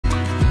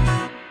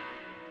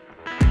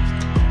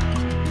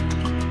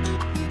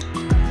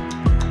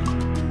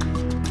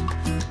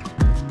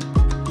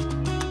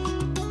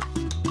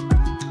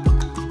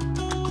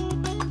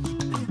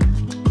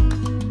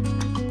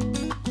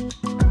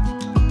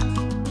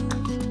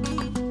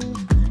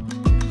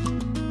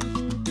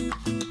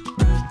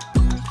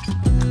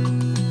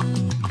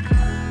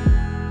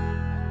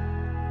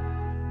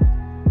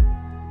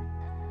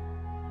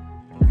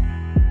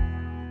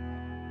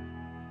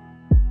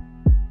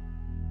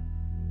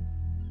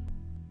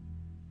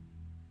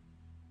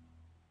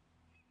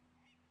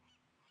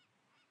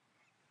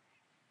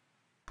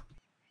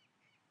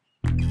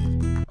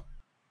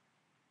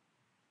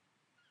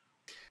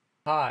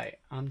Hi,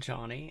 I'm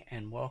Johnny,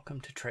 and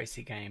welcome to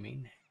Tracy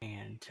Gaming.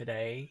 And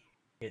today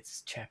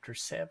it's Chapter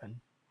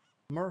 7,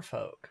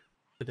 Merfolk,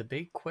 with a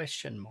big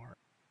question mark.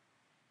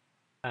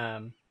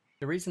 Um,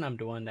 the reason I'm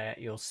doing that,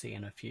 you'll see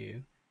in a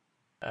few.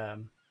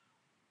 Um,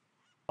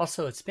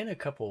 Also, it's been a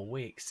couple of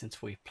weeks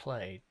since we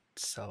played,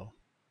 so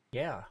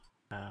yeah,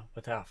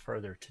 without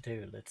further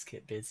ado, let's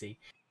get busy.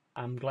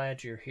 I'm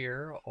glad you're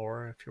here,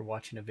 or if you're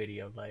watching a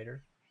video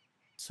later.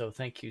 So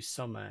thank you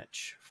so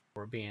much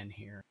for being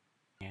here.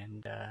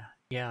 And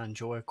yeah,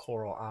 enjoy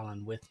Coral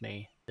Island with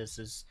me. This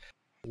is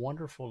a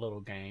wonderful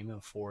little game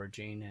of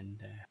foraging and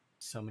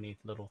so many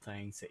little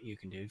things that you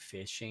can do,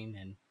 fishing,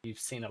 and you've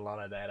seen a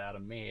lot of that out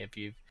of me if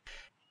you've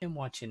been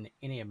watching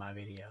any of my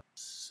videos.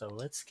 So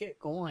let's get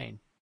going.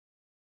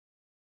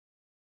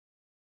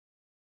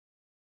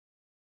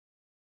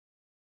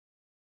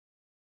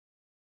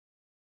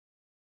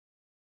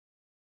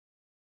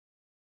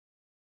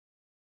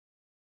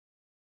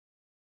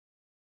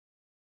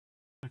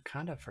 I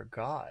kind of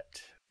forgot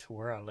to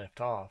where I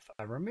left off.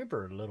 I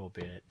remember a little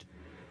bit.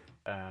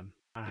 I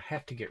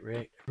have to get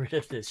rid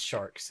of this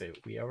shark suit.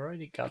 We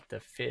already got the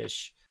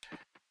fish,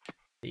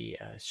 the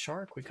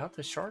shark. We got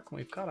the shark, and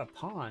we've got a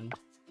pond.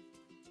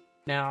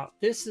 Now,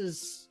 this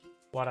is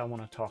what I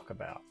want to talk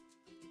about.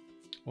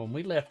 When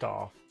we left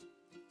off,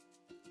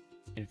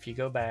 and if you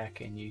go back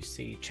and you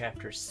see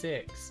Chapter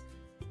 6,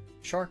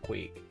 Shark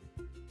Week,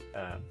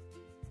 um,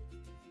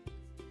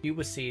 you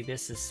will see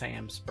this is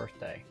Sam's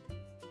birthday.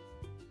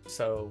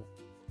 So,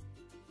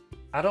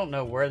 I don't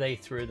know where they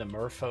threw the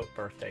Merfolk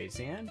birthdays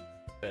in,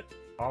 but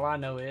all I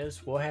know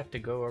is we'll have to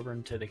go over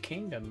into the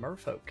kingdom,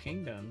 Merfolk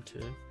Kingdom,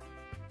 to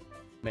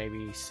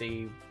maybe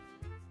see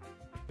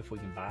if we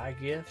can buy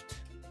a gift.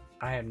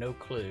 I have no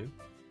clue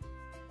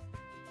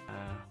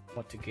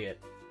what to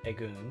get.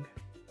 Agung,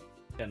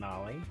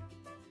 Denali,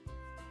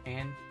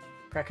 and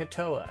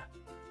Krakatoa.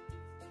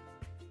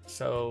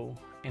 So,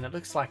 and it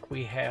looks like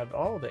we have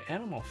the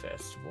Animal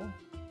Festival.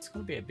 It's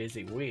going to be a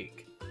busy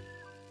week.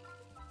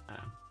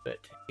 But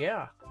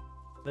yeah,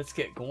 let's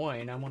get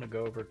going. I want to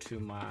go over to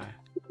my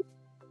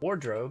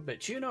wardrobe,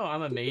 but you know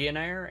I'm a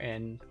millionaire,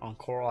 and on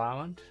Coral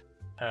Island,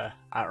 I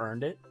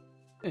earned it.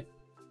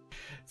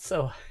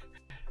 So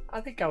I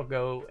think I'll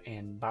go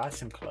and buy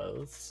some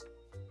clothes,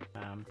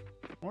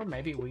 or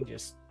maybe we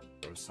just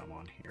throw some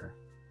on here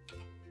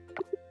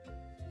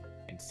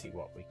and see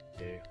what we can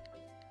do.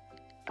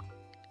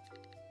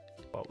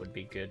 What would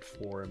be good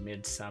for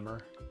midsummer?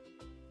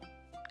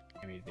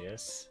 Maybe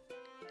this.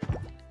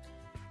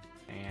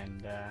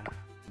 And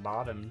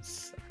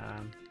bottoms.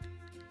 I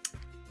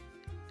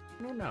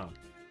don't know.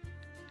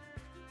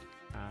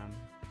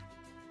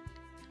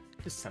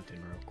 Just something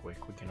real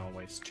quick. We can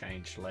always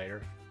change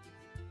later.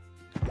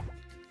 I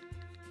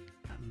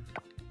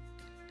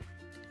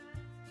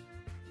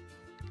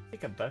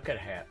think a bucket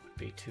hat would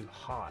be too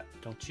hot,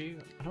 don't you?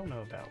 I don't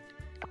know about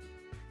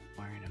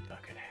wearing a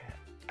bucket hat.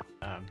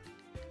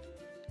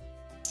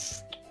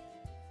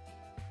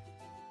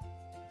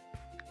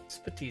 Let's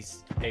put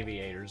these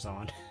aviators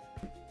on.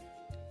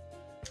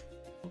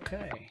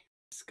 Okay,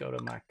 let's go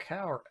to my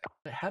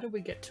How do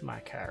we get to my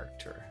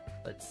character?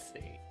 Let's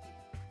see.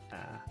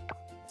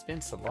 It's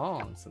been so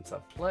long since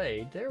I've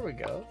played. There we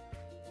go.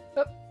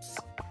 Oops.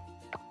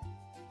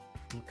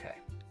 Okay.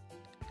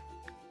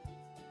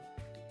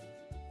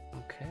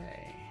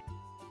 Okay.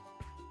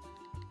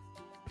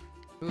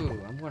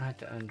 Ooh, I'm gonna have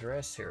to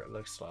undress here, it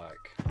looks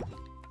like.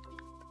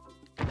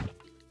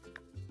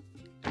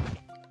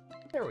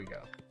 There we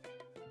go.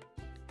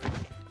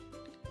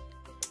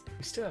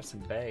 We still have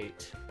some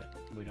bait, but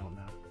we don't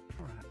know.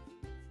 Alright.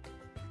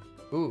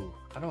 Ooh,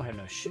 I don't have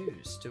no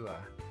shoes, do I?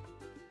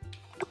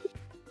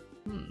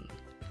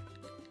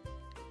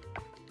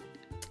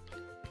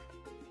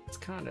 It's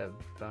kind of,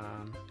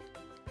 I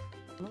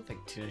don't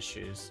think tennis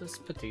shoes. Let's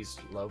put these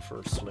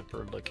loafer,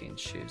 slipper looking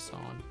shoes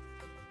on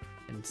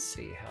and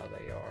see how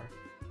they are.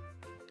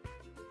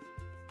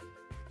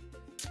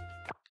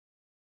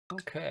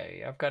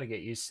 Okay, I've got to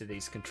get used to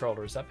these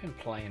controllers. I've been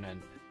playing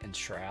in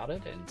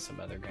Shrouded and some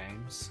other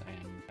games,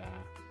 and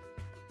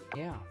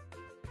yeah.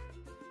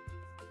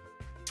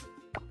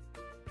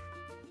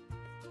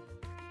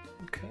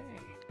 Okay,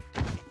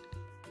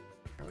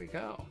 there we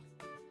go.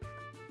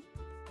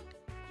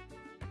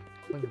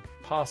 We could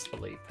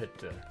possibly put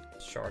the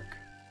shark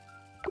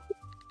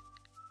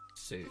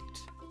suit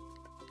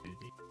to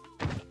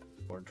the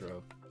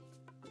wardrobe.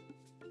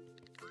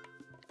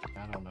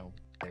 I don't know.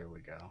 There we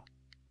go.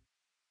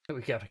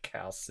 We got a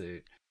cow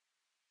suit.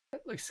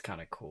 That looks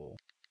kind of cool.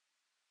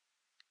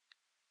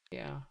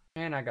 Yeah,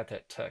 and I got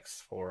that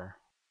tux for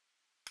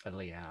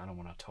yeah, I don't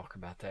want to talk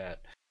about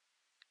that.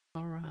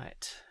 All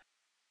right.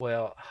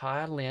 Well,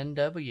 hi, Lynn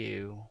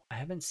W. I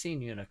haven't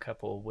seen you in a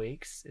couple of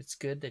weeks. It's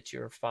good that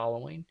you're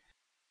following.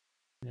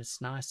 And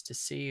it's nice to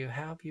see you.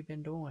 How have you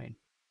been doing?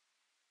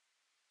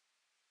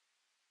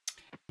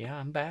 Yeah,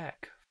 I'm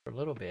back for a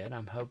little bit.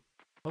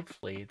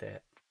 Hopefully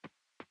that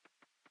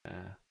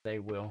they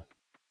will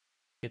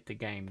get the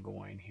game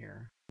going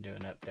here. Do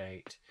an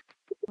update.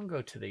 I'll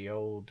go to the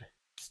old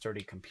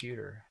sturdy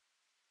computer.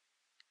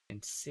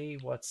 and see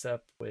what's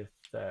up with,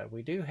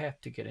 we do have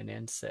to get an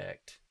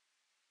insect,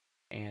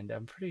 and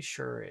I'm pretty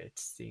sure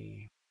it's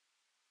the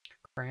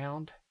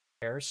crowned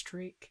hair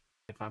streak.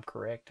 If I'm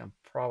correct, I'm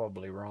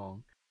probably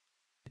wrong.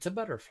 It's a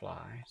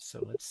butterfly,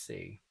 so let's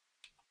see.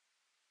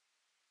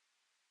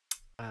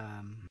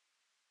 Um,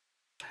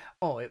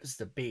 oh, it was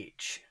the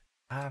beach.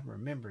 I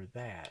remember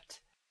that.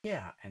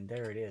 Yeah, and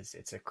there it is.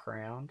 It's a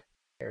crowned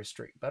hair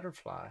streak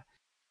butterfly.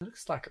 It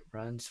looks like it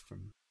runs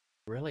from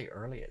really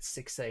early at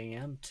 6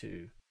 a.m.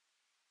 to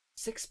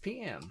 6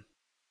 p.m.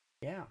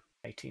 Yeah,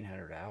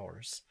 1800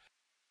 hours.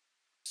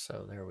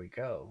 So there we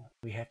go.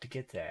 We have to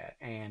get that.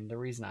 And the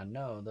reason I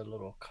know the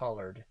little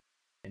colored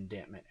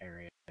indentment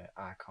area, the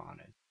icon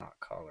is not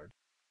colored.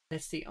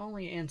 That's the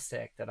only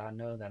insect that I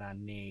know that I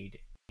need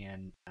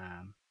in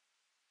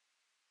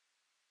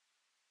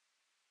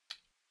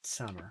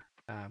summer.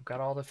 I've got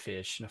all the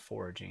fish and the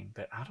foraging,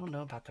 but I don't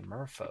know about the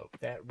merfolk.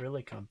 That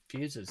really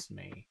confuses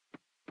me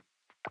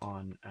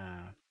on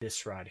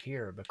this right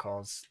here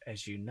because,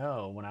 as you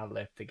know, when I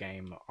left the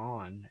game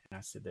on, and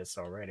I said this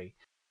already,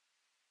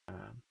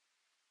 um,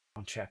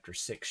 on Chapter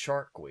 6,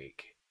 Shark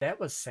Week, that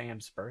was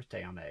Sam's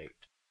birthday on the 8th.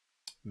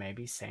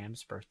 Maybe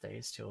Sam's birthday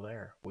is still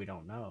there. We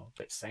don't know.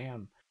 But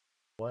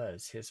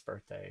his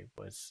birthday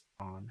was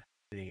on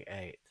the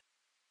 8th.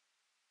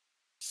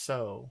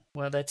 So,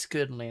 well, that's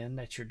good, Lynn,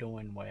 that you're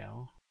doing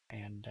well.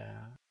 And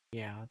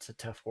yeah, it's a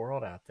tough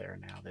world out there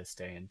now, this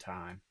day and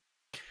time.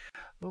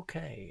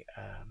 Okay,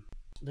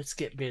 let's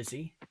get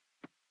busy.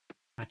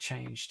 I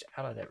changed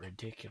out of that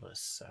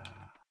ridiculous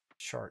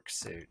shark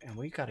suit, and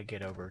we got to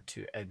get over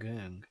to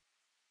Agung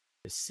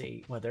to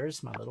see. Well,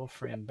 there's my little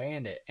friend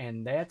Bandit,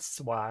 and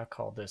that's why I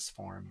call this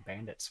farm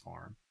Bandit's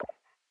Farm.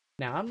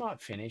 Now, I'm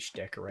not finished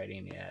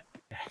decorating yet.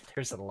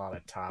 There's a lot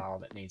of tile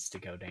that needs to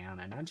go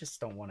down, and I just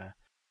don't want to.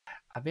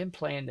 I've been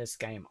playing this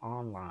game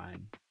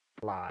online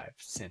live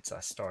since I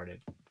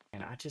started,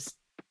 and I just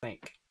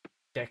think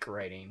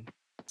decorating.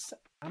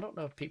 I don't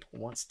know if people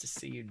wants to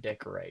see you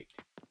decorate,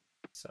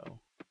 so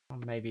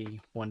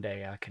maybe one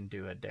day I can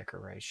do a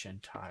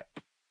decoration type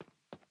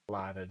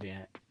live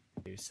event,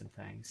 do some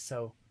things.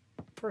 So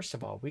first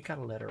of all, we got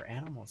to let our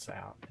animals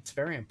out. It's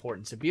very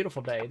important. It's a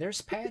beautiful day.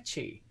 There's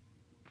Patchy.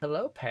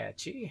 Hello,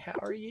 Patchy. How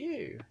are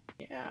you?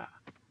 Yeah.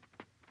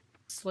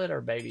 Let's let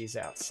our babies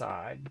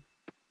outside.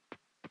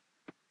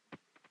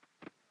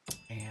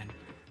 And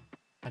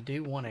I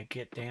do want to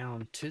get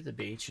down to the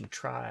beach and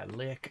try a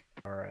lick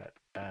or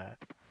a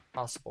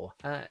possible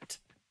hunt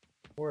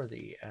for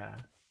the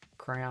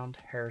crowned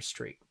hair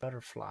streak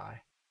butterfly.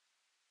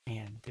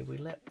 And did we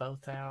let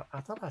both out?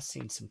 I thought I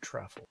seen some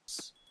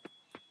truffles.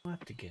 I'll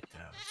have to get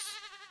those.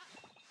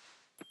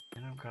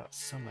 And I've got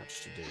so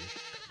much to do,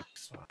 it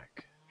looks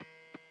like.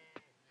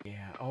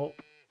 Yeah, oh,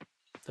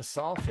 the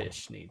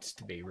sawfish needs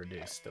to be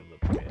reduced a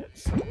little bit,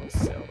 so we'll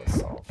sell the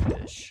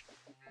sawfish.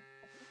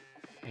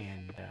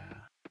 And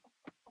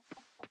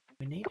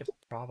we need to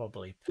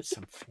probably put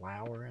some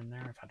flour in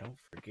there if I don't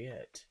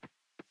forget.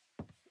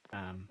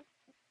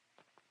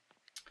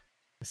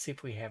 Let's see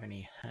if we have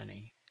any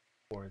honey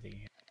for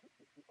the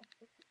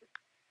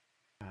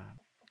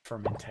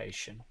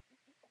fermentation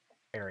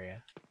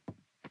area.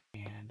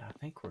 And I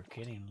think we're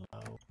getting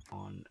low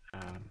on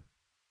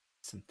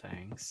some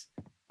things.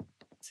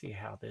 Let's see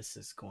how this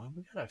is going.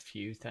 We got a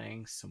few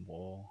things, some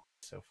wool,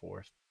 so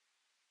forth.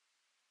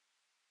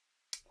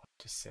 I'll have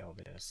to sell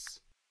this.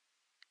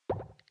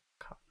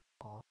 Cotton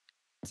ball.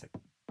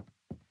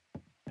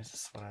 This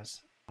is what I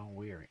was. Oh,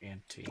 we are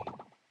empty.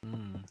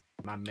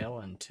 My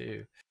melon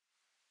too.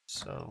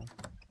 So,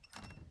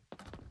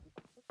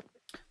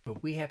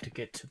 but we have to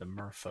get to the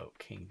Merfolk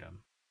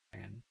kingdom,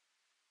 and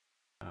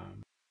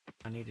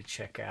I need to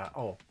check out.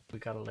 Oh, we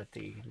got to let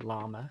the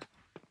llama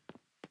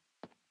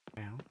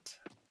out.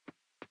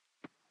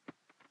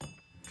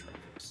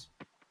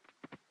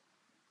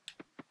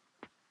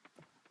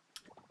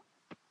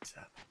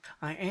 So,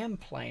 I am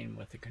playing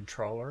with the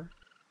controller,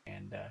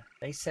 and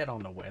they said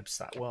on the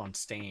website, well, on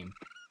Steam,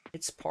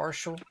 it's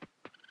partial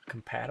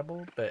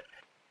compatible, but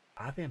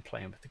I've been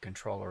playing with the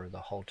controller the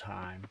whole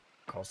time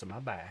because of my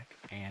back,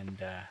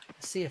 and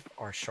see if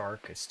our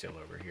shark is still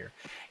over here.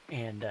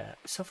 And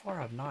so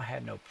far I've not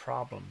had no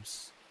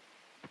problems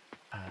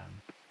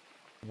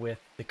with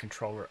the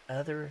controller,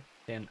 other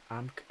than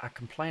I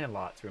complain a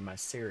lot through my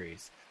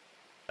series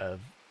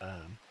of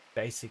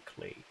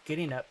basically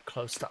getting up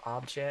close to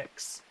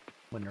objects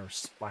when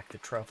there's like the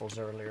truffles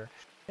earlier.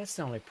 That's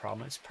the only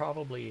problem. It's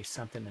probably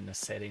something in the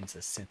settings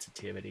of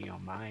sensitivity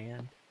on my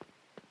end,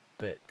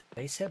 but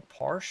they said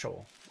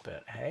partial.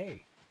 But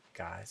hey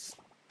guys,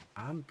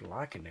 I'm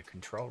liking the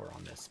controller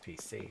on this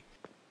PC.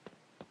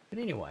 But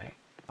anyway,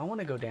 I want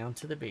to go down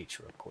to the beach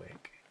real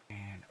quick,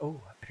 and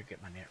oh, I better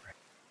get my net ready.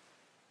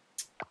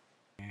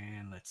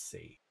 And let's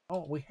see.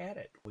 Oh, we had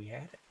it.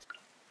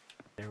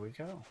 There we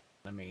go.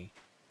 Let me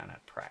kind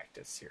of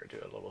practice here, do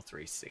a little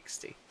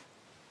 360.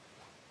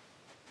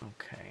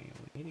 Okay,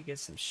 we need to get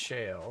some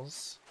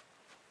shells.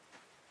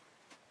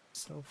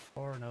 So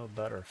far, no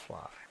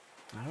butterfly.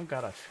 I've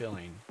got a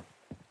feeling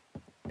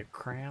the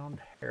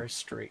crowned hair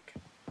streak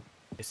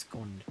it's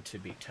going to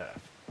be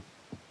tough.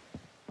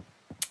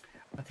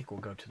 I think we'll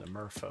go to the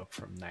Merfolk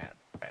from that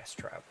fast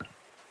travel.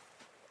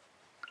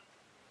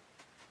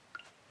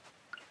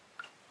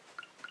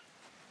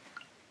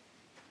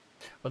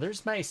 Well,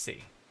 there's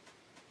Macy.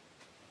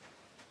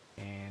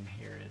 And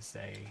here is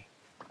a...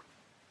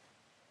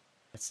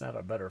 It's not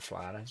a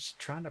butterfly. I'm just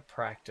trying to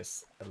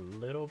practice a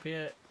little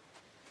bit.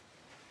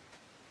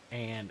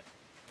 And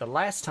the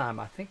last time,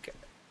 I think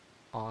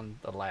on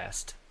the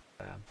last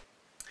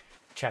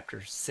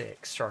chapter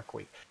 6, Shark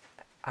Week,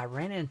 I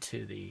ran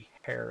into the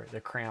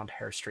crowned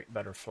hair streak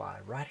butterfly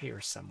right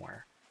here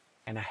somewhere.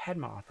 And I had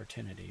my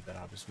opportunity, but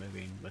I was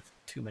moving with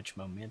too much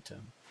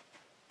momentum.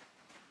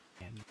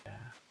 And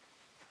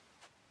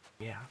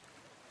yeah.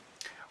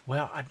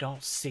 Well, I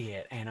don't see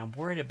it, and I'm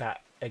worried about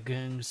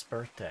Agung's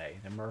birthday,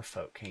 the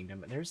Merfolk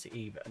Kingdom. There's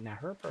Eva. Now,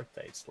 her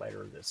birthday's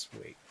later this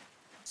week.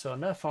 So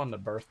enough on the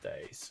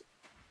birthdays.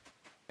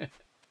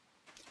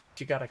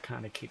 You got to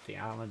kind of keep the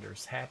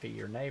islanders happy,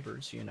 your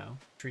neighbors, you know.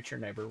 Treat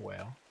your neighbor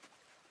well.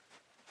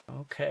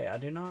 Okay, I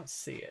do not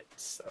see it,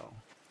 so...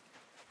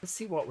 Let's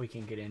see what we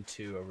can get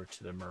into over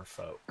to the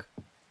Merfolk.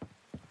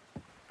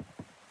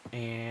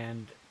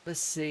 And let's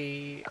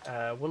see,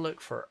 we'll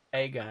look for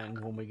Agung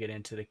when we get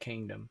into the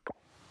kingdom.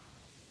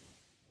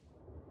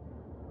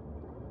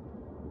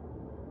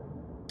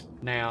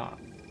 Now,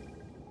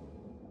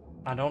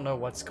 I don't know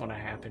what's going to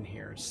happen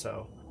here,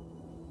 so...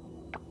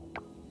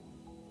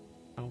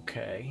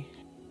 Okay.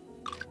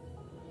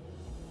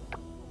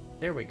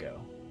 There we go.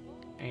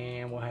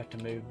 And we'll have to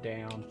move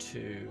down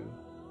to...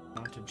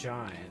 not to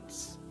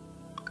giants.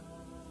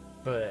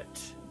 But,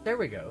 there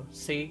we go.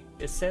 See,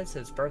 it says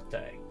his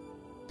birthday.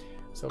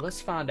 So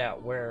let's find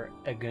out where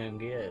Agung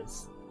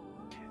is.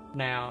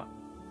 Now,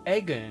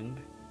 Agung,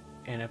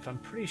 and if I'm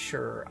pretty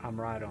sure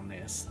I'm right on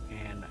this,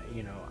 and,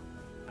 you know...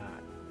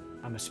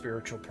 I'm a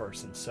spiritual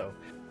person, so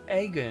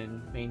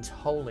Agung means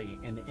holy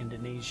in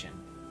Indonesian.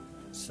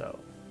 So,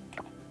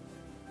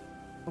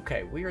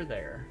 okay, we are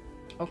there.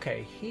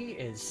 Okay, he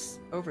is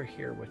over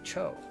here with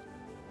Cho.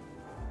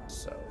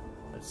 So,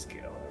 let's go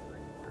over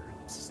here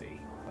and see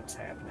what's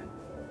happening.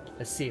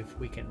 Let's see if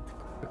we can,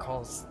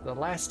 because the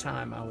last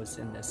time I was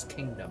in this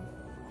kingdom,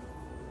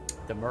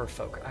 the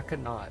Merfolk, I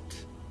could not,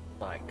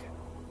 like,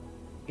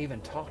 even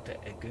talk to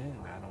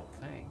Agung, I don't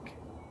think.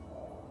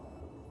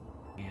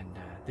 And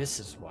this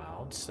is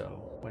wild,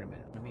 so wait a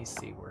minute, let me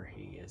see where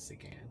he is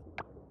again.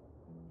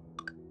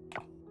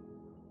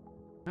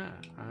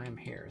 I'm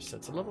here, so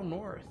it's a little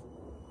north.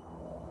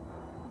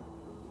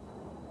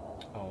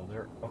 Oh,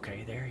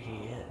 okay, there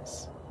he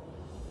is.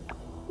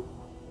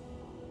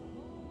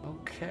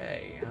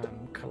 Okay,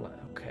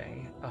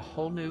 okay, a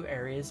whole new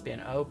area has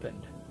been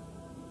opened.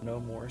 No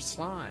more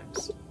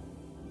slimes.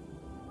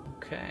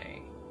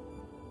 Okay.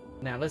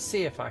 Now let's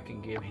see if I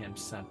can give him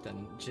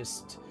something,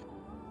 just...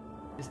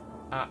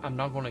 I'm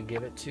not going to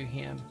give it to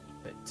him,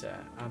 but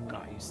I'm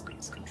not used to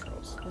these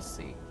controls. Let's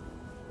see.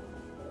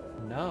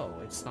 No,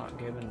 it's not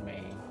giving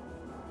me.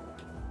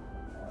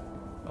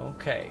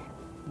 Okay,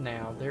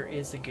 now there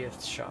is a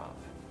gift shop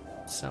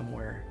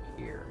somewhere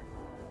here.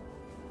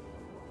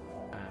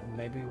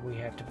 Maybe we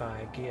have to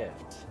buy a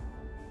gift.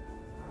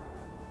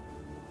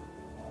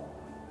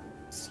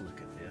 Let's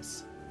look at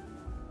this.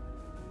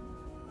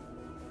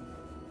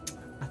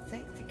 I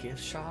think the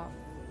gift shop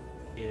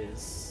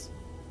is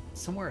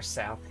somewhere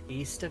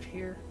southeast of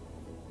here,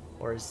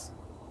 or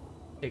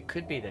it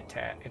could be the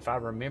if I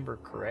remember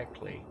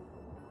correctly,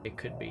 it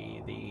could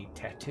be the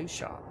tattoo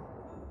shop.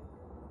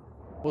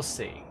 We'll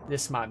see.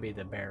 This might be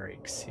the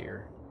barracks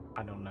here.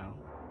 I don't know.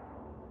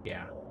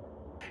 Yeah,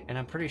 and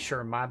I'm pretty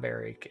sure my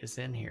barrack is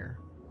in here.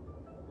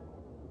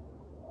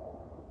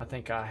 I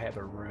think I have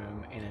a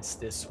room, and it's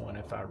this one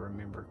if I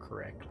remember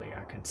correctly.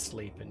 I can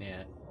sleep in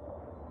it.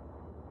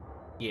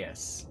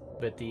 Yes,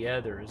 but the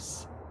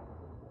others,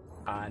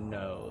 I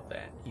know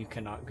that you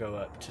cannot go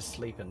up to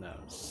sleep in those.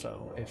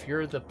 So if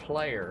you're the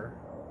player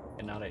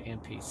and not an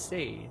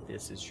NPC,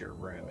 this is your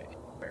room at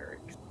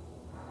barracks.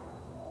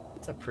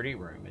 It's a pretty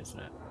room, isn't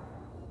it?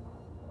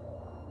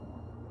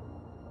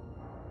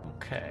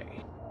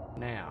 Okay,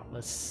 now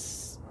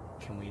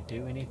can we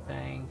do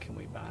anything? Can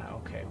we buy?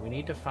 Okay, we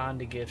need to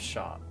find a gift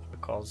shop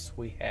because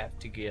we have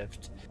to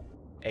gift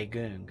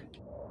Agung.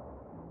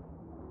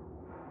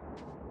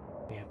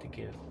 We have to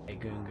give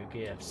Agung a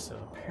gift, so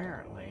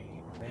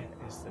apparently that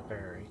is the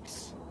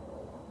barracks.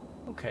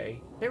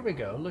 Okay, there we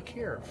go. Look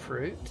here,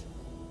 fruit,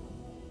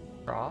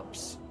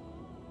 crops,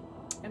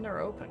 and they're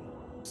open.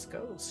 Let's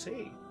go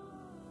see.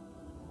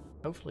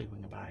 Hopefully we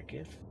can buy a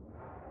gift.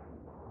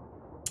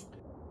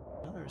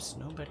 Well, there's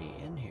nobody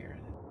in here.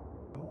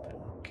 Open.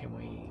 Can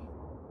we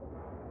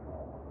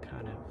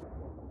kind of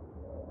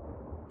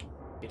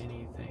get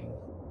anything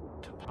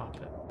to pop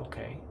it?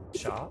 Okay,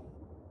 shop.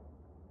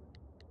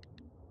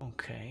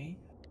 Okay.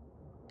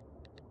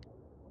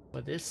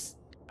 But this,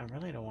 I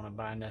really don't want to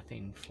buy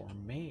nothing for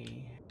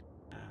me.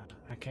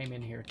 I came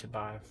in here to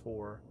buy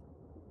for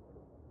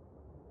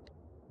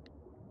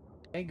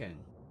Agung.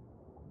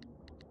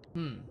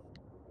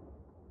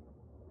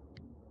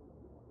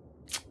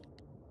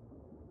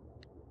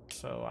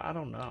 So I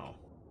don't know.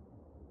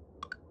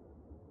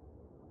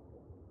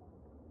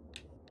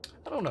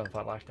 I don't know if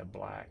I like the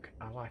black.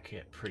 I like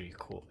it pretty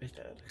cool.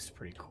 That looks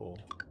pretty cool.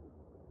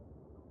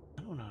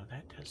 I don't know,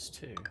 that does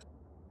too.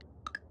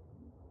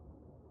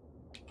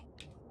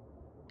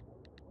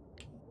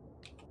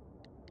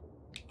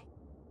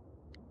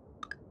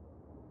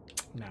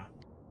 No.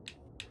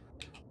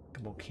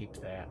 We'll keep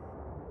that.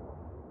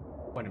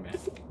 Wait a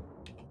minute.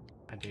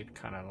 I did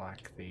kind of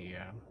like the...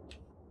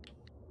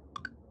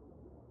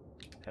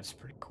 that's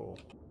pretty cool.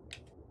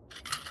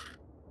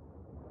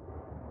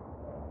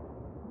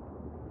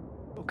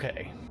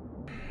 Okay.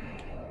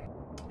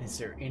 Is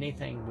there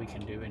anything we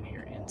can do in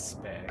here?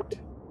 Inspect.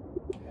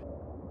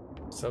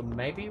 So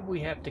maybe we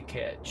have to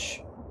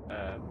catch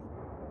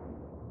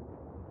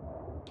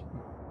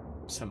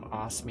some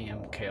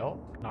osmium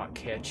kelp. Not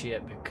catch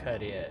it, but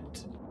cut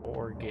it.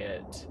 Or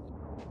get...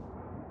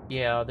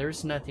 Yeah,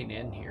 there's nothing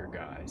in here,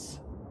 guys.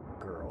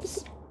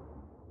 Girls.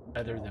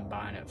 Other than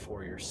buying it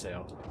for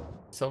yourself.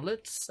 So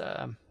let's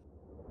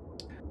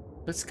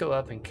go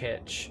up and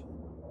catch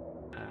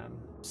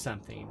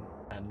something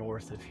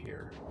north of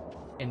here,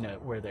 in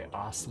where the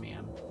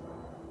osmium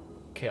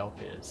kelp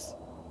is.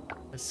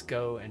 Let's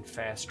go and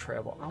fast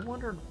travel. I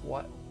wondered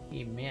what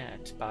he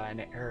meant by an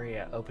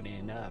area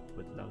opening up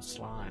with no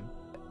slime.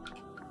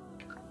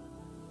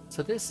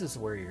 So this is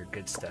where your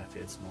good stuff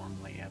is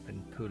normally, up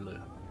in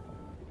Pulu.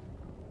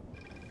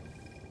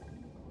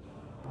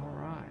 All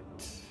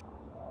right.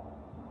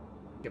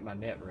 Get my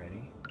net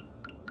ready.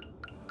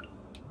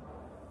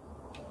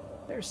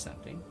 There's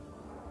something.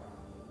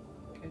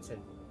 It's a...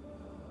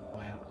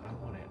 Well, I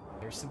want it.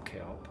 There's some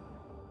kelp.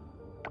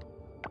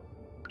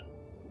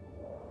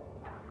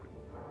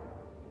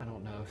 I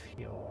don't know if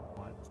he'll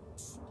want...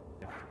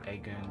 If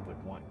Agun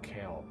would want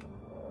kelp.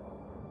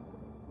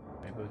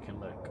 Maybe we can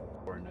look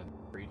for another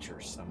creature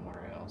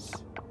somewhere else.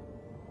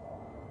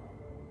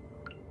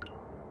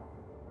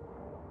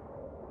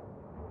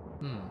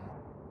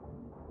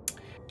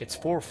 It's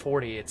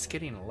 4:40. It's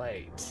getting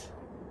late.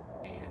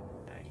 And,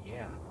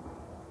 yeah.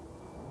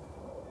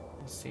 I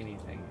don't see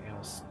anything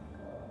else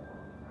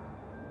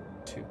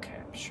to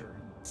capture.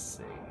 Let's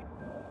see.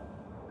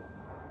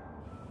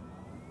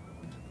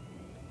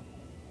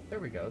 There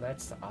we go.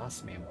 That's the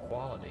osmium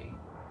quality.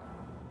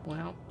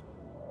 Well,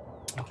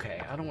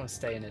 okay. I don't want to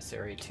stay in this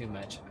area too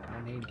much.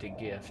 I need to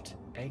gift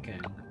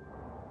Agun.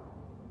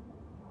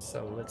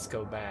 So let's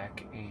go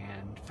back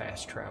and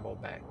fast travel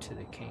back to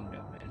the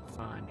kingdom and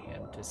find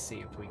him to see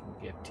if we can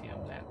gift him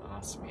that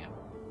osmium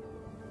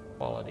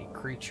quality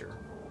creature.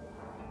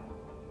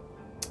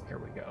 Here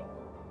we go.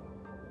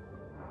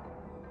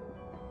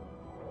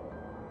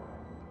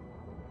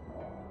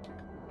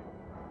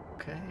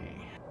 Okay.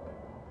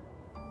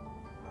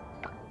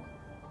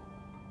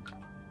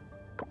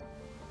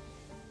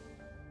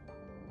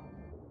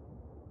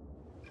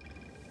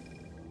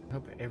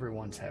 Hope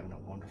everyone's having a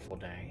wonderful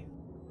day.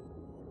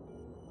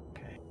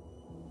 Okay.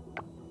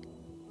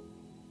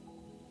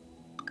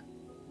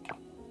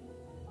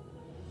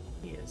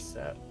 He is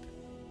up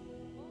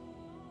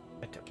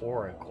at the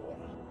Oracle,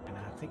 and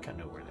I think I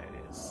know where that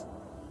is.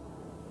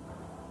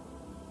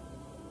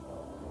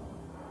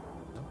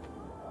 Nope,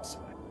 this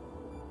way.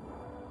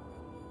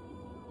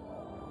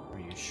 Are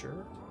you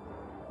sure?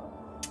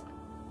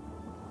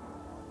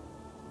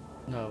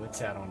 No,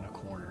 it's out on the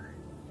corner.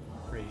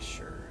 Pretty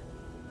sure.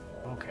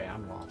 Okay,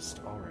 I'm lost.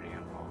 Already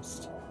I'm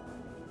lost.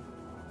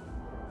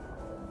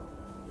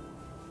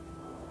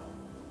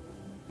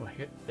 Well,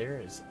 here,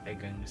 there is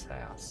Agun's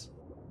house.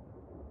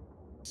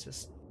 It's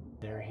just,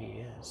 there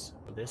he is.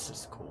 Well, this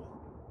is cool.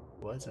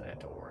 Wasn't at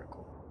the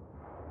Oracle.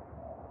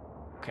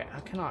 Okay, I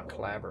cannot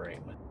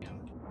collaborate with him.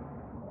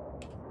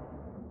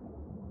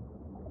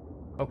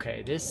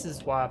 Okay, this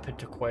is why I put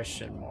the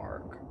question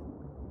mark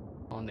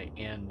on the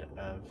end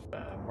of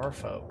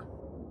Merfolk.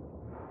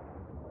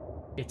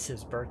 It's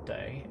his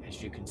birthday,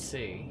 as you can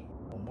see.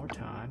 One more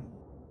time.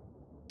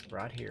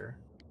 Right here.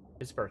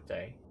 His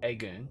birthday.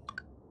 Agun.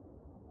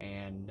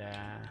 And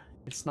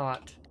it's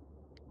not...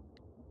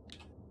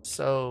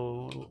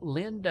 So,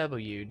 Lynn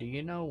W., do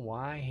you know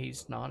why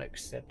he's not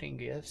accepting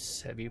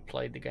gifts? Have you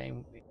played the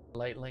game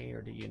lately,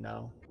 or do you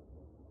know?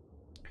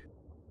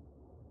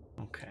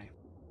 Okay.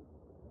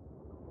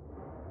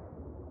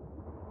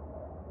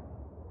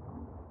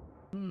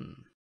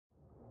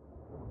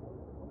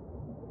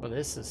 Well,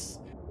 this is...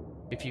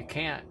 If you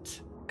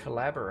can't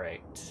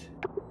collaborate...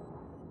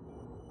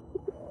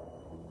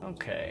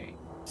 Okay.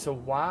 So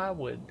why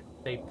would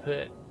they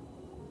put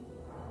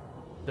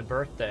the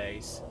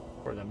birthdays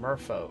for the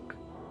Merfolk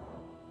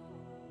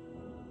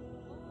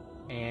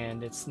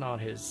and it's not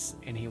his,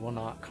 and he will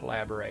not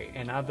collaborate?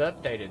 And I've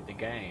updated the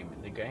game.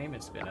 The game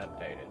has been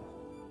updated.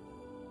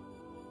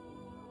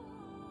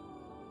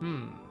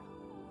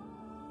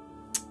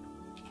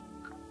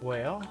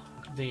 Well,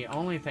 the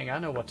only thing I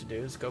know what to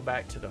do is go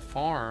back to the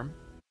farm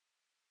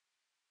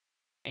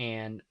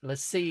and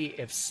let's see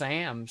if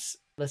Sam's...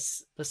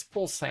 Let's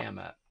pull Sam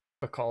up,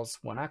 because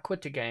when I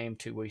quit the game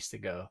 2 weeks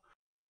ago,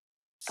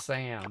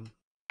 Sam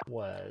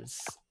was...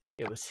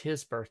 It was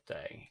his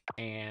birthday,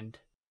 and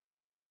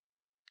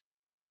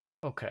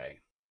Okay.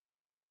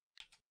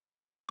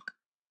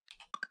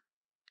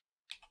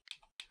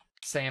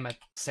 Sam at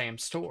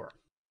Sam's store.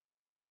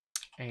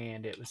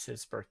 And it was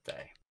his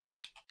birthday.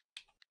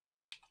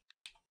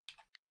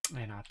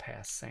 And I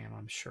passed Sam,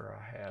 I'm sure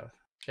I have.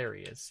 There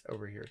he is,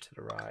 over here to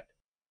the right.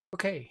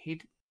 Okay,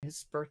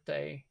 his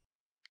birthday,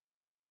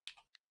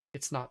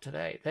 it's not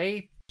today.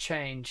 They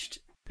changed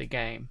the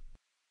game.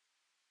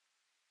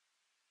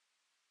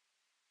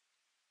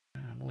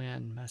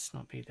 Lynn must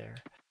not be there.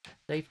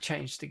 They've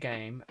changed the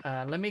game.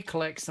 Let me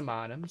collect some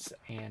items,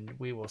 and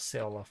we will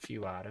sell a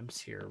few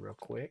items here real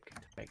quick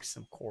to make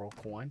some coral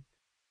coin.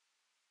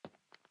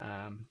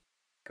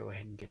 Go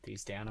ahead and get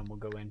these down, and we'll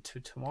go into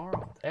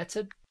tomorrow. That's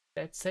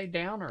a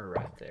downer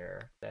right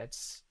there.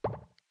 That's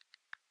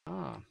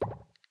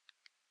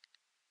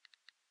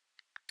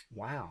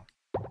wow.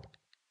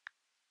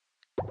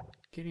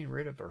 Getting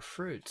rid of our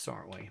fruits,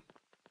 aren't we?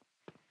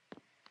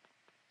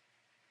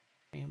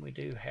 And we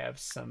do have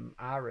some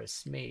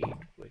iris mead,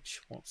 which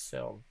won't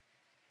sell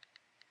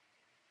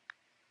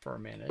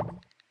fermented.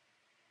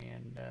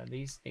 And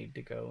these need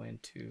to go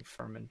into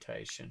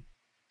fermentation.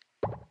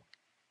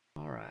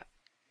 All right.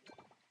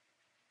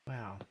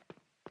 Wow.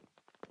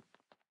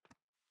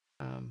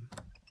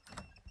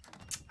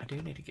 I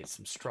do need to get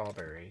some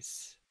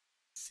strawberries.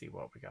 Let's see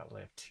what we got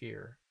left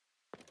here.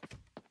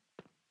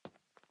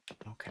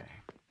 Okay.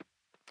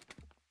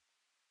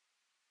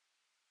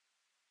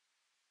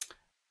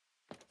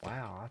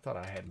 Wow, I thought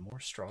I had more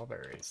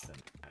strawberries than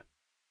that.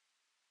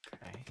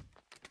 Okay.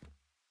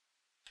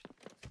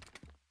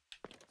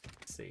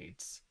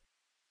 Seeds.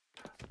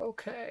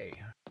 Okay.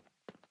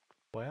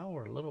 Well,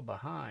 we're a little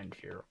behind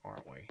here,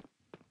 aren't we?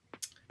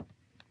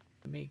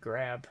 Let me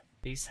grab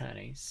these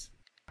honeys.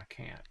 I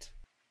can't.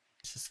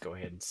 Let's just go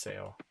ahead and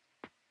sell.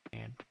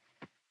 And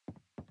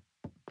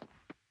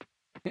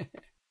okay.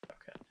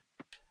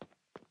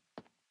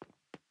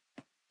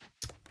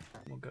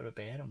 We'll go to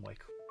bed and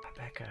wake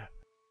back up.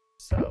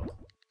 So,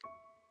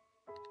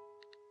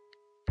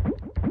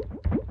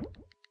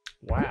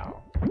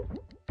 wow.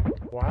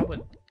 Why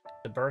would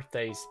the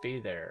birthdays be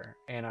there?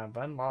 And I've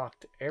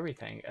unlocked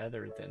everything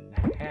other than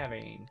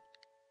having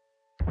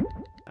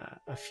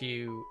a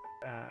few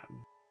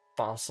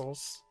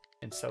fossils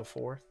and so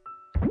forth.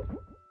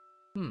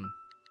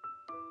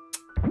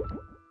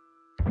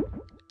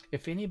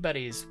 If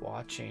anybody's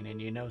watching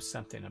and you know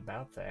something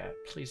about that,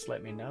 please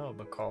let me know,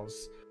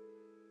 because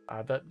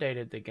I've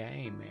updated the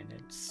game and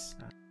it's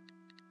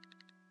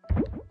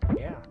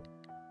yeah.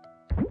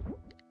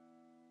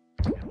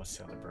 And we'll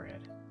sell the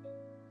bread.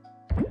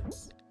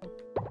 Yes.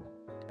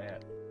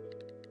 That.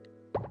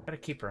 Gotta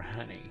keep our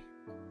honey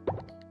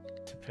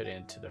to put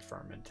into the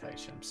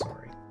fermentation. I'm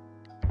sorry.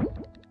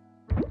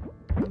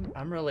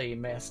 I'm really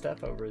messed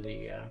up over the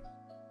yeah.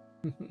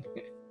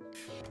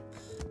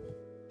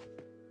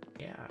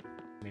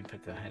 Let me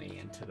put the honey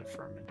into the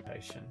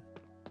fermentation.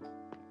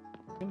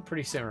 And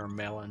pretty soon our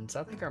melons.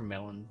 I think our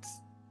melons,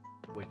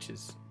 which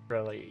is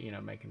really, you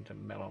know, making to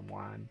melon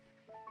wine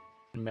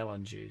and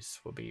melon juice,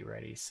 will be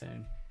ready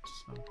soon.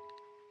 So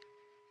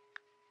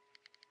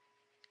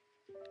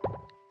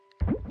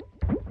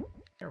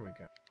there we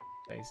go.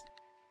 They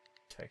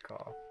take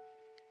off.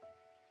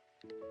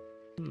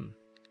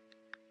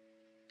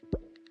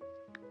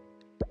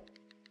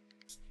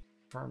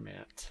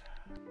 Ferment.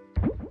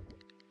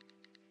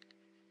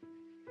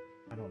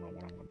 I don't know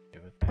what I'm going to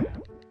do with that.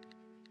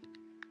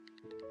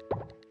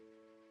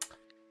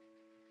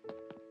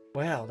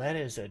 Well,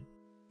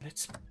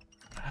 that's,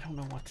 I don't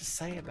know what to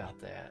say about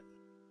that.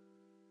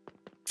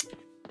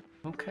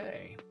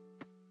 Okay.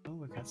 Oh,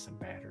 we've got some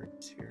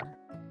batteries here.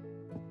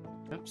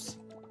 Oops.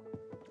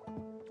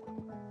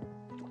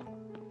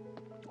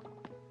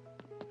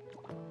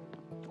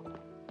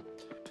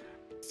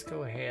 Let's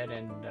go ahead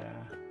and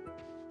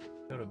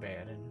go to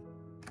bed. And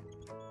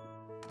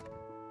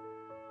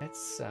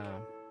that's,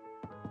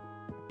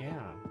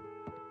 yeah.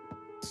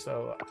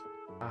 So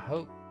I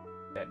hope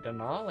that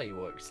Denali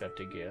will accept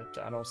a gift.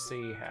 I don't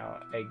see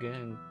how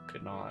Agun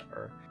could not,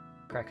 or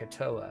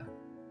Krakatoa.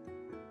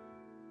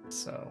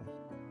 So,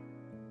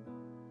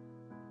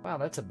 wow,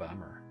 that's a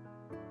bummer.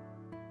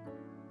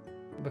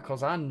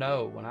 Because I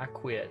know when I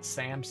quit,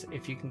 Sam's,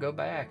 if you can go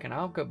back, and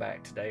I'll go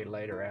back today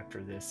later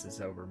after this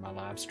is over, my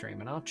live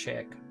stream, and I'll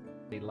check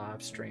the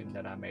live stream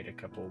that I made a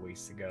couple of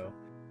weeks ago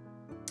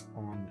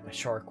on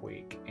Shark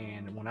Week.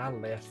 And when I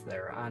left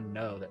there, I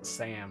know that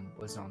Sam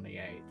was on the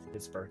 8th,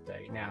 his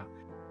birthday. Now,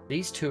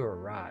 these two are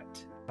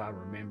right, if I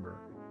remember.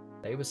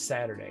 They was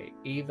Saturday,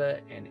 Eva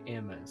and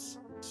Emma's.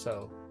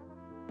 So,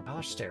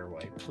 gosh,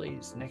 Stairway,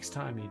 please, next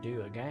time you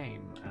do a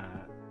game,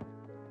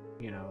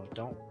 you know,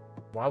 don't.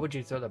 Why would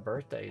you throw the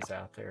birthdays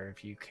out there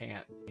if you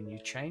can't? And you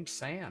change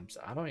Sam's.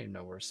 I don't even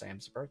know where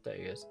Sam's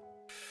birthday is.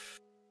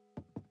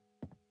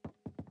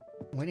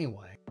 Well,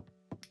 anyway,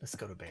 let's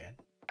go to bed.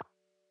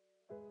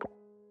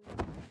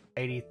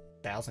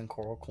 80,000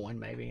 coral coin,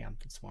 maybe.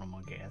 That's what I'm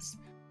gonna guess.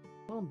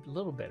 Well, a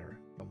little better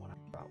than what I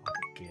thought I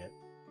would get.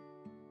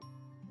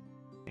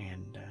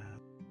 And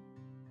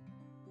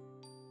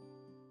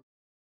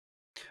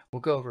We'll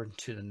go over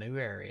to the new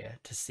area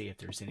to see if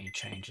there's any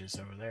changes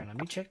over there. Let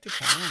me check the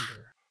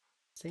calendar.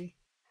 See?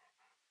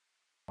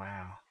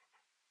 Wow.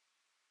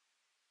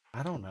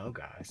 I don't know,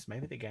 guys.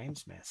 Maybe the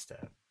game's messed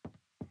up.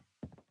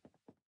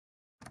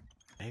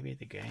 Maybe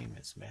the game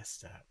is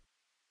messed up.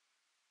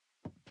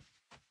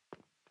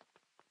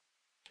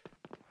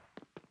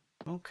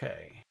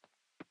 Okay.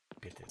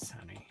 Get this,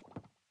 honey.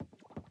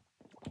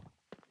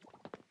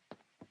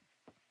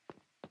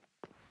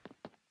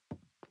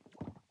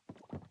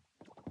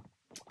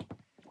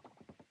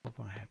 We're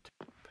going to have to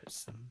put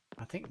some...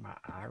 I think my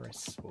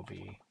iris will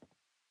be...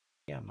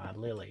 Yeah, my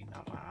lily,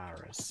 not my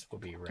iris, will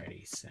be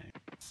ready soon.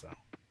 So...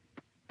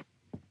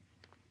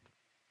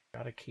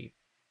 Gotta keep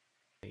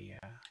the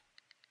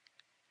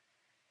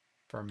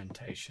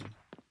fermentation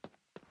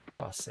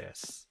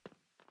process.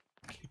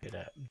 Keep it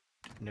up.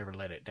 Never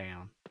let it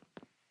down.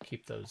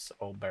 Keep those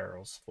old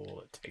barrels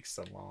full. It takes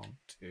so long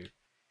to...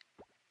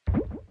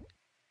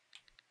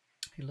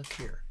 Hey, look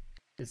here.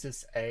 Is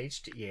this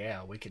aged?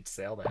 Yeah, we could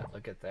sell that.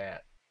 Look at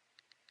that.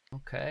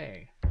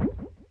 Okay.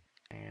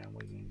 And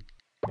we can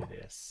do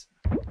this.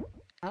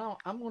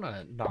 I'm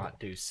gonna not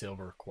do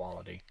silver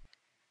quality.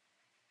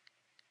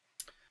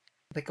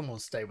 I think I'm gonna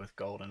stay with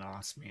gold and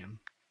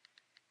osmium.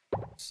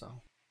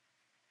 So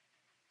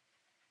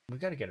we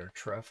gotta get our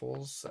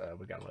truffles.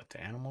 We gotta let the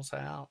animals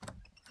out.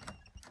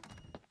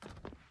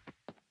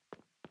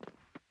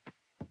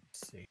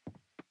 Let's see.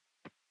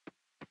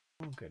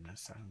 Oh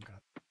goodness, I haven't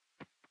got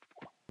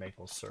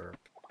maple syrup,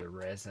 the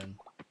resin.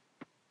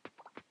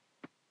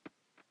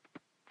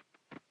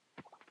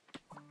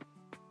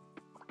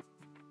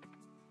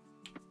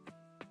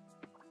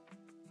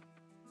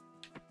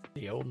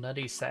 The old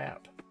nutty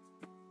sap.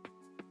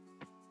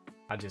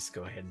 I just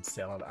go ahead and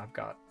sell it. I've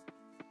got...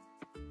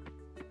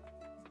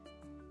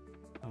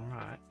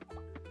 Alright.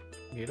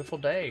 Beautiful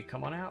day.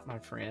 Come on out, my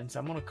friends.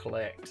 I'm going to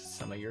collect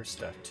some of your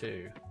stuff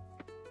too.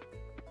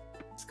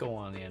 Let's go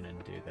on in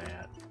and do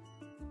that.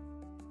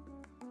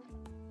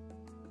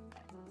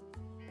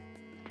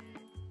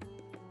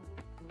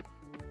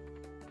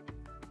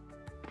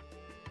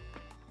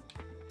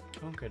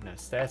 Oh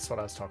goodness, that's what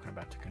I was talking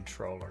about, the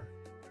controller.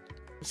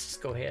 Let's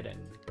just go ahead and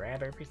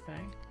grab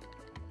everything.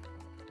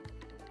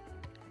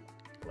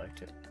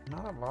 Collect it.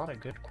 Not a lot of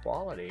good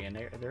quality, and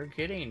they're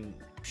getting...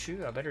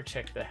 Shoot, I better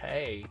check the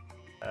hay.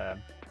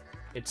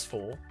 It's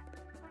full,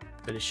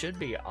 but it should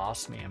be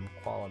osmium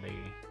quality.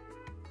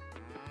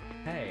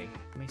 Hey,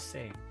 let me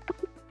see.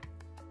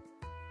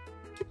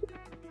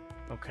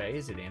 Okay,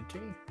 is it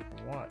empty?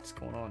 What's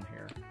going on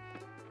here?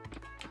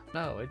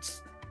 No,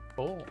 it's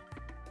full.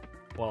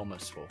 Well,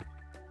 almost full.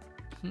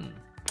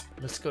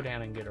 Let's go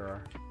down and get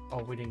our...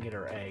 Oh, we didn't get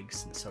our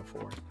eggs and so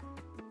forth.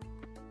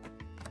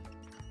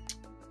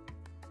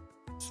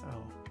 So,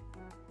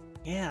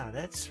 yeah,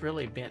 that's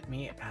really bent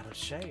me out of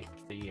shape,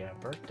 the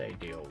birthday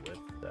deal with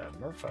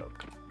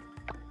Merfolk.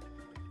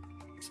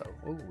 So,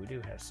 oh, we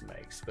do have some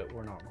eggs, but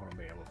we're not going to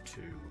be able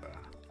to...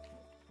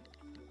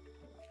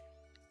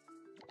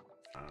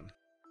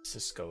 let's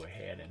just go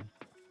ahead and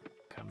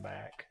come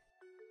back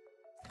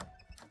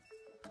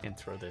and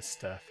throw this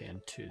stuff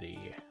into the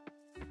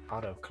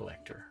auto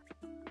collector.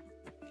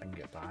 I can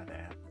get by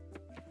that.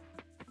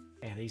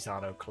 And these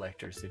auto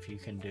collectors, if you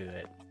can do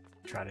it,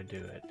 try to do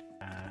it.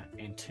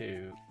 And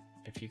two,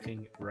 if you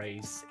can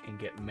raise and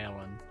get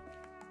melon,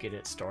 get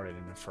it started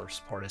in the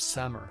first part of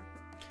summer.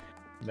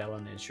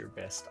 Melon is your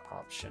best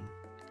option.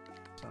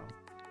 So,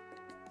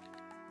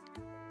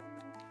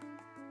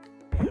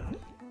 yeah.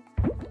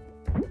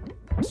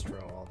 Let's throw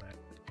all that.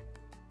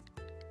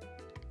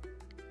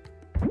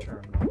 Make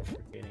sure I'm not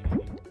forgetting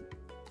any.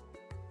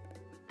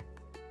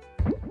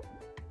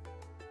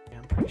 Yeah,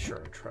 I'm pretty sure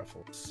our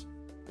truffles.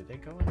 Did they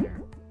go in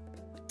there?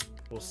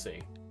 We'll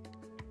see.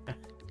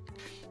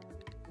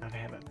 I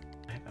haven't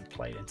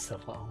played in so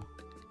long.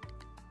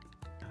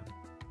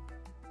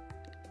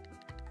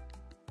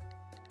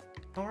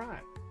 All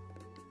right,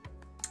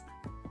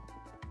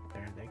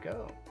 there they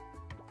go.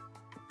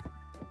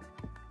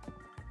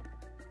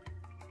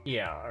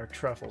 Yeah, our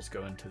truffles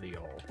go into the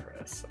oil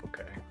press.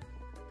 Okay.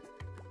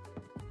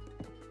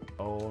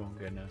 Oh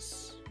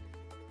goodness.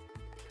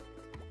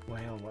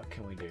 Well, what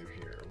can we do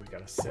here? We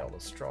gotta sell the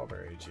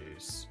strawberry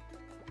juice.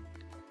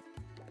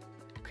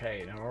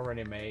 Okay, I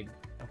already made...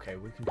 Okay,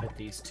 we can put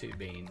these two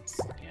beans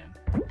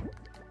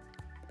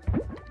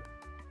in.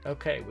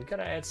 Okay, we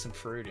gotta add some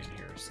fruit in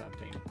here or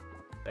something.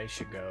 They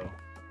should go...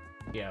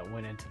 Yeah, it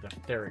went into the...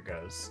 There it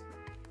goes.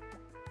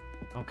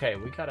 Okay,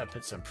 we gotta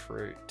put some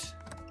fruit.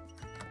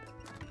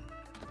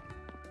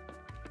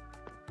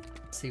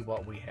 See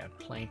what we have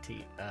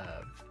plenty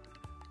of.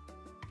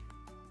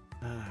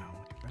 Oh,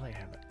 we really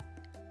haven't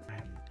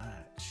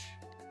much.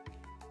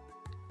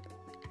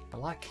 I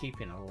like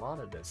keeping a lot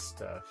of this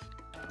stuff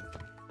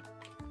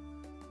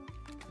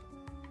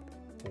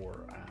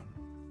for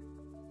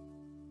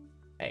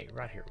hey,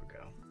 right here we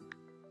go.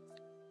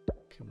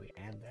 Can we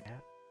add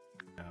that?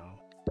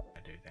 No, I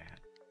do that.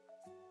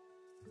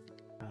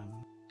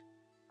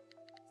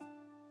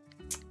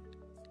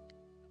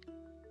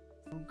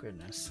 Oh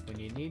goodness, when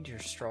you need your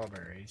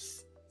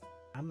strawberries,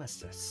 I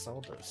must have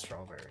sold those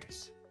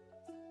strawberries.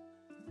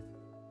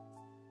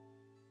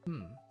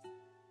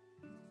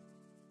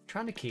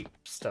 Trying to keep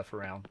stuff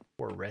around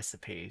for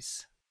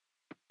recipes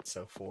and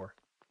so forth.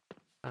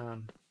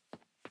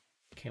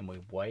 Can we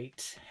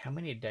wait? How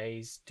many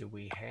days do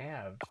we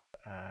have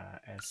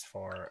as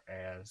far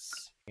as,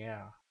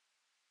 yeah.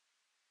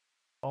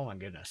 Oh my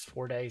goodness,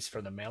 4 days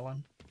for the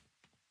melon?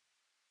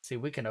 See,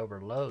 we can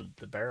overload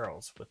the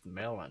barrels with the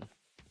melon.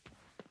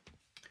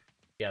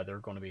 Yeah, they're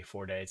going to be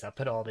 4 days. I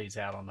put all these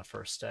out on the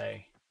first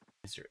day.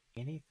 Is there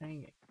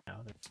anything? No,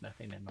 there's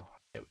nothing in the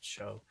that would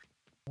show.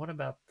 What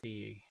about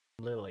the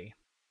lily?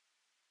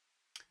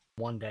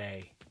 1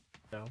 day.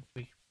 So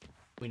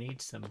we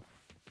need some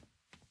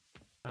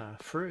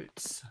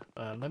fruits.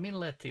 Let me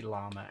let the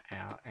llama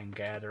out and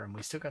gather, and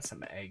we still got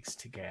some eggs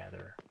to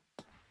gather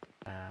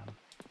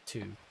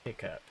to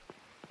pick up.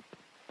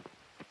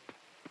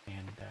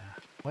 And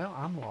well,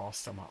 I'm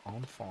lost on my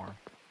own farm.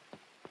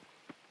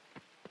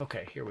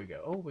 Okay, here we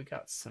go. Oh, we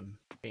got some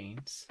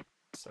beans,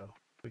 so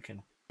we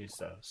can use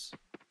those.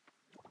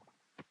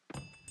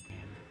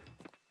 And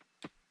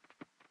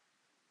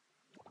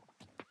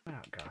come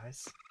out,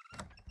 guys.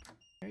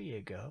 There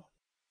you go.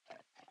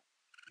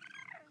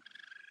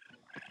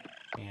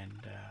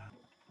 And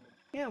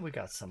yeah, we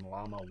got some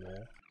llama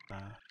wool.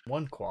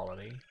 1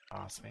 quality,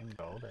 osmium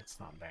gold. That's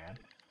not bad.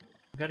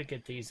 We got to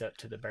get these up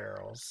to the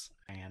barrels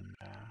and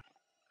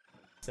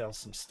sell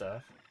some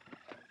stuff.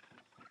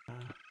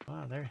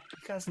 Wow, there.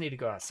 You guys need to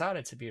go outside.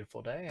 It's a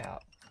beautiful day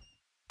out.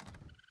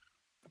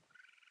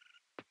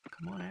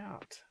 Come on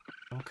out.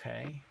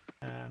 Okay.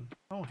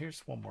 Oh,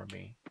 here's 1 more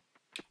bean.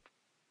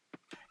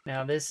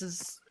 Now this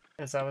is,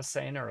 as I was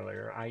saying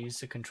earlier, I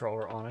use a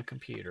controller on a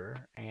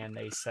computer, and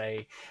they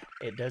say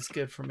it does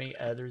good for me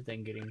other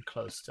than getting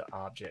close to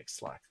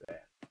objects like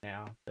that.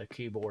 Now, the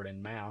keyboard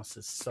and mouse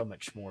is so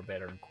much more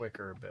better and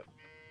quicker, but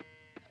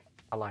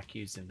I like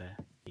using the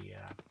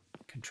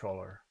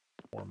controller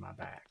for my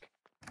back.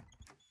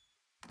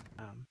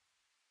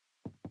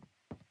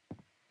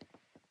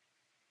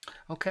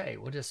 Okay,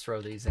 we'll just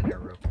throw these in there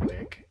real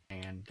quick,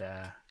 and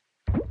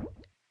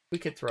we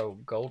could throw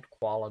gold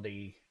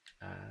quality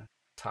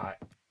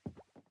type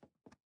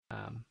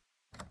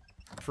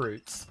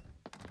fruits,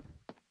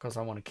 because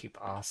I want to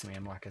keep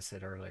osmium, like I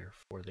said earlier,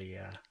 for the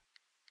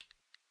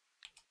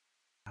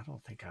I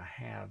don't think I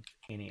have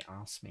any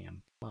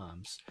osmium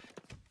plums.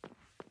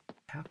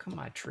 How come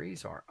my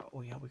trees are?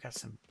 Oh yeah, we got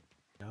some.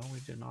 No, we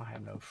do not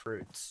have no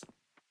fruits.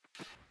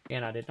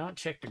 And I did not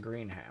check the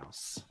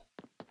greenhouse.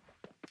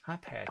 Hi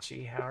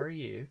Patchy, how are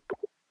you?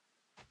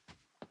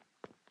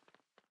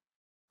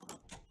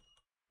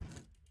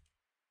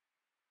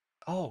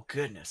 Oh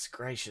goodness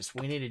gracious,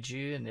 we needed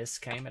you, and this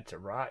came at the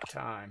right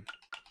time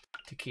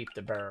to keep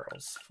the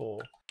barrels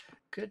full.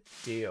 Good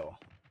deal.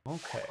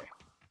 Okay.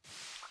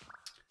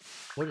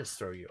 We'll just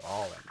throw you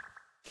all in.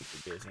 Keep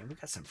you busy. And we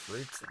got some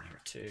fruits in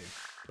here too.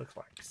 Looks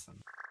like some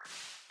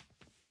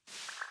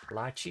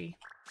lychee.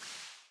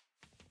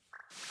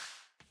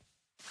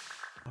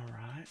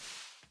 Alright.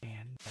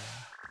 And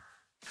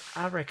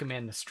I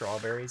recommend the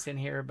strawberries in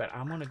here, but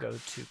I'm going to go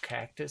to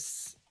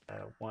cactus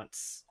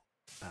once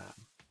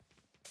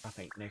I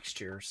think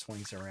next year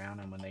swings around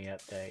and when they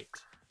update.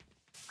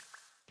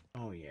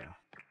 Oh yeah.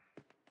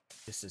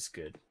 This is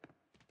good.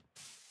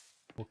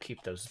 We'll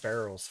keep those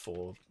barrels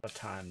full by the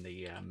time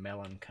the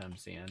melon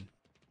comes in.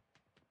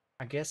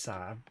 I guess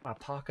my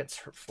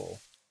pockets are full.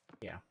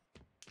 Yeah.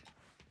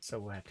 So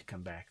we'll have to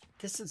come back.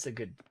 This is a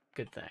good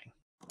thing.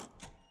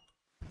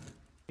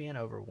 Being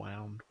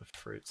overwhelmed with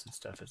fruits and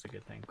stuff is a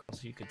good thing,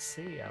 because you could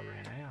see I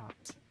ran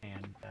out.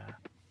 And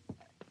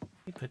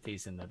let me put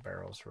these in the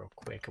barrels real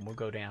quick, and we'll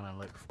go down and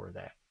look for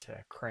that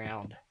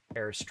crowned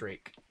hair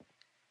streak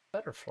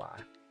butterfly.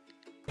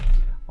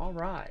 All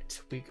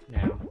right,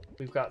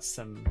 we've got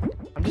some.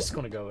 I'm just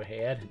going to go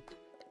ahead and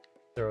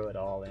throw it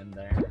all in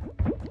there.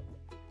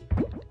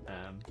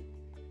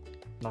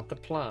 Not the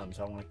plums.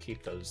 I want to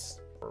keep those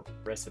for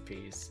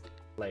recipes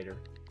later.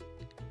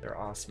 They're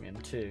osmium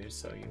too,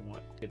 so you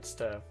want good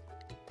stuff.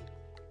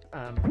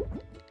 I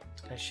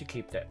should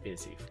keep that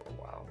busy for a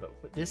while.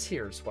 But this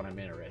here is what I'm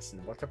interested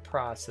in: what the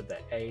price of the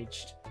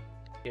aged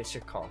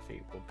Isha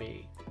coffee will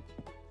be.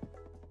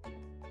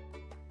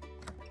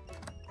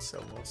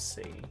 So we'll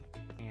see.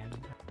 And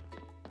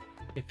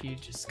if you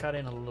just got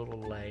in a little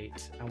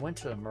late, I went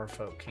to the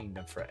Merfolk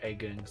Kingdom for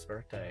Agung's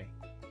birthday,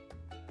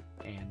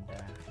 and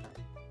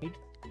he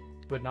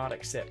would not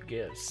accept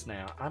gifts.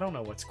 Now, I don't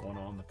know what's going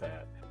on with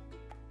that.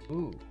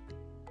 Ooh.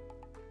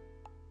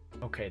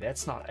 Okay,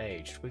 that's not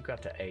aged. We've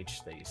got to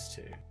age these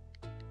too.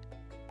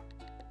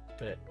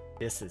 But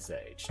this is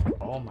aged.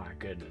 Oh my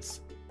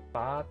goodness.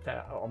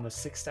 5,000,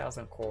 almost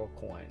 6,000 coral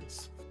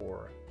coins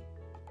for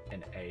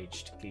an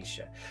aged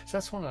geisha. So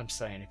that's what I'm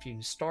saying. If you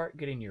can start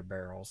getting your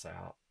barrels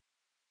out,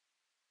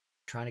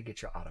 trying to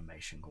get your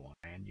automation going,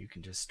 and you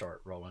can just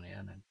start rolling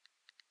in. And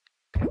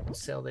okay, we'll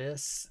sell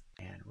this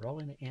and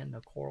rolling in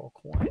the coral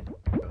coin.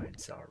 Go ahead and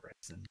sell our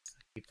resins.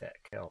 Keep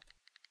that kelp.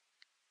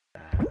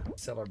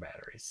 Sell our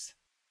batteries.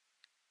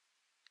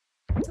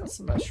 Sell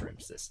some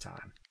mushrooms this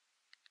time.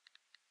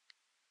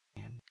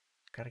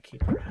 got to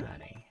keep our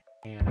honey.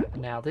 And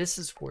now this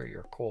is where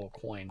your coil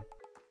coin,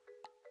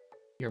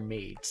 your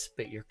meats,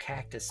 but your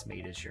cactus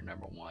meat is your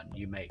number one.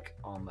 You make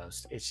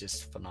almost, it's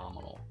just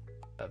phenomenal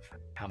of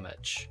how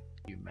much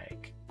you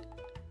make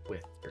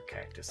with your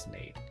cactus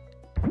meat.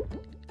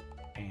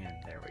 And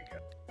there we go.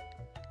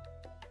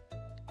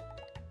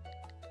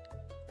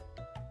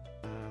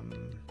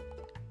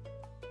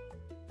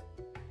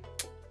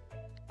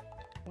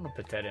 I want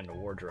to put that in the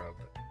wardrobe.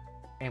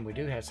 And we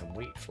do have some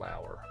wheat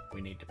flour.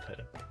 We need to put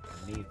it.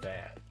 We need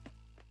that.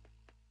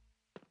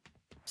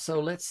 So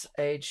let's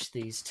age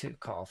these 2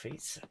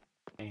 coffees.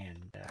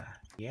 And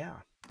yeah.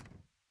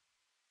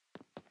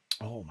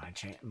 Oh, my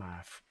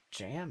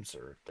jams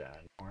are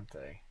done, aren't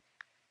they?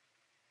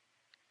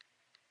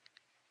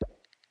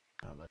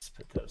 Let's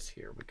put those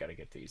here. We got to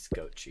get these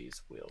goat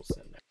cheese wheels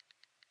in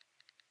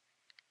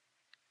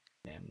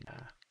there. And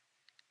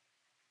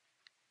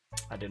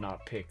I did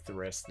not pick the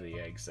rest of the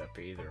eggs up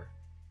either.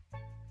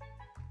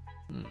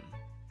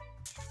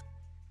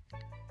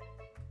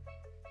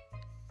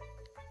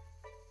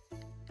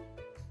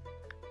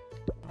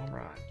 All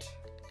right.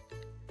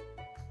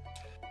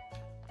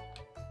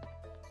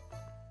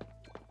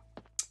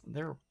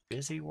 They're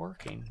busy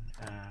working.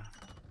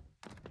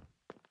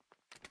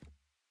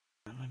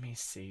 Let me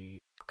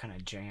see what kind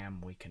of jam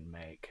we can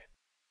make.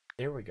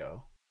 There we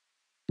go.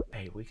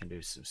 Hey, we can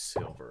do some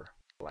silver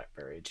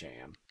blackberry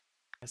jam.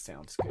 That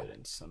sounds good,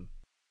 and some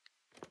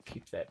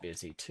keep that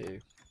busy too.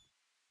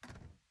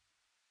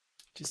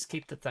 Just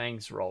keep the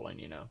things rolling,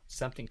 you know,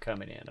 something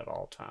coming in at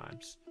all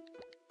times.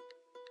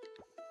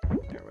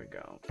 There we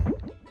go.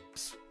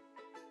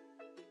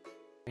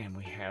 And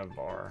we have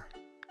our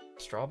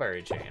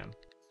strawberry jam.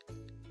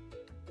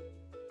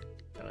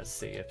 Now let's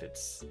see if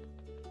it's,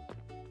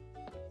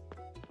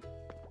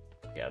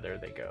 yeah, there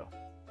they go.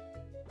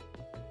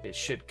 It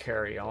should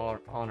carry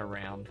on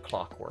around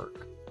clockwise.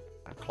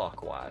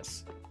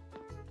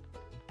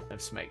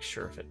 Let's make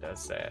sure if it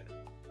does that,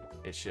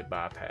 it should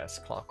bypass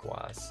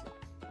clockwise.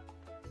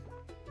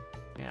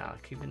 Yeah,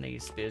 keeping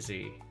these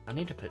busy. I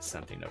need to put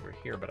something over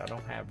here, but I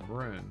don't have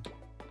room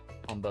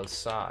on both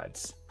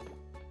sides.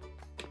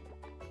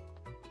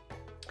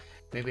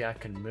 Maybe I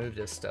can move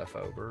this stuff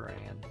over,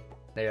 and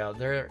yeah,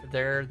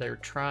 they're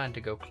trying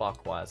to go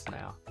clockwise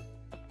now.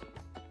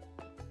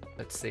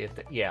 Let's see if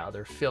yeah,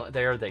 they're feeling.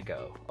 There they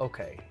go.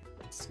 Okay,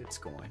 it's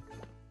going.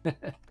 I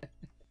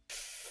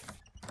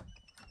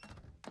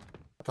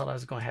thought I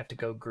was going to have to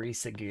go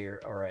grease a gear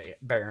or a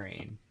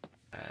bearing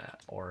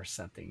or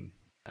something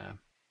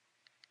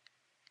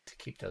to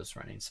keep those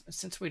running.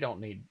 Since we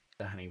don't need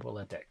the honey, we'll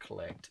let that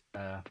collect.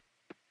 But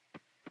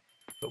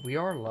we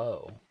are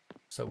low,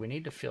 so we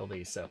need to fill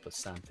these up with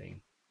something.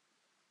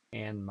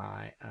 And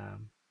my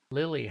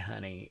lily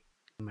honey,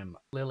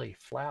 lily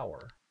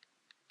flower,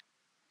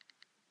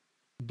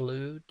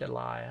 blue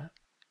dahlia.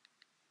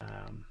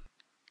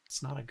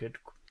 It's not a good.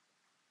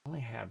 I only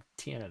have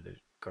 10 of the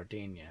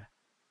gardenia.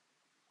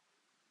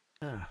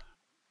 I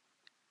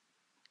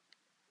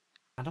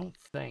don't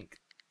think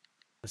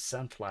the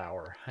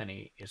sunflower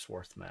honey is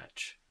worth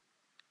much.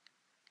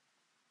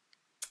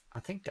 I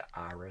think the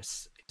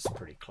iris is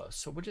pretty close.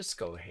 So we'll just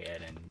go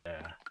ahead and,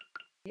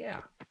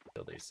 yeah,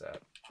 fill these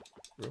up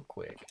real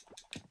quick.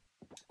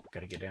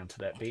 Got to get down to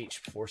that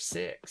beach before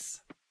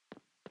 6.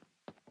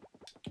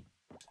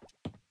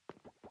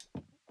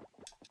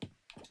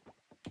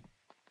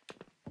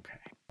 Okay,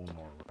 one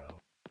more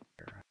row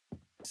here.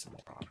 Some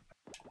more on.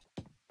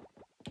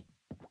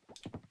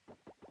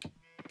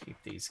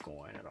 Keep these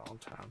going at all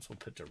times. We'll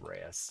put the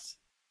rest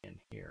in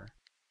here.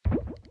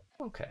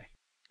 Okay.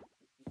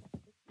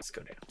 Let's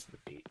go down to the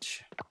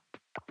beach.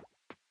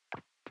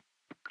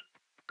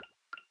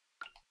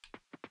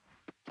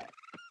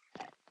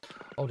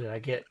 Oh, did I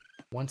get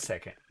 1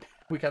 second?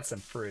 We got some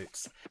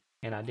fruits,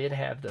 and I did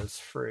have those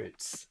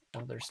fruits.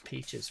 Oh, there's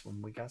peaches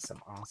when we got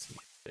some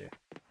osmium too.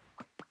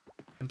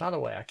 And by the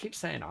way, I keep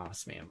saying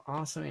osmium.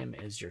 Osmium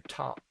is your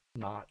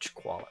top-notch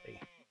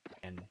quality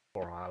and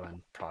for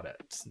island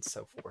products and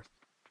so forth.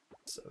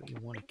 So you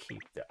want to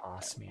keep the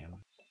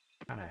osmium,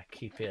 kind of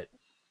keep it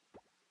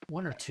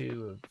 1 or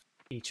 2 of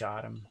each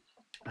item.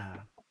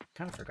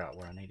 Kind of forgot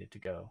where I needed to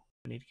go.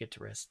 I need to get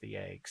the rest of the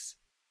eggs.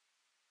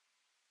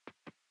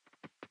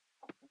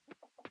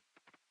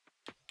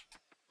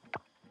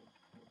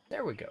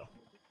 There we go.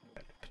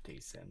 Put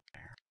these in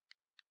there.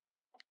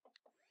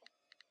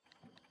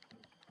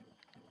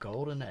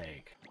 Golden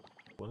egg.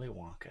 Willy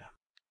Wonka.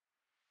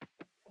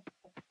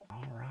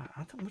 All right.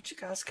 I think once you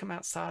guys come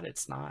outside,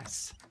 it's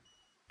nice.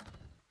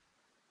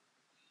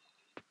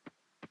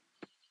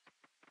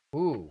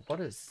 Ooh, what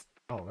is...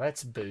 Oh,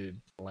 that's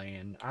Boob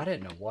laying. I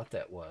didn't know what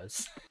that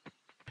was.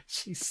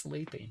 She's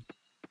sleeping.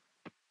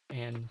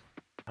 And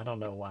I don't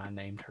know why I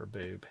named her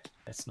Boob.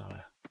 That's not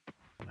a...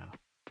 No.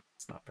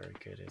 It's not very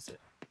good, is it?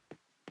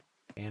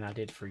 And I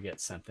did forget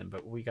something,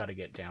 but we got to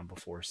get down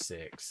before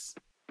 6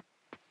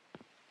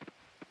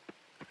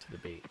 to the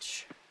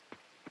beach.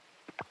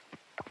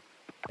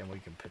 And we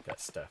can put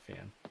that stuff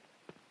in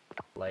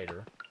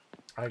later.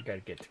 I got to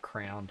get the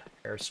crowned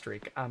hair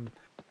streak.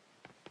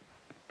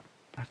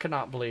 I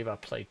cannot believe I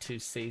played 2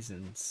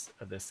 seasons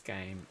of this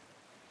game,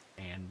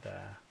 and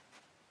let's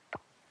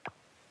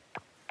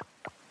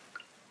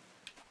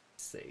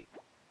see.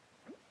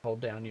 Hold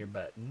down your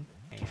button,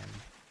 and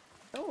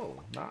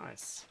oh,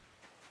 nice.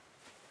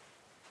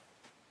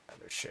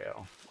 Another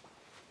shell.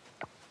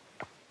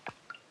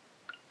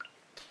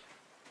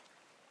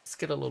 Let's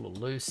get a little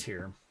loose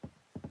here,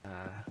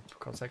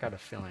 because I got a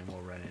feeling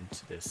we'll run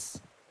into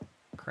this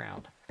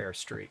crowned hair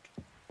streak.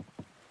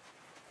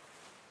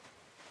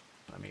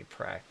 Let me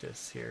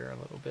practice here a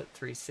little bit.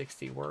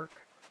 360 work.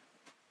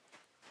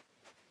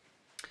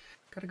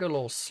 Gotta go a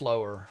little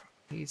slower.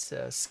 He's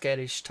a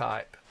skittish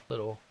type,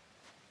 little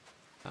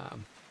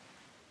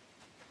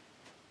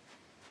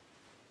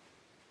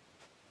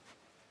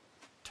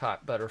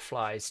type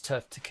butterfly. He's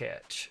tough to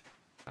catch.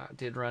 I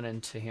did run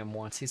into him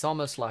once. He's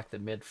almost like the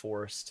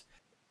mid-forest.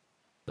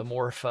 The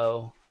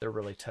Morpho, they're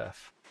really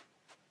tough.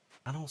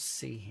 I don't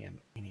see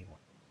him anywhere.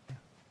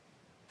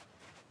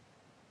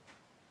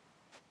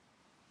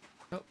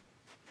 Oh,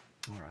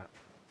 all right.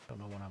 Don't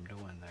know what I'm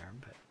doing there,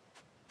 but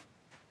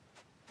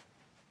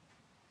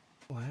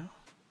well,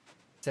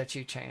 is that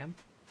you, Cham?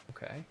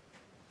 Okay.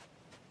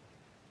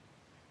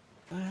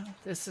 Well,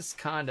 this is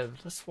kind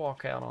of, let's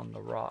walk out on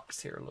the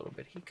rocks here a little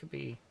bit. He could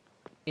be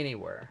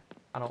anywhere.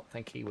 I don't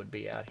think he would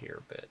be out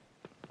here, but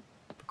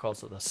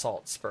because of the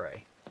salt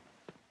spray.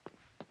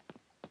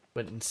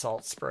 Wouldn't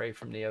salt spray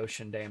from the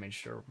ocean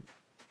damage their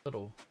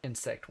little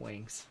insect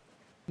wings?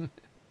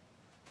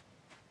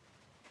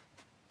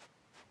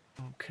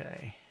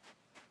 Okay.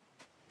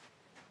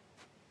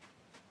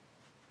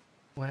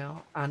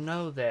 Well, I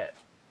know that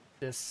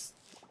this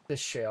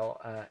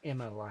shell,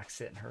 Emma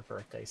likes it and her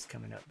birthday's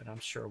coming up, but I'm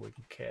sure we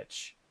can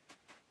catch,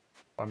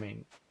 I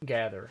mean,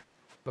 gather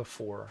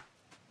before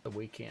the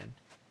weekend.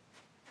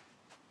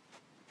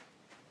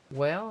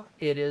 Well,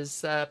 it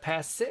is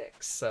past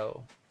 6,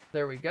 so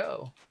there we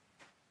go.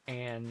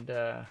 And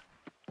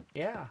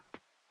yeah,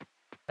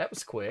 that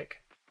was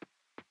quick.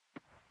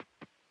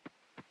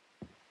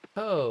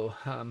 Oh,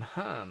 hum.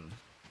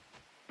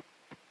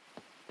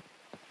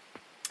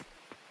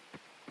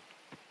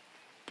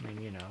 I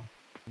mean, you know,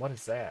 what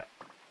is that?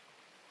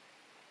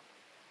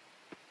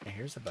 And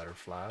here's a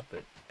butterfly,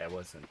 but that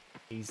wasn't.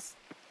 He's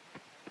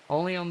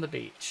only on the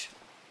beach.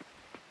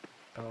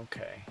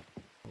 Okay,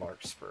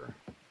 larkspur.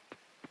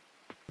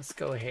 Let's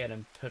go ahead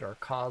and put our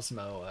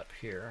Cosmo up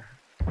here.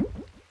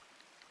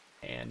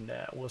 And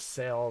we'll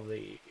sell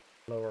the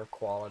lower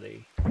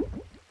quality.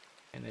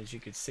 And as you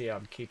can see,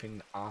 I'm keeping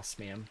the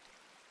osmium.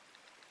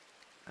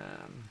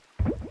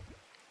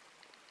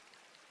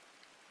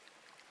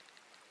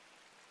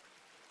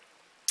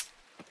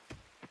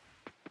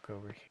 Go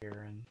over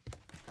here and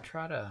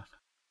try to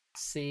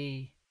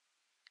see.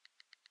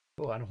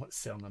 Oh, I don't want to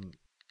sell them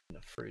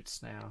the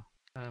fruits now.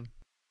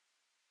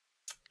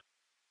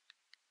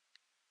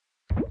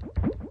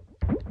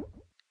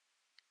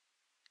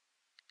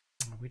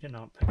 We did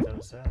not put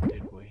those up,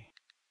 did we?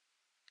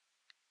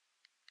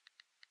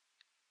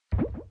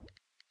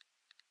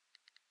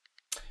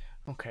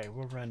 Okay,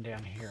 we'll run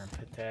down here and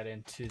put that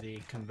into the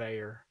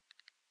conveyor,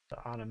 the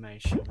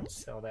automation. We'll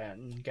sell that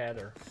and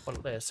gather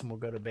what less, and we'll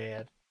go to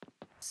bed.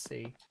 Let's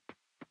see.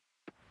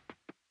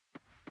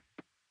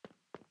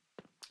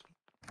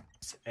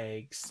 It's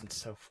eggs and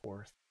so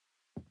forth.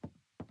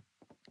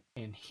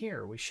 In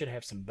here, we should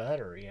have some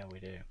butter. Yeah, we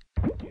do.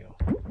 Good deal.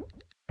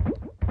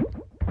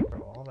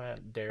 Throw all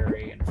that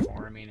dairy and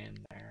farming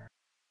in there.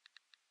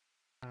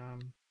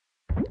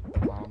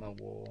 The llama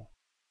wool.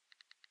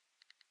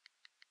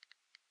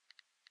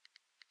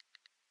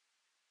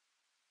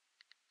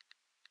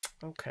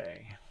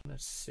 Okay,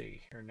 let's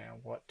see here now.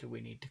 What do we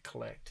need to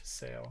collect to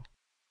sell?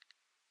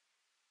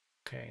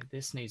 Okay,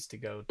 this needs to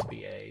go to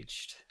be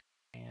aged.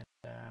 And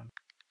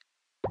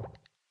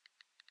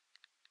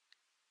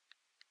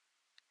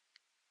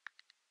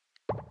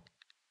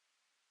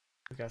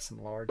we got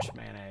some large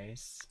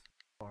mayonnaise,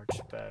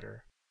 large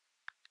butter.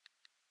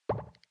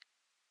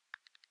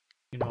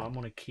 You know, I'm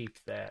going to keep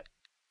that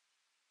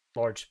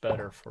large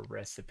butter for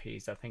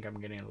recipes. I think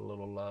I'm getting a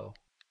little low.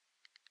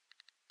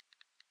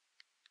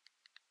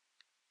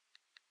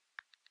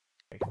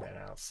 Take that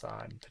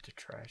outside and put the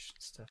trash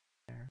and stuff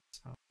in there.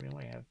 So we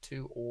only have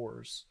 2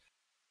 ores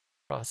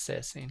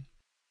processing.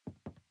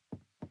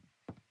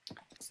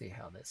 Let's see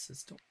how this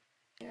is doing.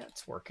 Yeah,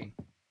 it's working.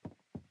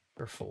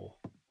 We're full.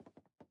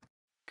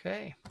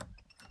 Okay.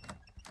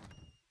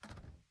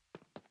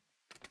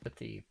 Put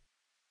the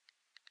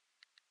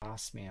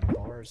osmium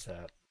bars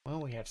up. Well,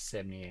 we have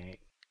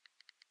 78.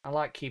 I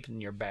like keeping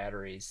your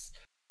batteries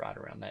right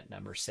around that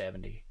number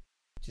 70,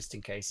 just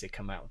in case they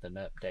come out with an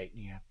update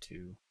and you have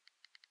to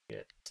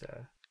get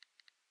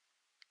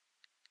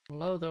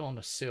low though on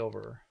the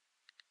silver.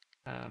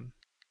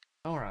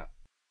 All right,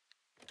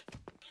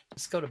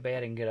 let's go to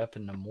bed and get up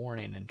in the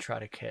morning and try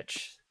to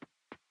catch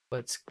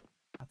what's.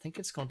 I think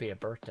it's going to be a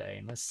birthday,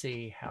 and let's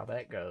see how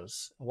that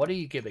goes. What do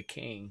you give a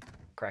king,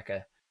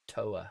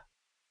 Krakatoa?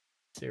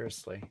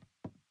 Seriously.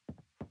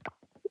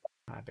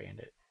 Hi,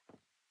 Bandit.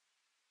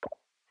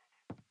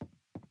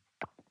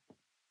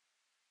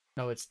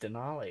 No, it's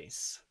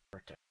Denali's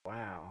birthday.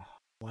 Wow.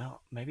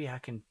 Well, maybe I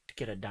can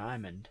get a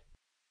diamond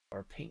or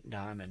a pink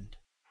diamond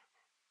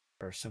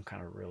or some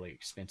kind of really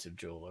expensive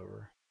jewel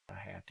over. I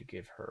have to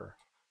give her.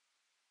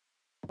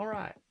 All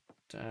right.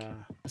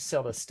 Let's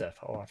sell this stuff.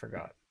 Oh, I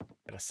forgot.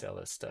 Gotta sell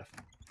this stuff.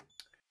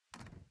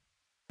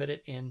 Put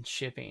it in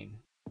shipping.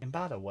 And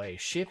by the way,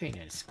 shipping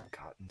has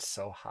gotten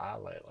so high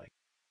lately.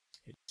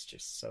 It's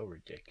just so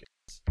ridiculous.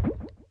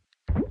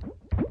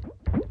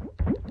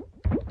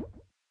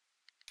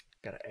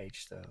 Gotta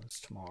age those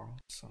tomorrow.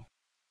 So,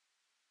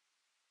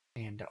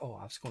 and oh,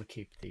 I was going to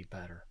keep the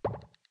butter.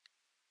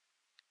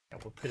 Yeah,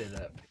 we'll put it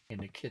up in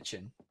the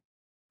kitchen.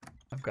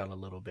 I've got a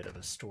little bit of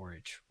a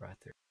storage right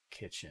there,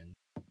 kitchen.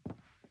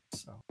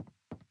 So,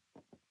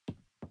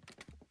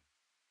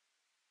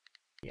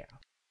 yeah.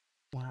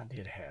 Well, I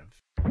did have.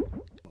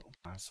 Well,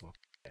 might as well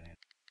put that in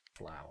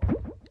flour.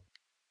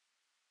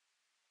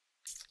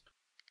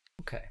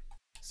 Okay,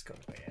 let's go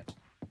to bed.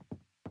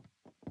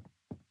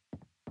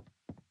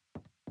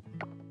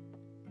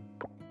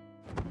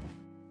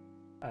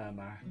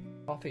 My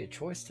coffee of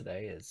choice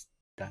today is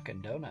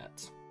Dunkin'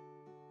 Donuts.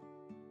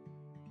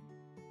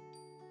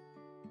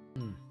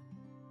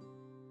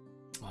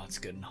 Oh, it's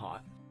good and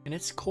hot. And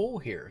it's cool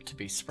here to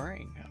be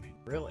spring. I mean,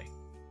 really.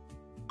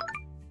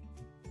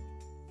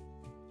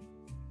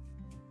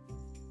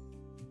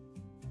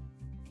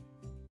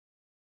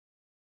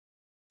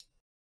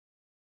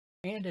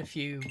 And if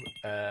you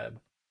are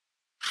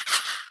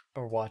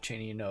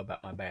watching, you know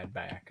about my bad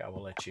back, I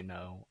will let you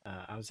know.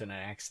 I was in an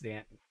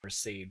accident,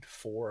 received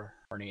 4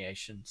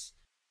 herniations,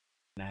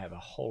 and I have a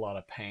whole lot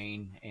of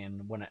pain.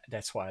 And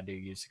that's why I do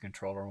use the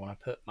controller. When I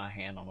put my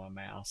hand on my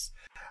mouse,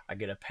 I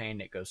get a pain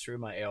that goes through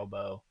my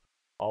elbow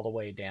all the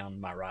way down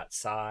my right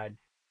side.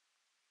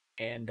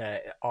 And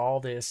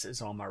all this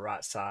is on my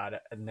right side,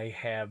 and they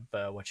have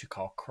what you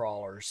call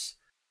crawlers.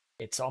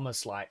 It's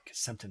almost like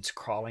something's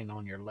crawling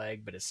on your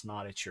leg, but it's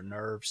not. It's your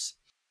nerves.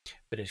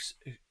 But it's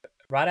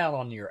right out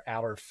on your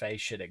outer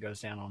fascia that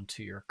goes down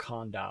onto your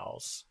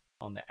condyles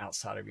on the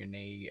outside of your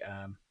knee,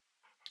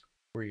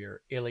 where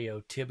your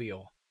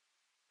iliotibial.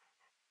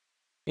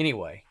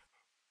 Anyway,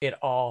 it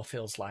all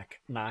feels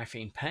like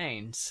knifing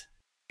pains,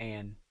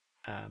 and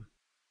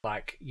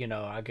like, you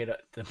know, I get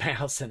the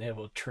mouse and it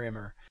will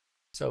trimmer.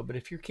 So, but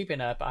if you're keeping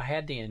up, I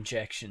had the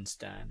injections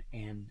done,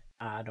 and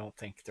I don't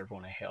think they're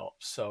going to help.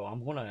 So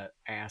I'm going to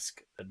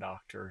ask the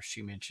doctor.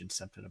 She mentioned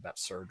something about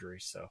surgery,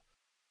 so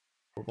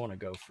we're going to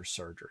go for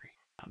surgery.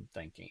 I'm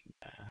thinking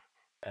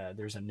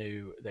there's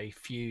they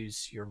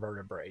fuse your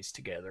vertebrae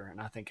together,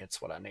 and I think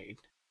that's what I need.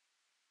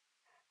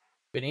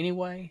 But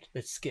anyway,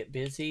 let's get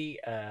busy.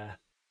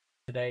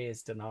 Today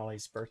is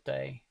Denali's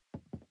birthday,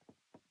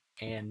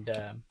 and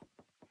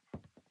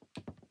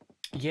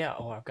yeah,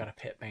 oh, I've got a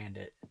pet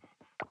bandit.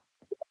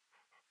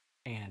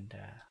 And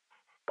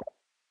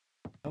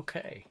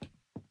okay,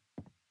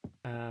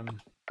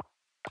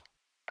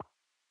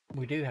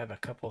 we do have a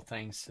couple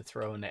things to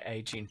throw in the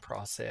aging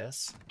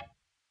process.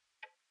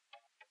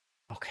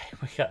 Okay,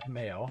 we got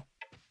mail.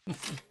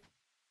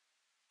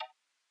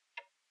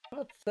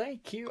 Well,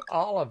 thank you,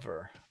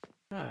 Oliver.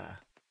 Huh.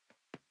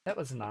 That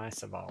was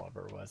nice of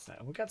Oliver, wasn't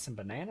it? We got some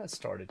bananas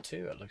started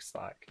too, it looks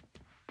like.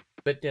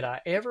 But did I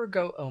ever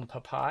go on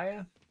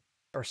papaya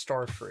or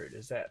starfruit?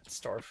 Is that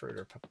starfruit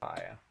or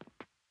papaya?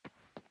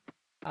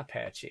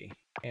 Apache.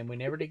 And we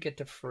never did get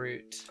the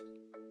fruit.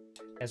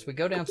 As we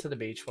go down to the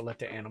beach, we'll let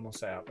the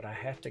animals out, but I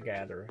have to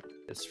gather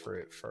this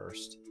fruit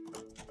first.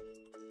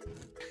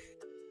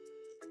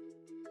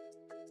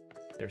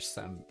 There's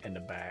some in the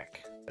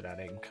back that I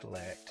didn't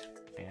collect,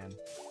 and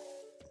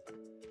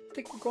I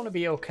think we're going to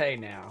be okay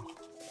now.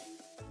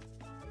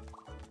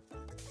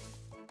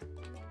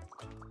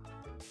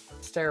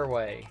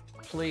 Stairway,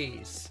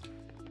 please.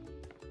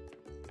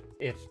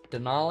 If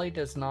Denali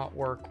does not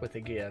work with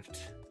a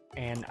gift,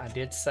 and I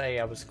did say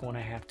I was going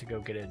to have to go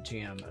get a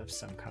gem of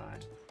some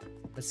kind.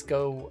 Let's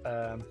go,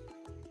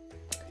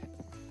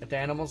 let the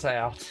animals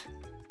out,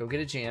 go get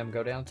a gem,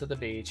 go down to the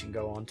beach, and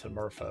go on to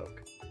Merfolk.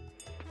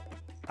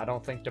 I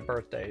don't think the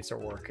birthdays are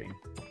working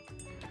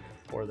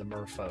for the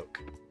Merfolk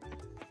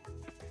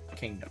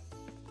kingdom.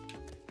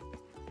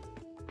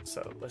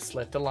 So let's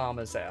let the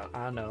llamas out.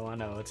 I know,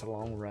 it's a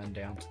long run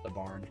down to the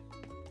barn.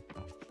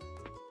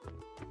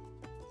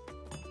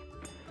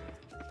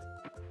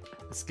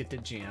 Let's get the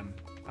gem.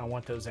 I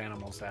want those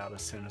animals out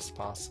as soon as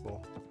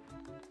possible.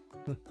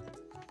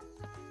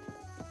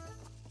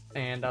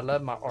 And I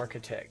love my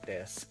architect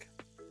desk.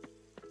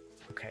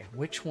 Okay,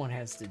 which one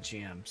has the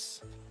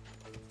gems?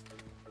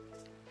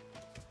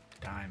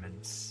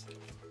 Diamonds.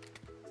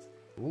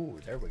 Ooh,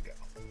 there we go.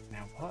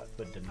 Now what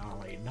would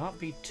Denali not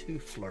be too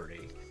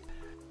flirty?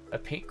 A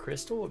pink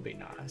crystal would be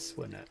nice,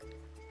 wouldn't it?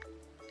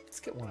 Let's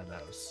get one of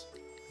those.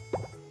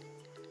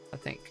 I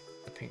think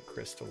a pink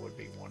crystal would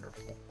be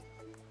wonderful.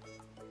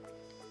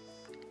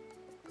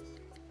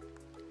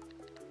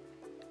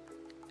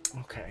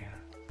 Okay,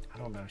 I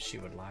don't know if she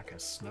would like a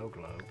snow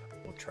globe.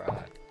 We'll try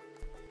it.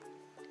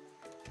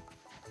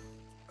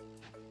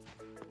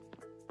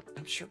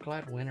 I'm sure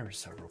glad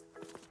winter's over.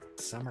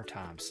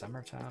 summertime,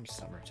 summertime,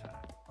 summertime.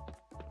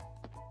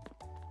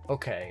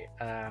 Okay,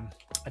 I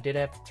did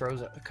have to throw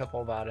a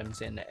couple of items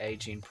in the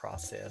aging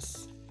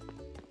process.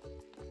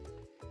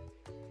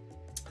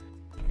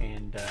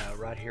 And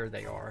right here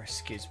they are,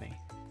 excuse me.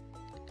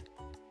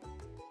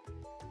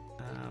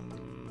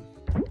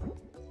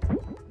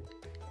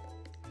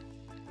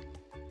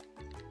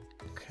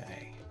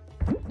 Okay.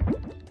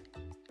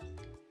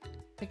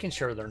 Making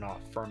sure they're not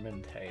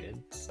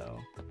fermented, so.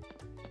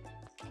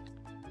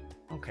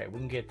 Okay, we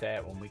can get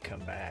that when we come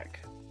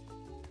back.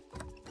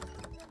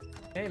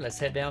 Hey, let's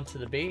head down to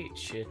the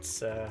beach.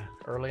 It's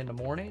early in the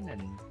morning,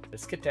 and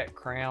let's get that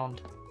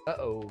crowned.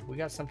 Uh-oh, we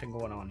got something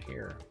going on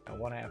here. Now,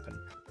 what happened?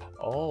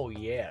 Oh,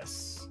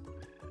 yes.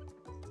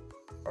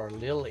 Our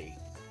lily.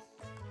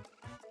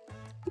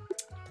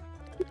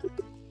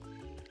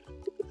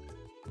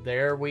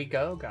 There we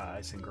go,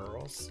 guys and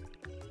girls.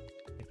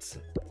 It's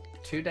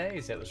 2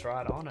 days. It was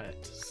right on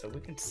it. So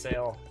we can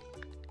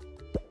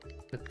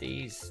put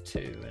these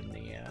two in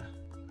the,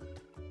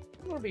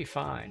 it'll be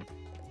fine.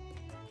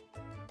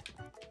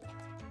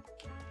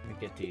 Let me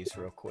get these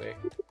real quick.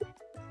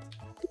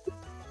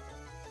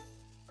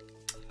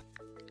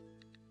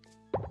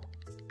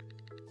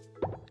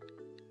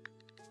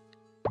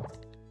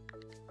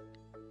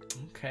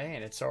 Okay,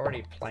 and it's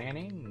already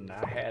planting.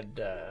 I had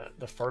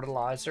the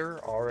fertilizer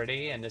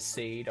already and the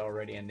seed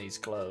already in these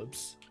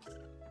globes.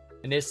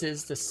 And this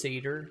is the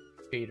seeder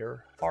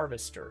feeder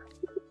harvester.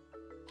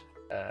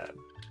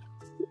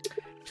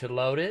 To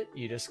load it,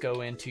 you just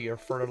go into your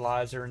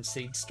fertilizer and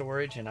seed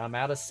storage, and I'm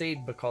out of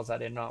seed because I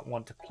did not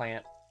want to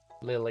plant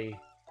lily.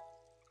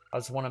 I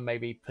just want to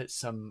maybe put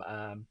some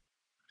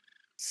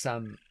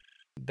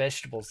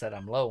vegetables that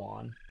I'm low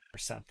on or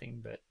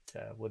something, but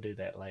we'll do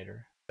that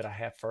later. But I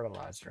have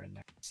fertilizer in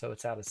there, so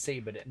it's out of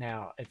seed. But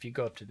now, if you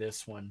go up to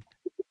this one,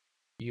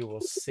 you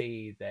will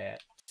see that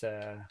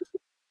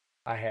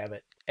I have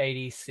it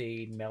 80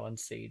 seed melon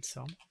seed.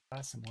 So I'm gonna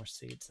buy some more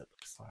seeds. It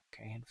looks like,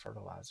 and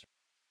fertilizer.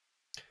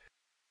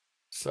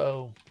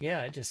 So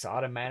yeah, it just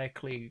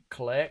automatically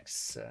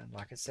collects,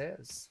 like it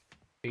says,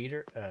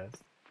 feeder,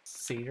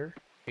 seeder,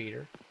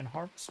 feeder, and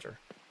harvester.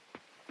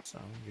 So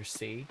your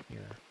seed,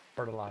 your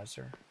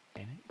fertilizer,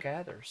 and it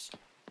gathers.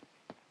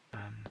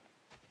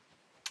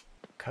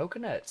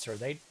 Coconuts, are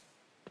they?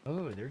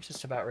 Oh, they're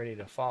just about ready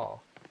to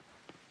fall.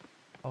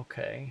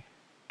 Okay.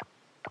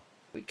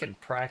 We can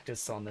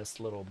practice on this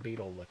little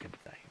beetle looking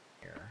thing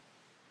here.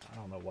 I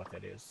don't know what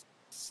that is.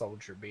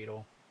 Soldier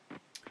beetle.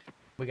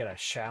 We got a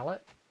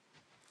shallot.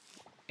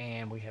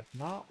 And we have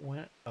not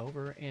went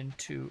over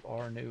into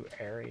our new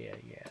area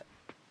yet.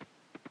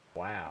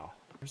 Wow.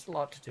 There's a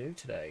lot to do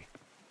today.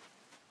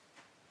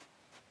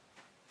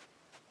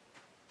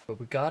 But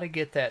we got to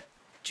get that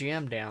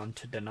gem down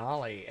to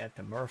Denali at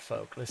the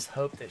Merfolk. Let's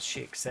hope that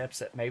she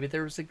accepts it. Maybe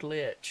there was a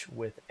glitch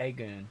with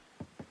Agun.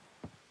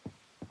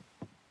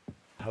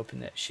 Hoping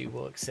that she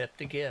will accept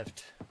the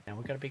gift. Now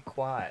we got to be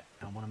quiet.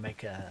 I want to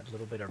make a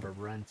little bit of a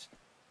run.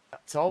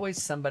 It's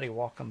always somebody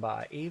walking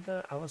by.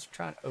 Eva, I was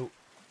trying. Oh,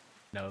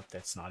 no,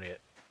 that's not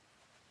it.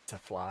 It's a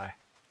fly.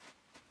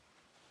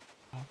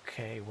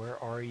 Okay,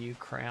 where are you,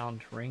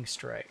 crowned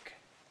ringstrike?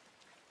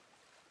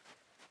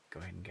 Go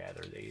ahead and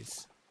gather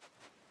these.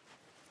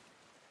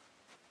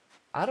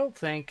 I don't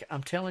think,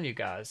 I'm telling you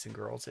guys and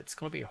girls, it's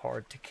going to be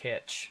hard to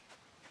catch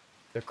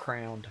the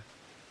crowned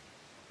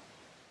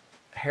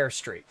hair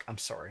streak. I'm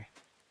sorry.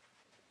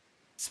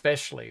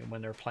 Especially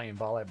when they're playing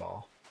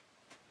volleyball.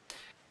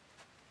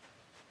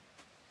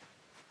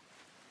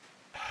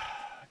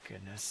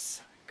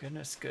 Goodness,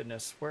 goodness,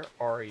 goodness. Where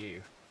are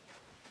you?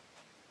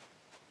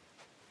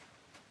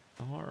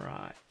 All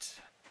right.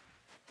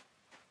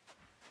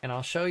 And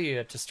I'll show you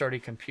at the sturdy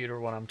computer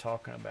what I'm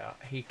talking about.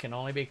 He can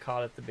only be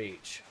caught at the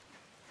beach.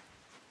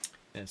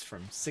 And it's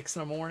from 6 in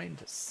the morning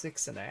to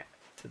 6 in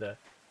to the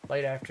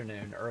late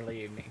afternoon,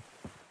 early evening.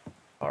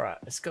 All right,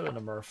 let's go to the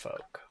Merfolk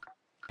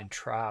and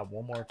try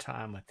one more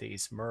time with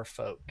these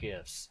Merfolk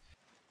gifts.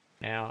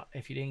 Now,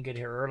 if you didn't get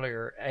here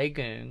earlier,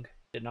 Agung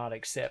did not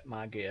accept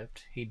my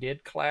gift. He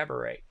did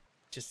collaborate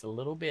just a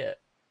little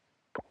bit.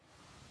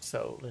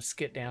 So let's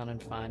get down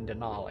and find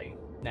Denali.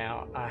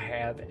 Now, I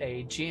have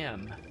a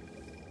gem.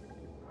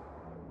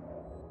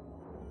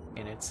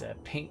 And it's a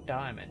pink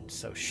diamond.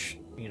 So,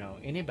 you know,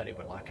 anybody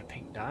would like a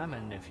pink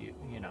diamond if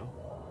you know.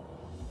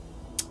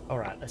 All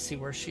right, let's see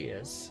where she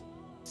is.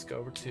 Let's go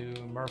over to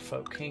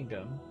Merfolk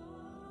Kingdom.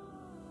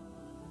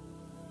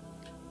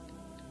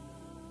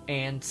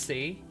 And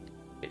see,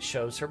 it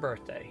shows her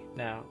birthday.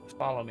 Now,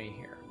 follow me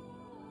here.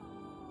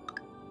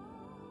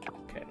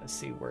 Okay, let's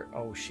see where,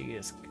 oh, she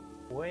is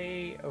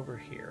way over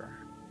here.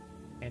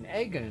 And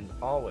Agun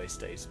always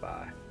stays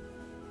by.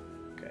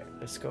 Okay,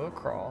 let's go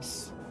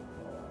across.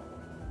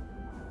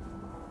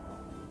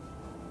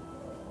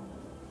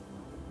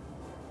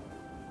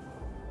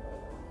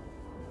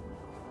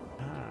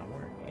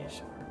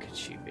 Where could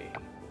she be?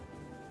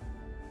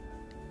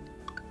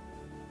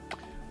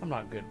 I'm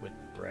not good with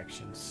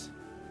directions.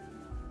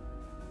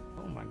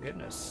 Oh my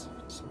goodness.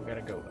 So we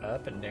gotta go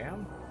up and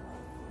down?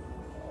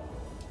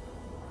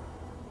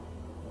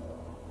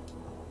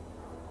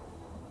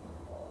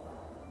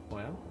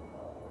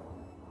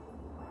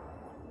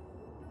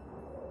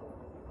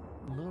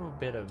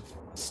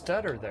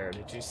 stutter there.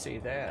 Did you see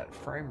that?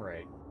 Frame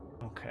rate.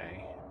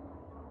 Okay.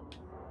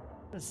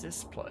 What is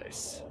this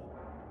place?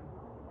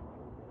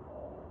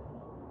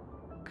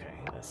 Okay,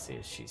 let's see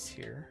if she's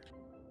here.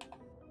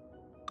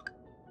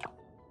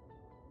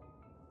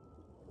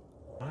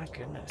 My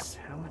goodness,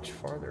 how much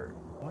farther?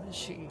 What is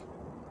she?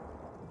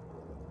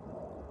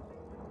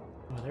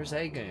 Oh, there's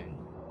Agoon.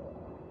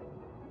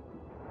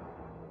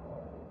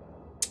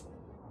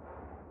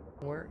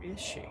 Where is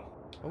she?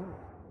 Oh,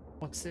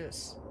 what's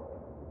this?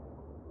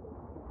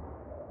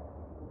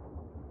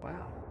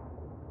 Wow.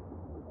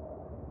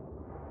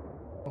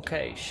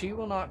 Okay, she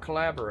will not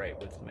collaborate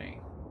with me.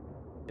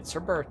 It's her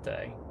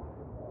birthday.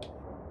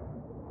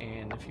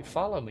 And if you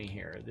follow me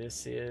here,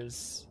 this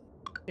is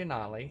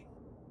Denali.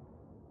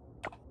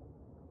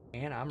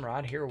 And I'm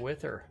right here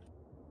with her.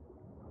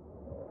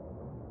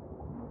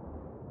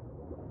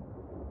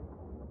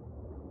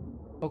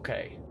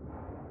 Okay.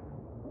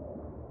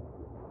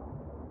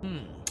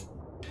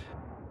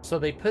 So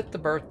they put the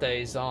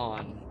birthdays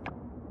on.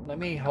 Let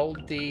me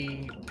hold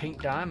the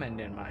pink diamond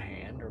in my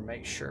hand or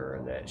make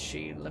sure that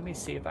she... Let me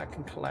see if I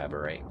can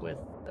collaborate with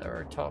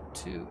or talk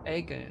to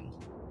Agoon.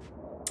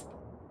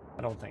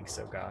 I don't think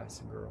so,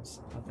 guys and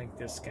girls. I think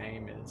this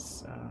game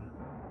is...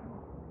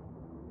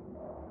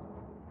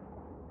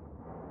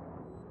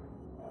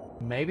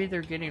 maybe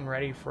they're getting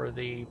ready for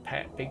the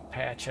big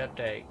patch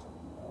update.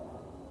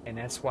 And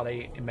that's why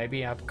they...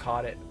 Maybe I've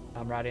caught it.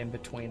 I'm right in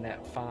between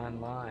that fine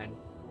line.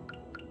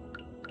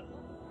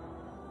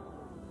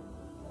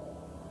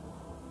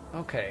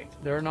 Okay,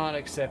 they're not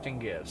accepting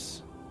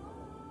gifts.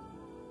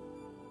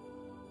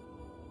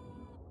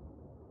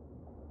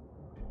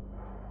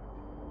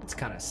 It's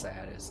kind of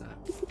sad, isn't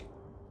it?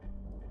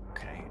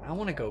 Okay, I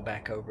want to go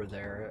back over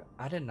there.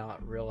 I did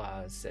not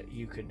realize that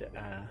you could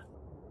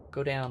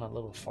go down a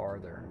little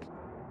farther.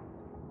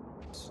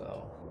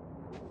 So...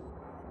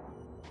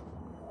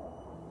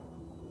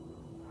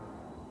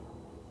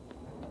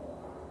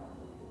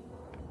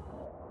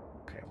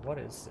 Okay, what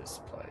is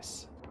this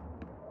place?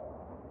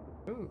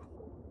 Ooh.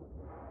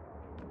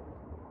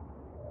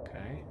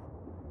 Okay.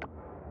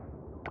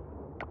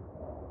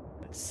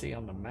 Let's see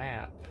on the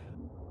map.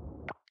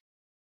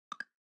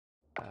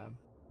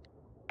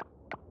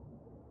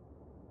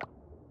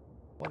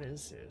 What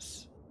is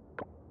this?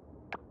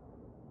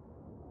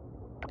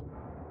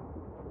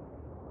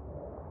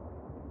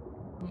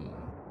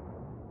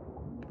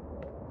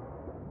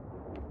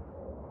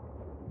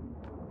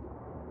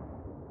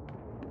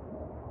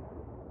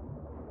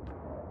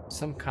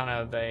 Some kind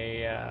of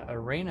a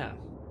arena.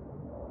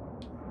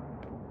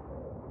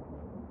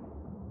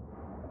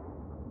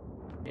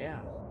 Yeah.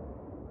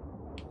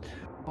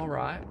 All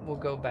right, we'll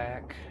go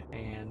back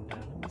and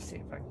let me see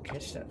if I can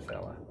catch that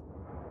fella.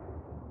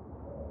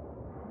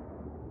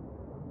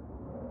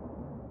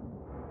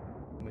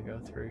 Let me go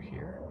through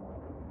here.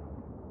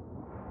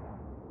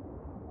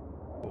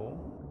 Cool.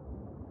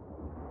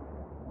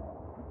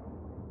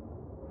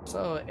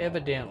 So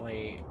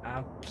evidently,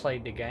 I've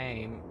played the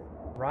game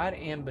right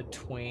in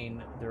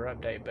between their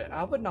update, but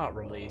I would not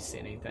release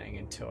anything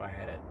until I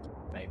had it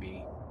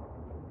maybe,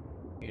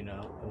 you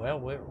know, well,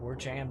 we're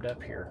jammed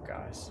up here,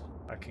 guys.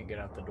 I can't get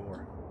out the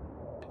door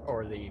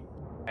or the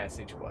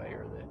passageway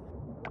or the...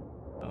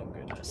 Oh,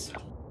 goodness.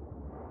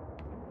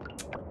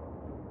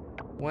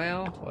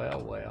 Well.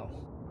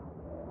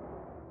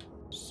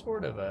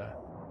 Sort of a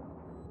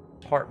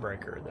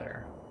heartbreaker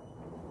there.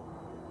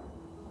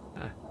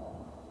 Huh.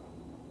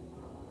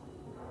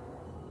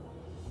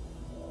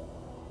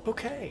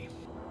 Okay.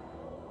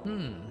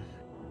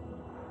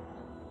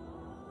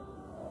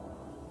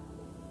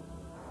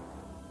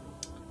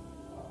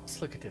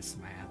 Let's look at this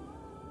map.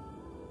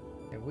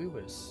 Yeah,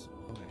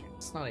 okay,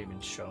 it's not even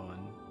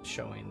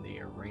showing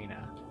the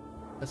arena.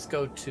 Let's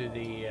go to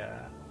the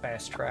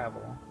fast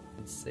travel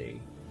and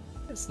see.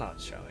 It's not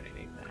showing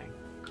anything.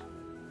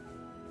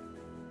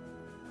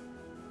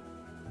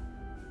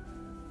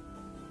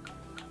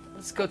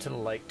 Let's go to the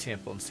Lake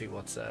Temple and see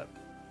what's up.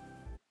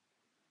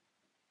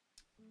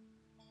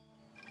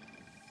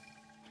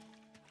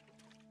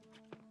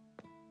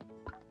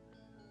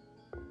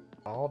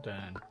 All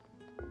done.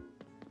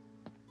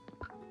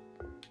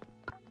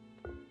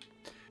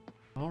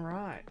 All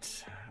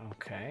right.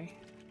 Okay.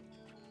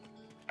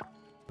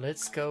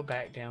 Let's go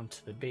back down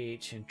to the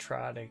beach and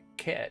try to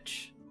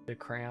catch the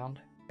crowned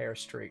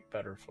hair-streaked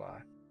butterfly.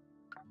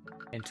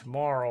 And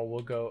tomorrow we'll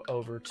go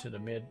over to the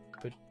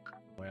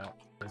well,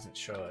 it doesn't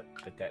show it,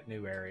 but that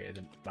new area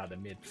by the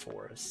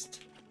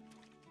mid-forest.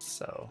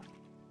 So...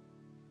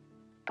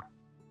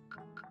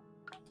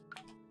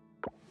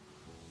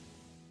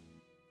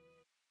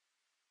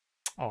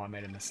 Oh, I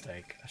made a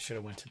mistake. I should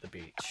have went to the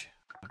beach.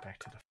 Went back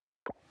to the...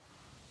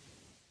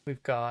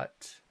 We've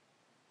got...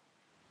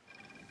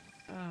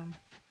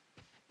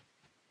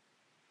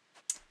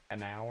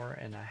 an hour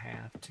and a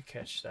half to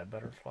catch that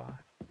butterfly.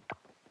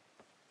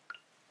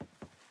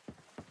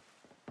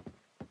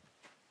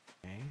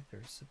 Okay,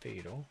 there's the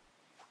beetle.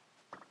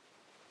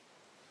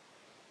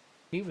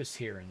 He was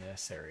here in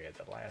this area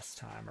the last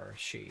time, or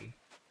she,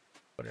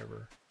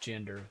 whatever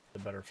gender the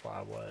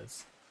butterfly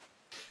was.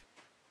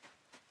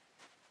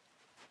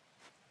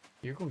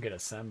 You're gonna get a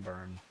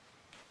sunburn.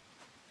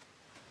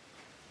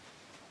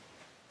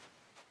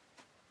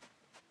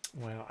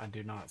 Well, I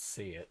do not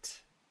see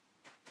it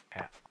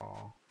at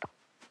all.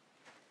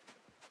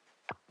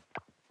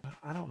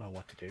 I don't know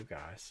what to do,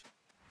 guys.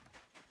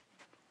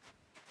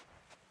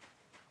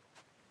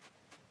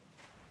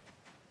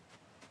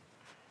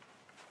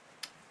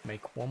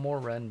 Make one more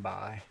run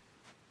by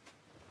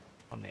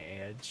on the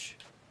edge.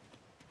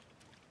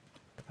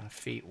 Get my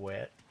feet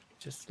wet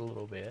just a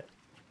little bit.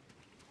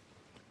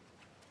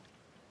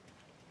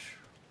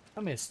 I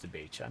miss the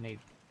beach. I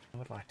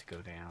would like to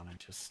go down and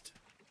just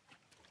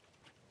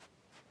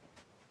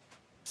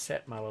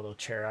set my little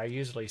chair. I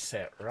usually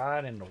sit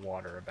right in the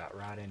water, about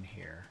right in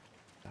here.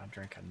 I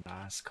drink a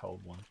nice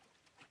cold one.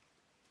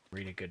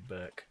 Read a good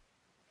book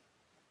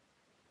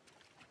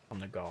on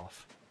the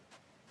Gulf.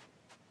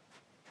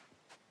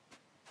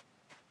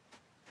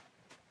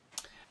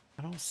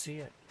 I don't see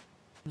it.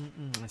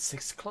 It's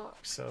 6 o'clock,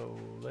 so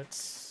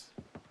let's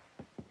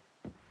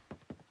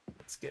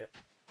get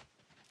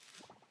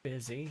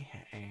busy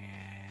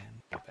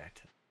and go back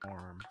to the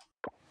farm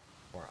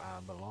where I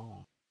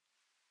belong.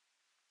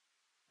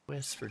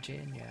 West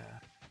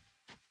Virginia.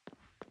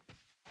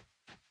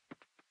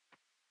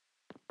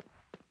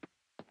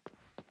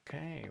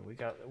 Okay,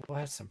 we'll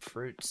have some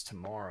fruits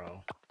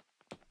tomorrow.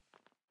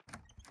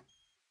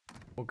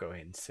 We'll go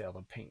ahead and sell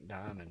the pink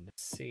diamond to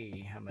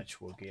see how much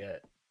we'll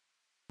get.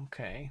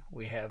 Okay,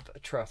 we have a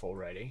truffle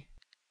ready.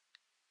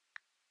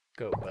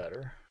 Goat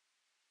butter.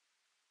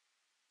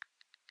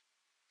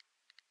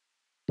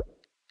 Let's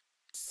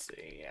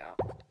see, yeah.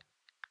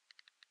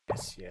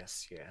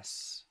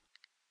 Yes.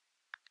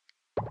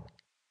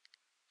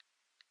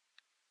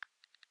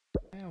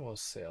 And we'll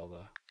sell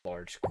the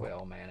large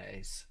quail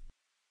mayonnaise.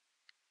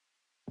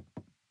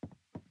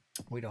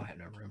 We don't have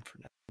no room for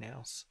nothing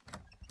else.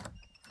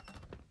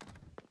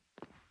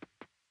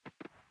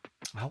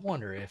 I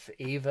wonder if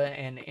Eva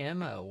and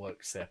Emma will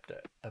accept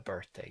a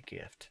birthday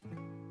gift.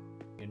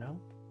 You know?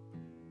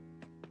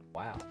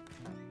 Wow.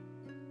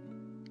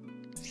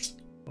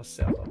 We'll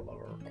sell the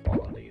lower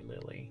quality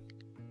lily.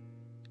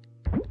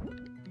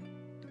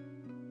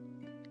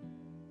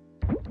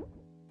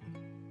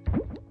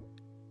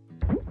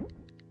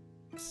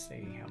 Let's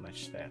see how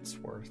much that's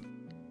worth.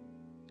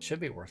 Should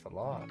be worth a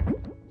lot.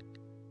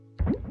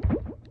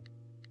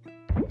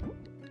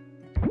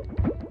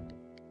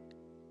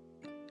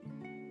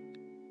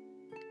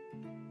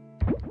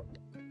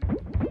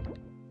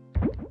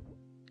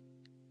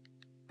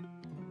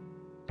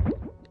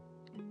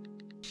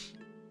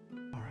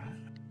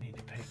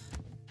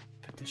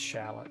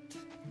 Shallot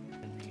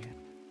and the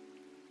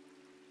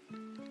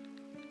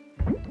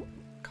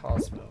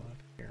Cosmo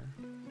up here.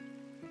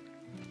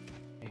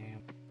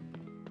 And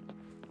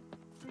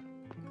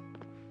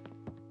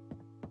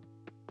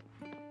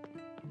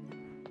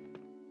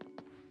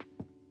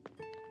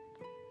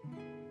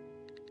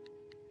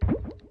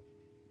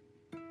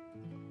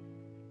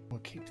we'll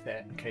keep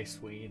that in case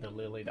we need the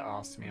lily to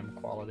osmium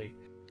quality.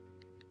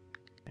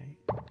 Okay.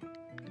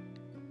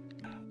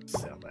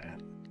 Sell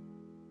that.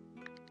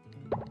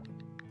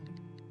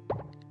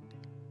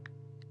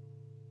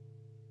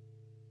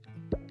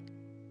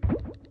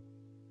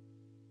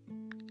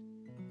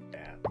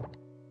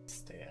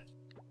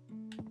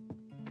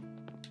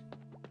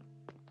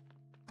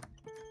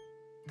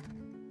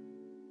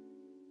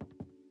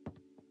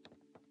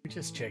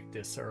 Just checked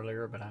this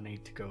earlier, but I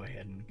need to go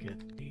ahead and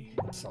get the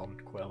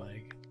salted quail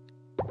egg.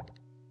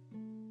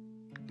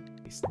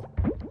 These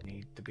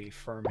need to be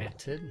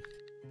fermented.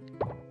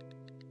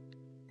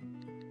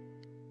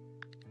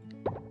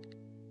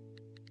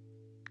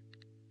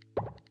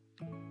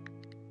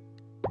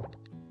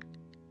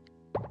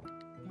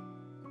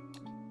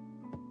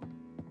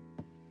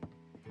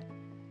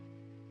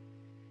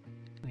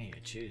 I need a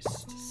juice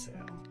to sell.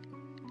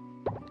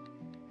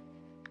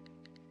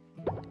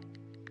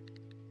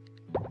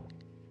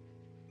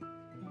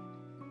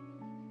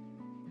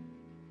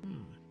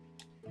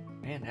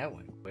 Man, that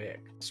went quick.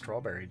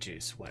 Strawberry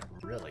juice went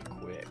really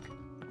quick.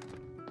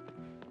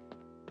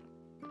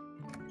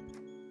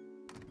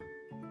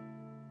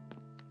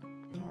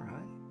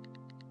 Alright.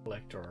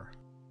 Collect our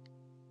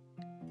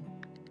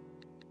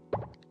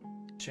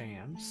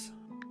jams.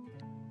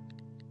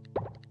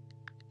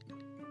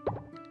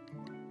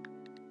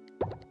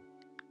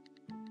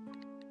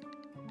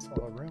 That's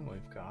all the room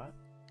we've got.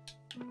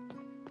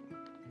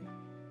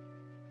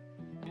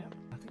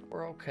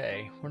 We're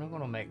okay. We're not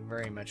going to make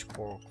very much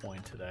coral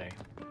coin today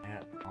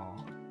at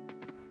all.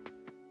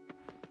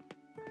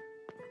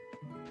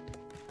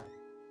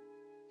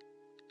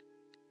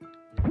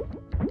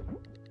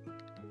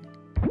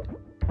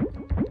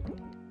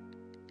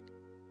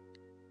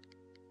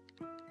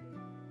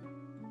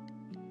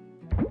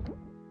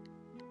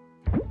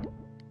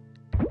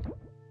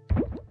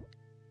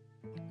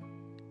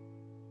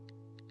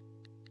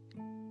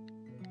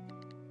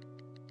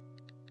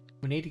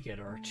 We need to get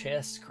our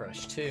chests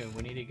crushed too.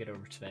 We need to get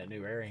over to that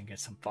new area and get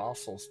some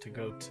fossils to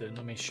go to.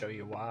 Let me show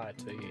you why,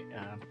 to the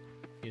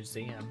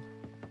museum.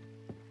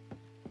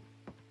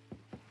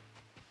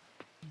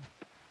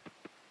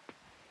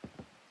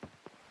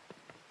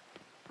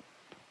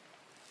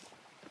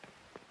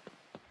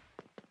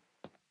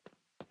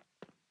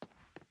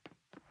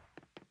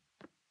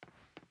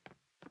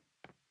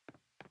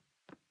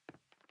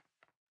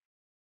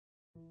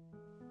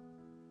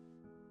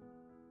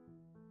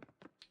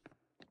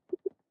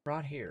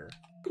 right here.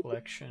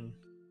 Collection.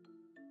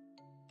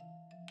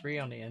 3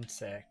 on the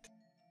insect.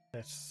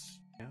 That's,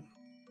 yeah,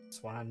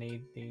 that's why I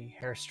need the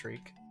hair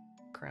streak,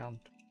 crowned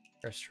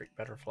hair streak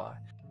butterfly.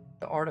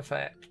 The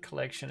artifact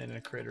collection and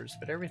the critters,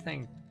 but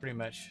everything pretty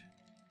much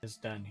is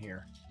done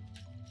here.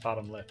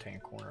 Bottom left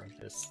hand corner of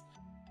this.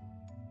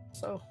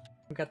 So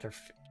we got their.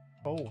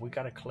 Oh, we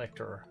got to collect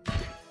our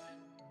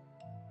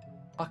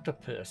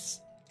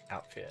octopus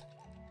outfit.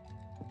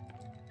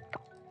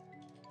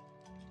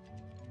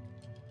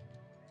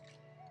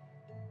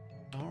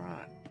 All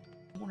right.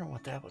 I wonder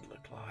what that would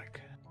look like.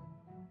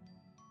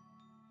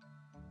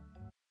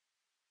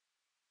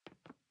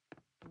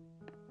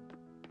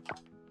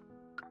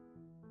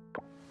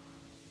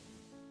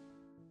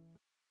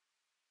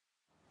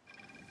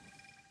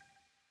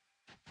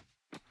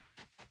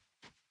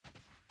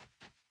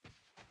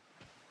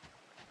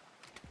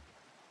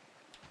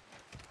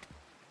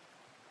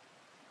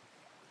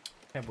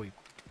 Have we?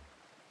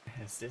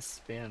 Has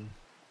this been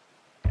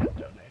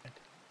donated?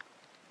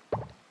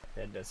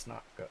 That does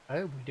not go.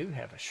 Oh, we do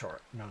have a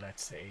shark. No,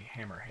 that's a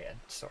hammerhead.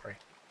 Sorry.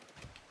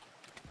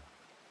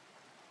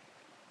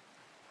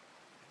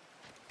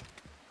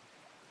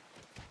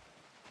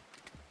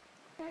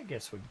 I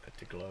guess we can put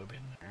the globe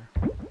in there.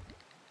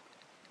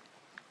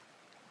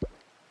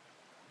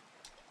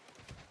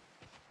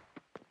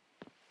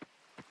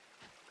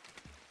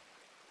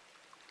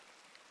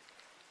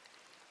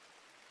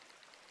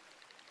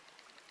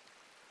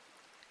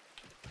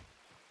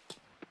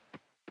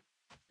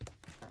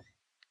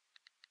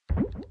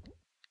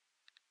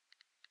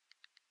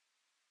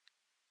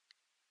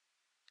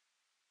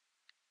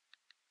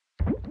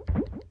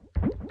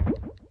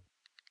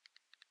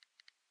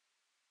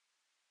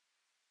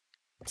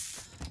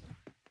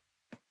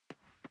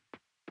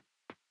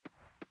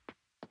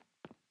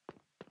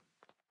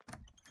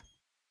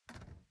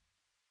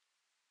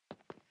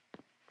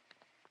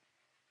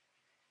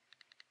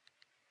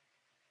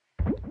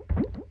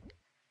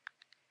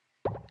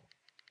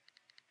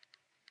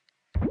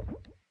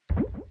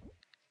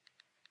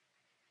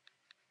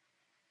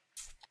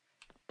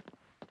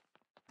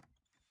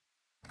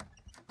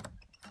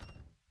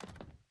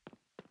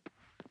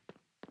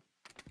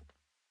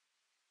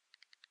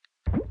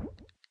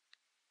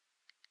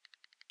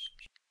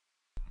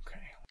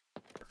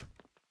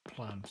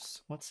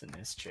 Plums. What's in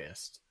this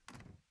chest?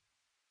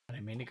 I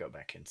didn't mean to go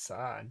back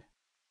inside.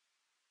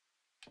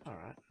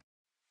 Alright.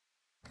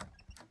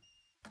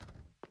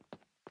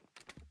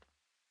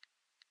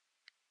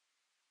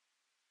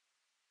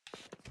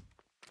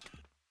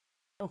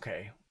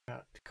 Okay,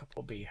 got a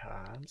couple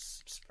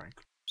beehives,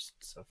 sprinklers, and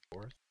so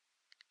forth.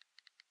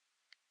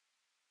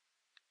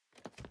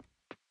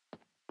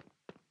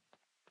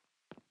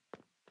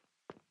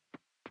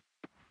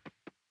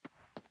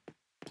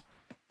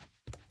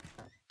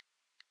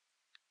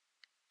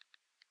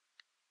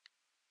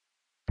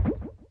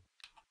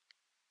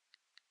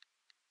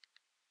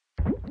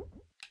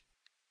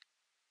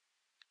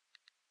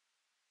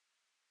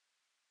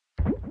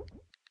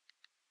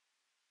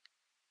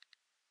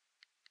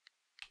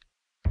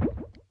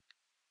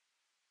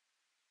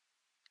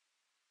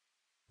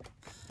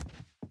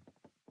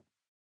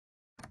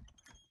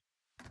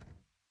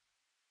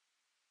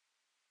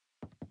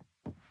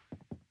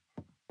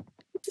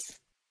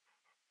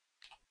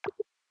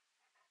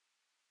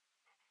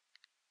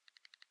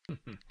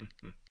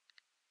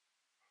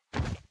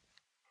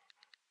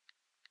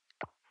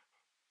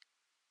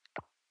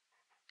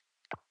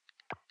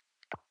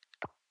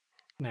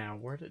 Now,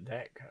 where did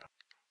that go?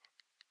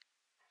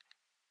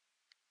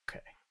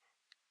 Okay.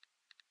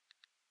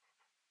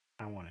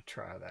 I want to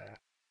try that.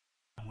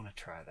 I want to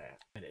try that,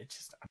 but it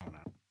just, I don't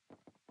know.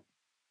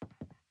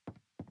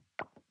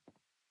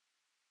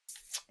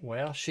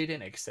 Well, she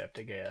didn't accept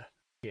a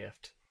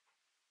gift.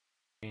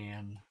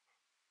 And,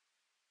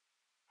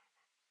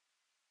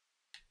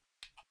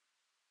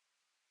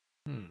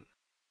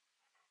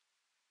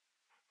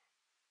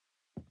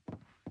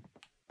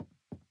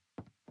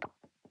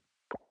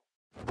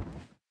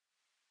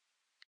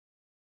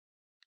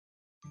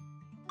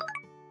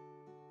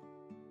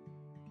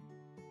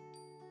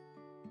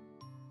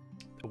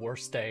 the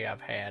worst day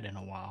I've had in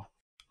a while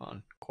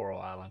on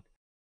Coral Island.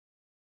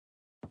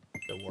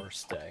 The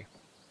worst day.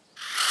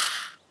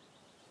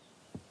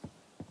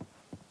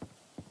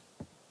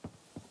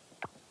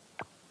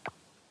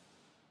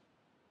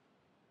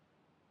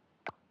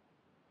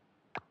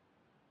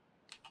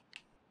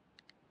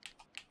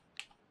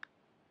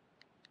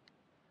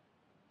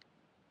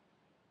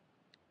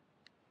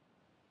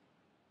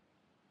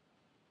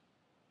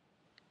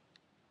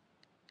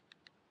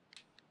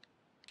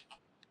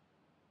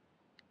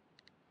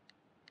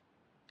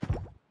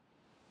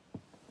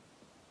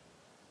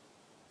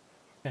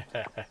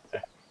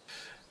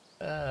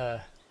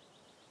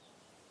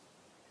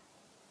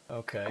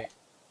 Okay.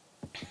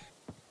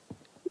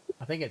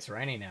 I think it's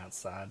raining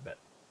outside, but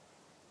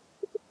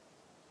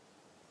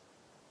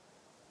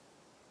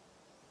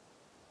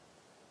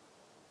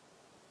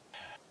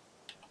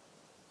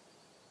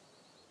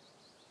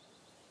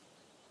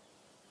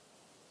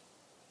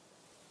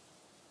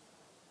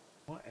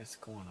what is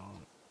going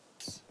on?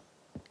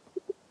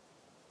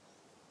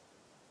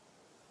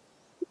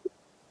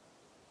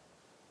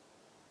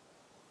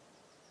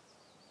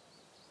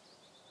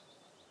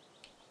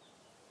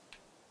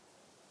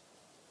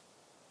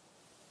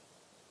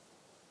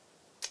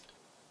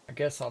 I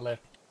guess I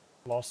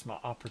lost my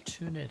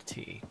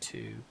opportunity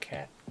to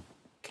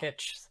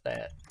catch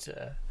that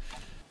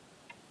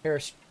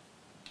hair.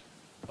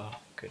 Oh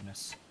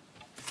goodness.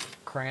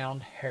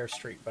 Crowned hair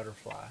streak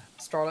butterfly.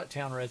 Starlet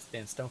Town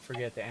residents, don't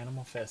forget the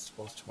animal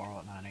festivals tomorrow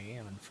at 9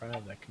 a.m. in front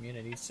of the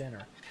community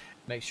center.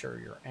 Make sure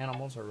your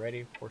animals are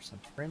ready for some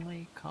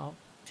friendly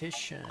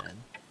competition.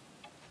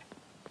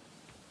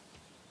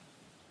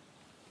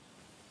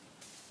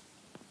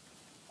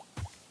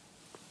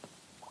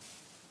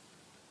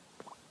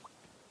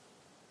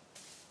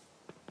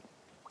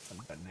 Some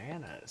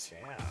bananas,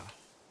 yeah.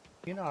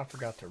 You know, I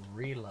forgot to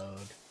reload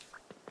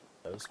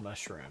those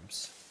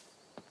mushrooms.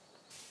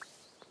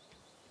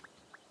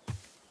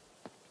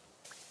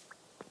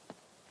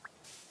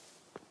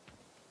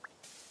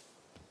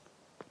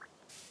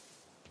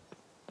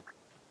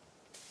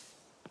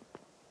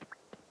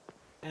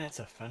 And it's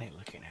a funny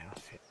looking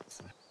outfit.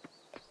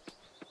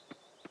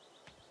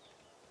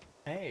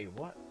 Hey,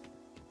 what?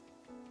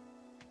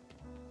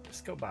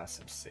 Let's go buy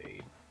some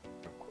seed.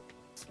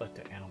 Let's let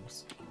the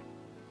animals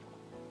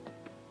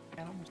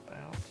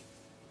out.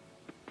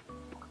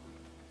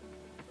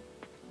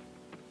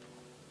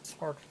 It's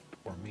hard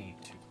for me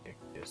to pick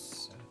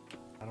this.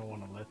 I don't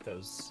want to let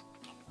those.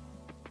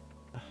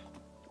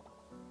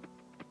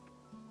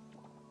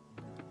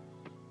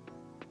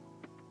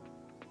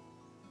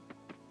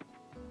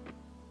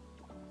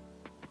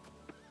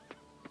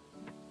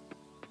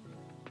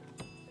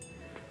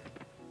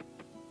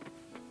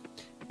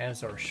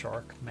 Has our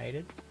shark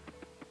mated?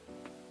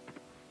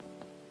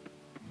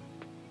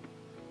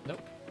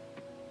 Nope.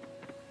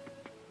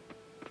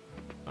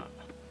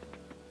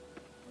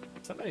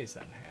 Somebody's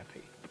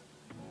unhappy.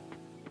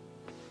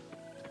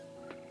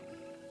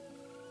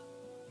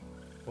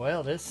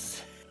 Well,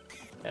 this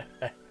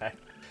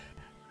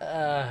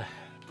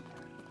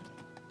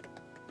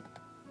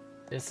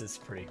this is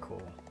pretty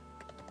cool.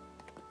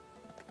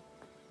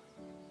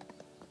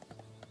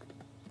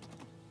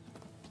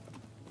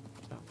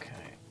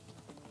 Okay.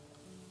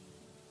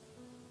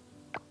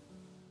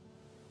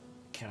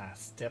 Can I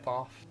step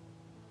off?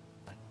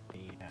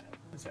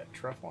 Is that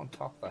truffle on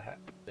top of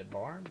the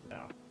barn?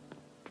 No.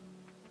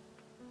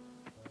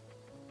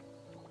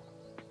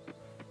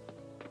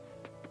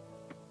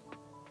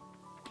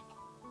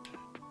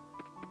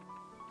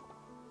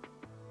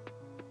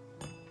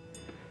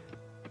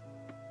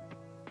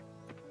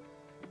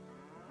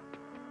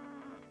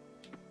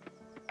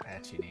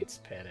 Patchy needs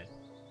petted.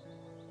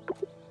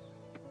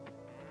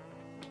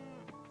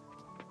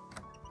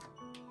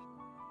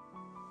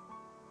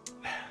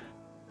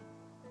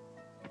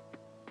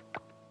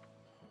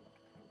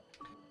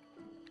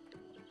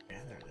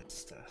 Gather this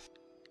stuff.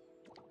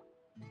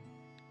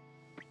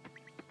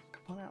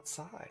 Come on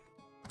outside.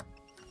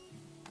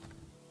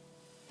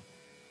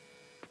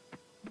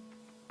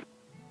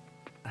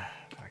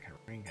 If I can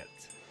ring it.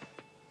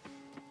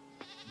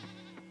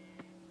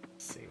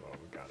 Let's see what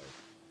we got over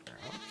there.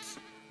 Oops.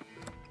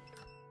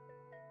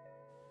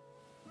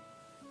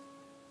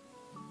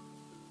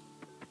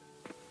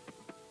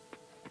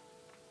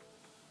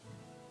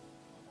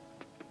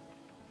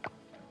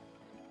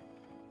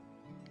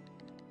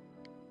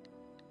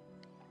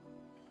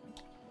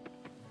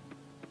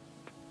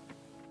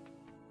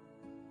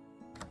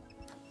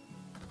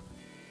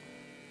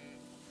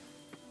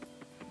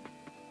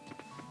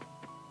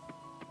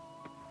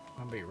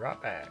 I'll be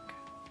right back.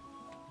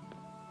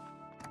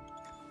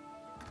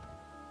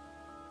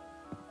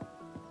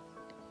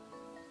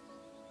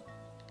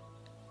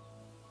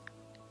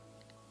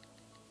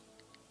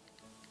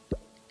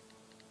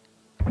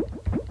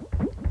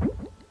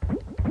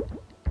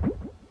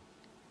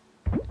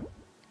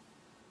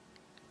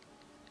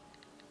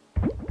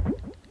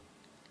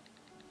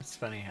 It's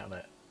funny how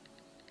that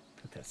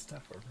put that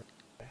stuff over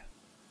there.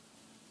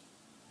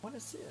 What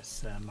is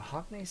this?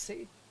 Mahogany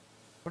seed?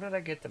 Where did I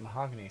get the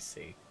mahogany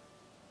seed?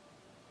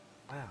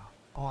 Wow.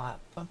 Oh, I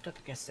bumped up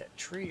against that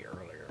tree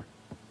earlier.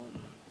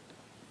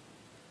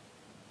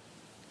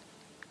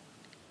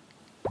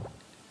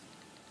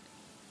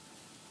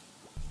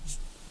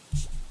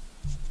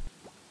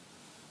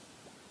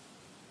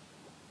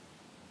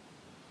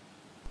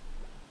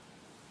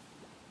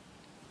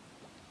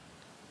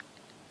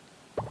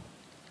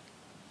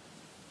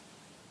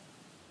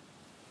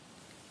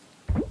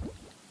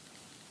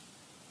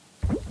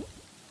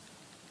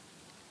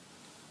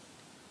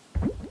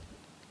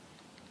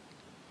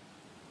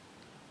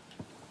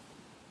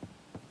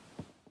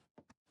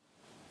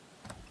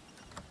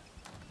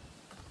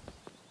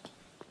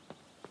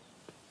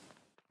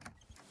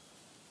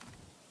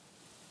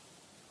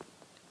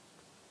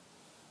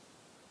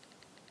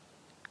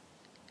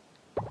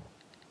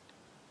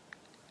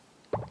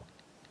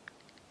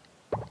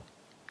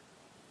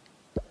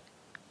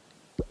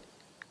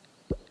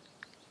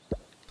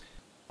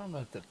 I don't know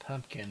if the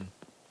pumpkin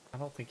I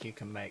don't think you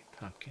can make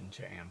pumpkin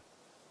jam.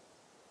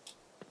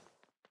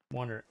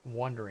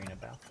 Wondering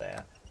about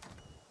that.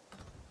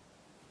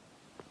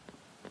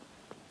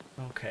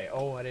 Okay,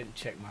 oh, I didn't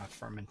check my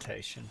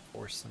fermentation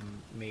for some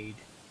mead.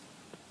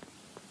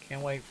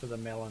 Can't wait for the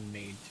melon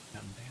mead to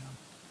come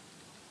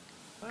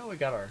down. Well, we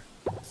got our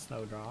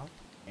snowdrop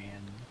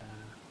and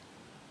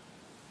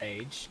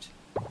aged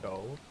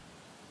gold,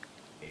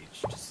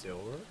 aged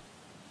silver.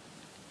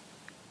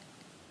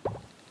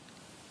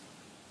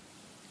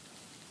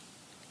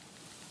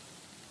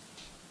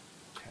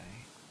 Okay,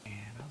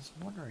 and I was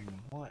wondering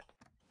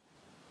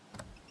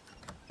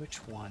which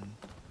one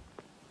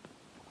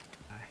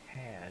I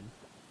had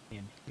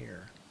in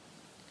here.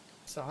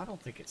 So I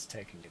don't think it's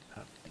taking the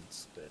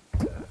pumpkins, but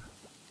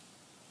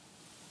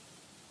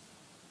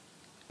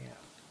yeah.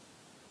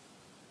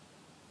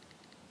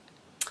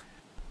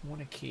 I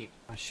want to keep,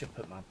 I should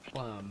put my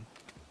plum.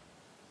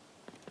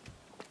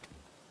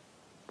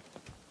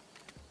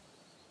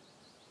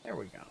 There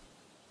we go.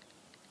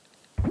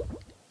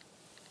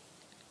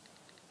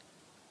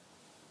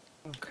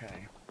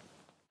 Okay.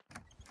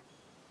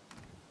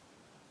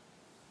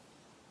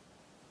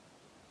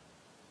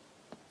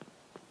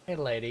 Hey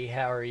lady,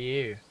 how are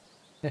you?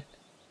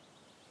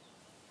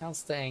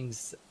 How's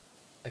things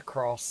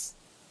across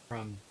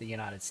from the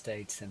United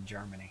States and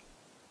Germany?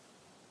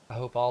 I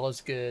hope all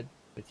is good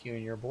with you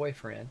and your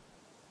boyfriend.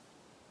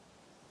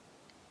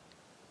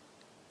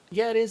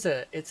 Yeah,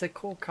 it's a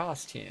cool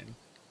costume.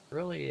 It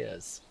really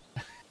is.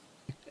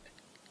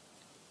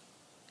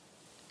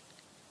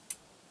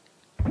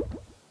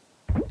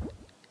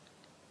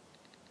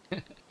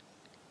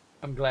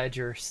 I'm glad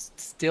you're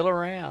still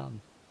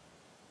around.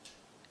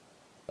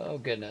 Oh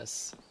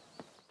goodness.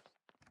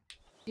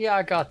 Yeah,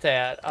 I got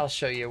that. I'll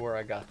show you where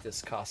I got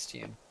this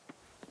costume.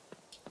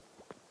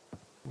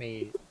 Let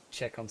me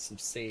check on some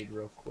seed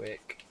real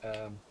quick.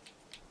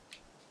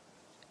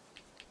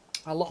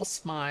 I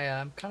lost my,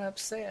 I'm kind of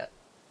upset.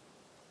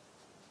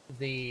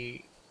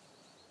 I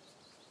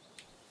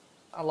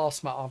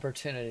lost my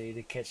opportunity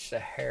to catch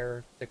the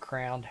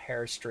crowned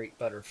hair streak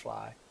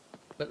butterfly.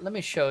 But let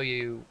me show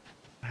you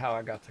how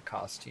I got the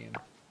costume,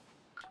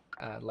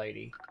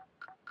 lady.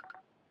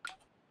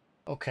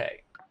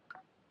 Okay,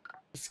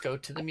 let's go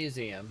to the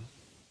museum.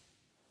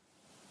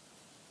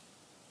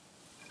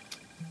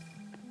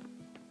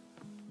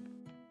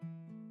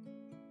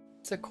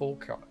 It's a cool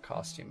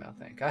costume, I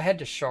think. I had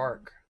the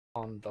shark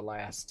on the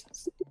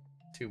last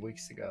 2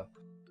 weeks ago.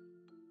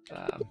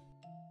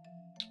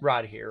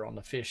 Right here on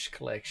the fish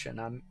collection.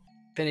 I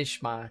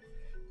finished my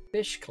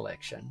fish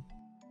collection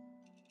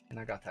and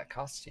I got that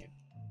costume.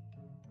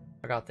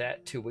 I got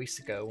that 2 weeks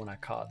ago when I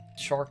caught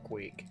Shark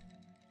Week.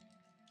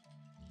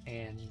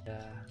 And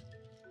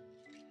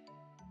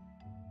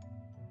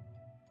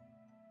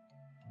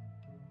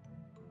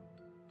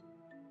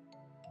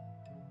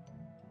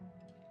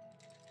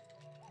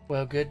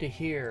well, good to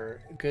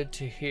hear. Good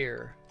to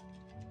hear.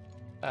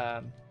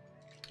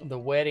 The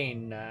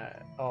wedding,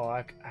 oh,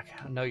 I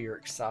know you're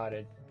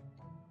excited.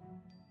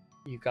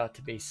 You got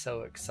to be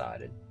so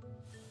excited.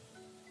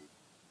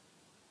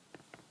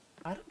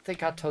 I don't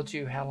think I told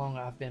you how long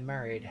I've been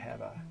married,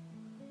 have I?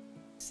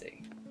 Let's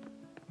see.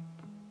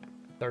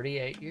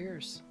 38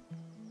 years.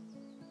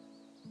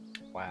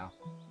 Wow.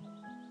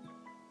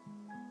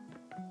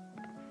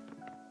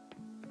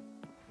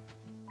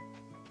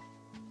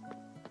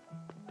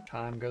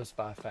 Time goes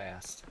by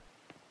fast.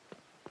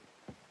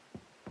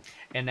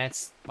 And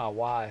that's my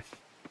wife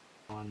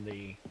on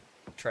the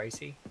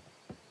Tracy.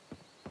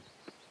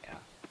 Yeah.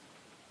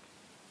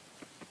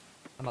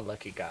 I'm a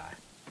lucky guy.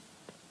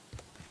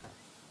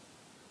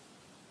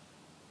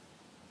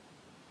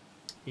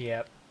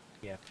 Yep.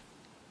 Yep.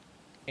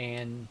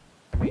 And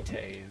let me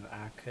tell you,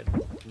 I could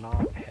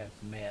not have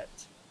met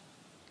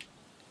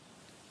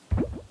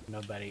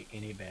nobody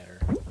any better.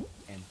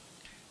 And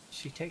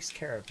she takes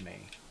care of me.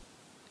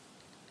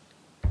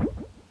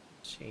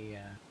 She,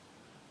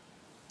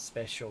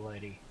 special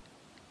lady.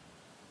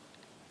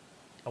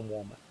 A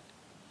woman.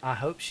 I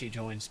hope she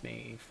joins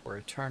me for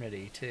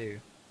eternity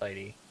too,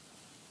 lady.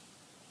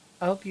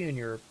 I hope you and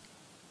your,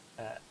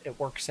 it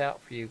works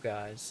out for you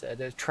guys.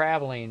 The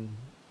traveling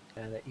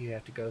that you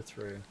have to go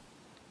through,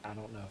 I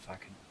don't know if I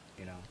can,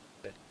 you know,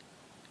 but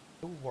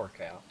it will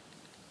work out.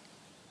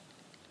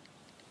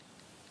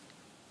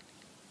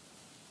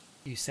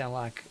 You sound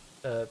like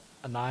a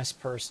nice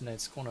person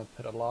that's going to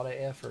put a lot of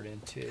effort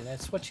into it. And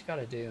that's what you got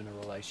to do in a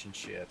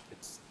relationship.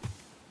 It's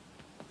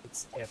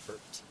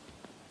effort.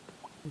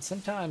 And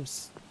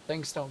sometimes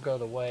things don't go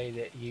the way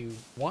that you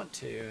want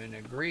to and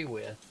agree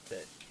with,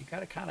 but you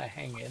got to kind of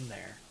hang in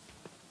there.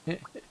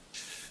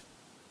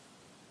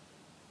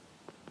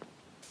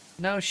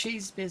 No,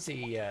 she's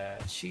busy.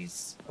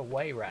 She's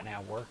away right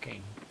now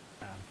working.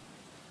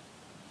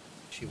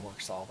 She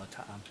works all the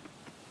time.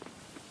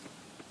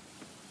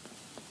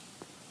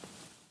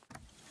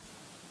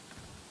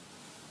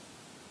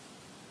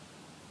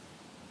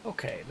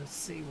 Okay, let's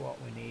see what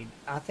we need.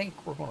 I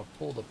think we're going to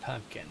pull the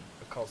pumpkin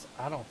because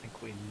I don't think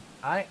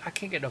I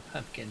can't get no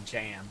pumpkin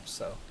jam,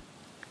 so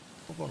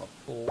We're gonna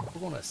pull.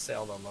 We're gonna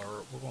sell the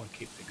lure. We're gonna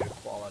keep the good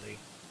quality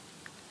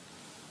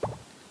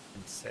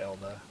and sell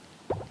the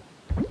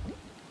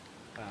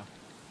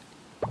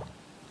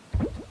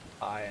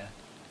papaya.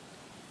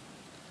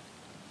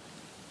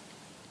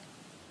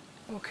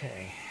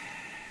 Okay.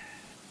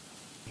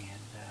 And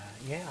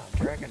yeah,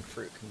 dragon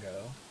fruit can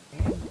go.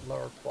 And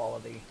lower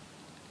quality.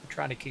 I'm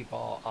trying to keep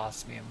all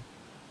osmium.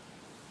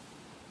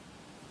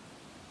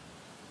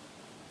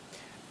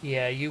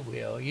 Yeah, you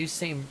will. You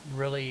seem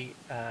really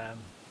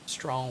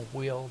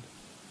strong-willed,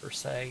 per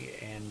se,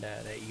 and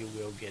that you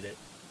will get it.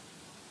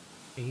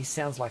 He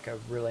sounds like a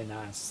really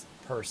nice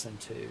person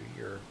too,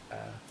 your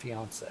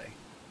fiance.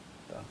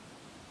 So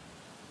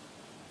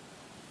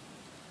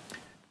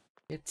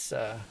it's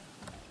let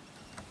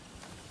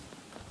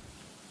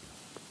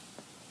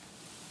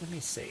me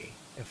see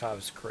if I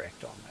was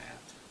correct on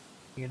that.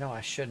 You know,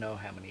 I should know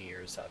how many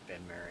years I've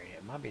been married.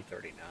 It might be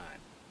 39.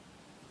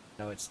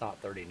 No, it's not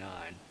 39.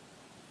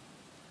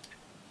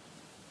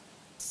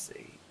 Let's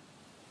see.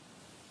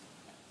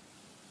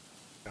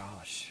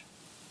 Gosh.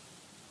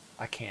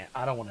 I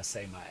don't want to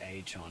say my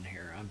age on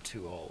here. I'm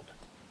too old.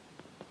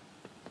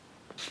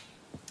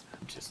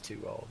 I'm just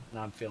too old, and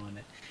I'm feeling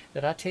it.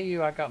 Did I tell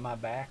you I got my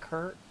back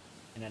hurt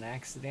in an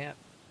accident?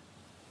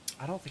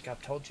 I don't think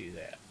I've told you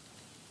that.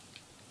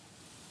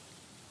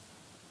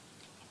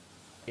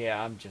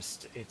 Yeah,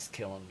 it's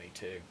killing me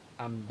too.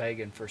 I'm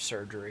begging for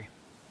surgery.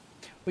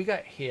 We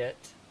got hit.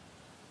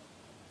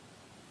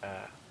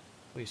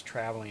 We was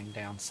traveling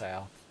down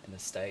south in the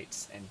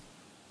States and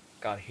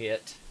got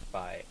hit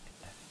by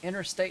an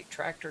interstate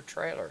tractor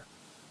trailer.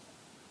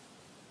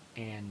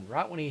 And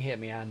right when he hit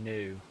me, I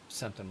knew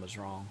something was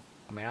wrong.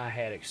 I mean, I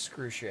had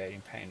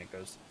excruciating pain that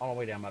goes all the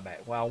way down my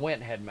back. Well, I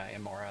went and had my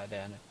MRI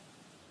done.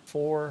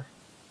 4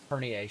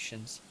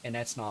 herniations, and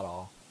that's not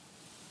all.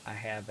 I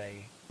have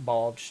a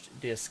bulged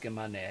disc in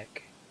my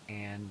neck,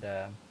 and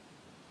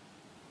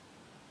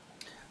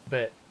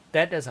but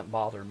that doesn't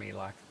bother me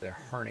like the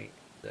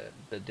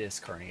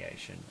disc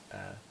herniation.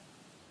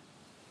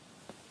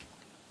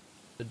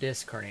 The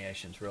disc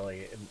herniation's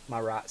really, my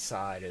right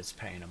side is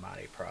paying a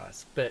mighty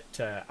price. But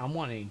I'm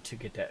wanting to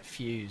get that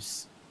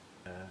fuse,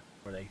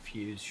 where they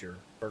fuse your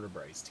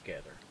vertebrae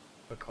together,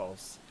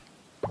 because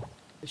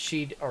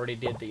she already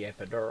did the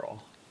epidural,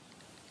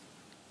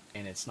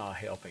 and it's not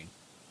helping.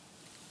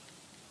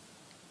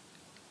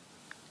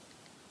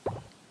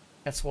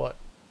 That's what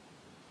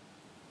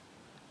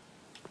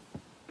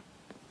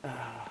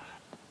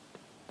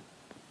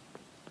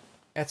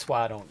that's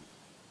why I don't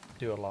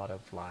do a lot of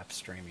live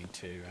streaming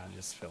too. I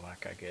just feel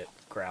like I get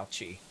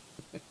grouchy.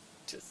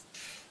 Just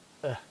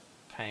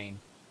pain.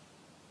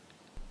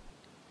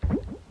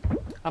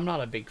 I'm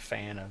not a big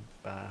fan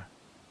of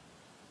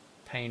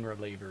pain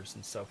relievers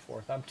and so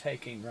forth. I'm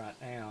taking right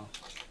now,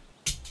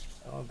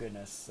 oh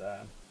goodness,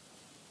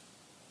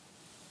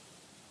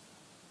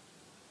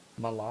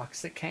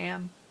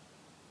 meloxicam,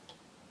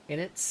 and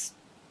it's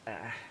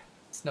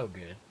no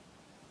good.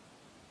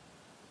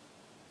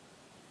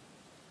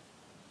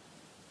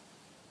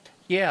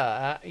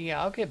 Yeah,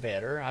 yeah, I'll get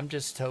better. I'm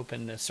just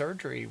hoping the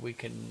surgery we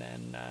can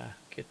then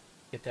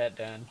get that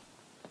done.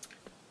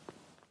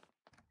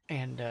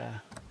 And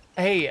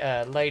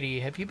hey,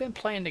 lady, have you been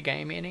playing the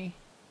game any?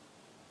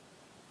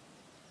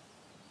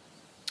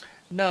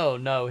 No,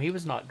 no, he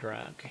was not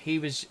drunk. He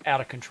was out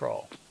of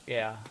control.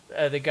 Yeah,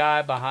 the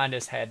guy behind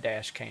us had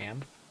dash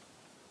cam,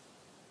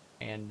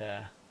 and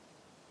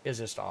it's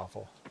just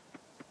awful.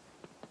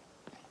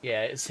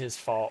 Yeah, it's his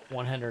fault.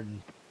 100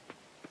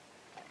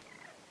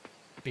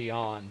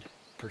 beyond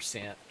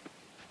 %.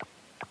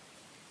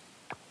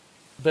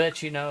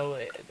 But you know,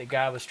 the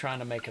guy was trying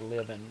to make a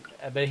living.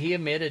 But he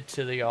admitted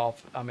to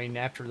I mean,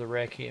 after the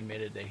wreck, he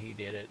admitted that he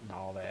did it and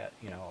all that.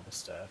 You know, all the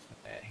stuff.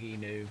 That he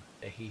knew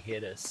that he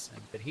hit us,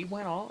 but he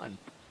went on.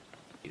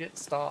 He didn't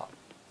stop.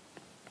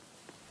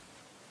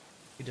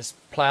 He just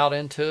plowed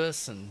into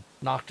us and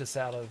knocked us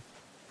out of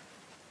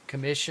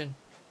commission.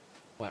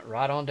 Went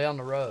right on down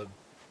the road.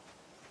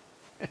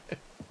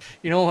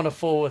 You don't want to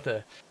fool with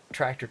a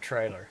tractor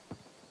trailer.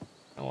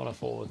 I want to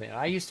fool with him.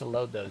 I used to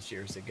load those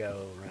years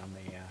ago around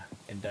the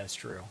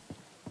industrial.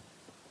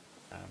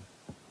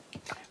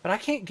 But I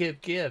can't give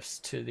gifts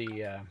to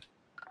the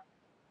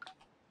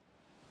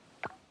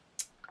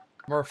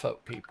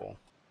Merfolk people.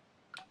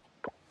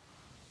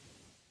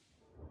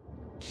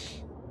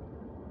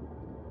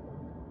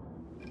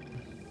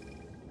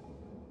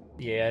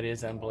 Yeah, it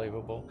is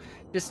unbelievable.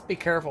 Just be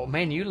careful.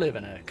 Man, you live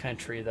in a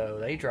country, though.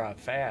 They drive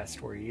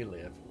fast where you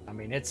live. I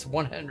mean, it's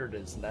 100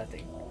 is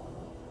nothing.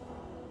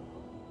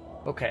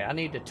 Okay, I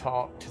need to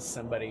talk to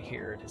somebody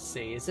here to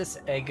see. Is this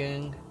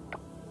Egung?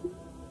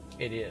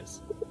 It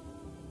is.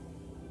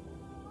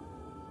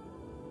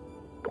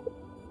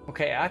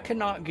 Okay, I could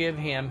not give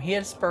him.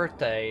 His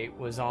birthday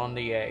was on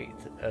the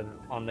 8th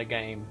on the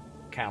game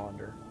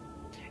calendar.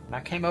 And I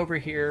came over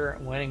here,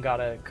 went and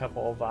got a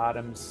couple of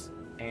items,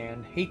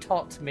 and he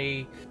talked to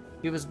me.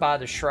 He was by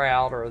the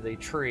shroud or the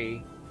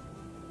tree,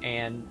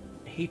 and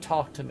he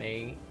talked to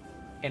me,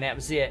 and that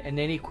was it. And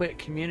then he quit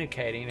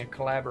communicating and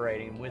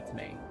collaborating with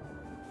me.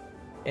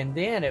 And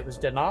then it was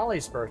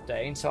Denali's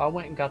birthday, and so I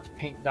went and got the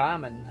pink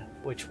diamond,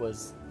 which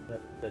was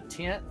the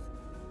 10th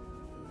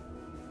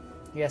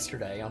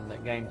yesterday on the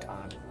game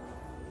time.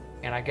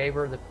 And I gave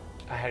her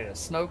I had a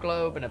snow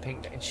globe and a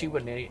pink, and she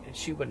would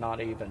not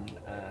even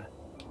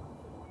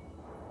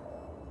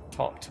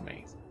talk to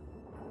me.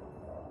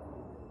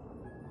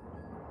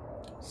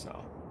 So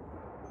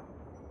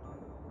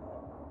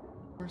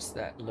where's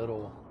that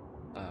little?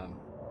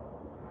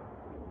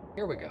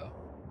 Here we go.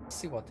 Let's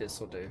see what this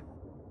will do.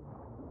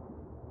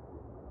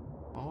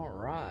 All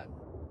right.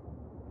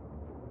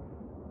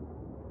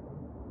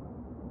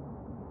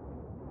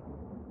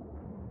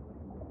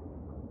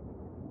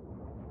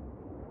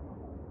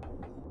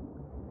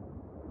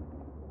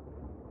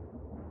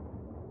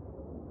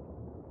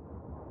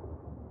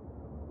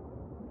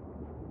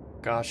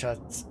 Gosh,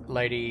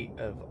 Lady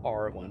of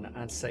Arwen,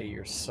 I'd say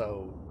you're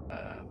so,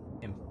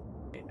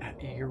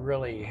 you're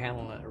really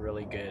handling it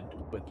really good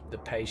with the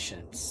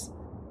patience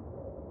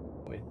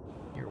with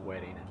your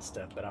wedding and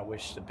stuff, but I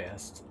wish the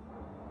best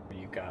for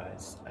you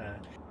guys.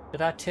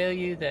 Did I tell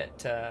you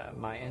that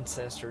my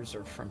ancestors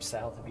are from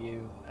south of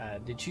you?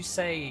 Did you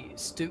say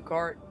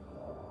Stuttgart?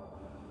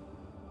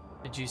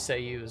 Did you say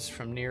you was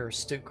from near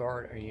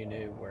Stuttgart, or you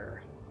knew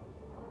where?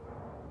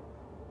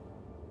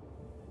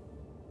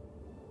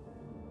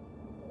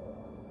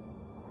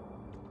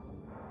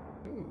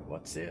 Ooh,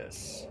 what's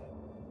this?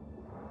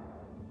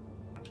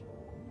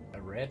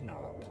 A red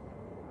knob.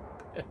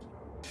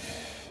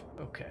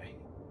 Okay.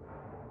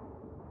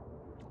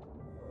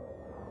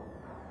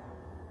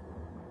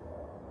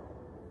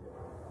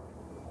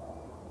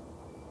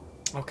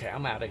 Okay,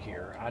 I'm out of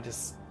here. I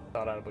just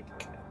thought I would...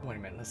 Wait a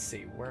minute, let's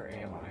see. Where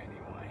am I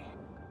anyway?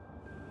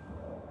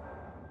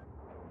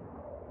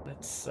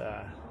 Let's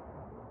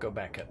go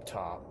back up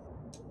top.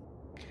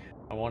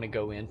 I want to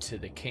go into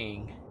the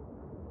King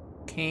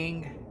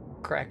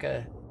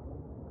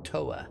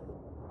Krakatoa.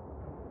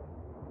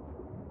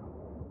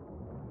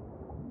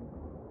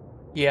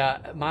 Yeah,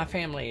 my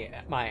family,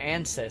 my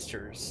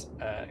ancestors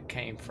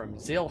came from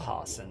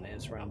Zilhassen,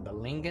 is around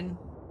Bellingen.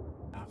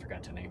 I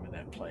forgot the name of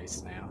that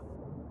place now.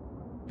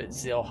 But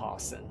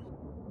Zilhassen.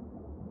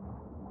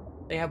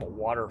 They have a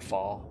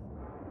waterfall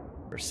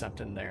or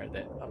something there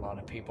that a lot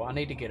of people... I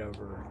need to get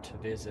over to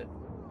visit.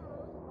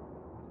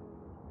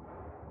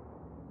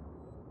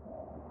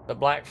 The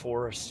Black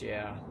Forest,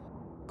 yeah.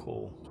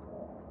 Cool.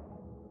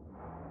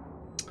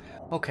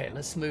 Okay,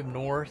 let's move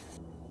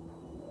north.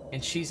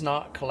 And she's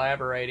not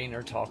collaborating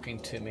or talking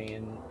to me.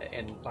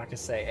 And like I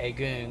say,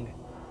 Agung.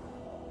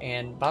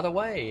 And by the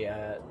way,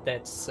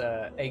 that's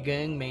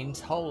Agung means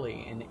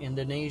holy in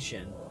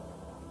Indonesian.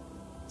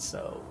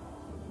 So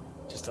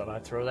just thought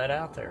I'd throw that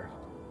out there.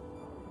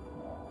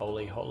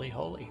 Holy, holy,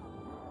 holy.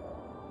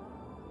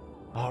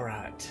 All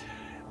right,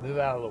 move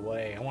out of the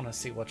way. I want to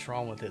see what's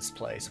wrong with this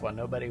place. Why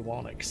nobody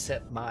won't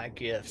accept my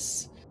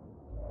gifts.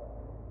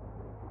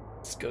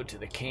 Let's go to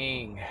the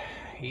king.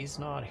 He's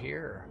not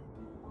here.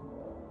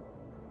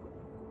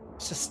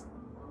 Let's just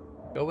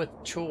go with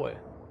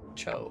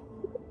Cho.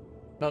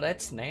 No,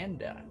 that's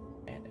Nanda.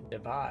 And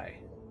Devai.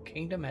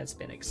 Kingdom has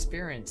been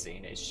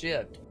experiencing a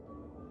shift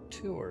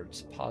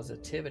towards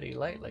positivity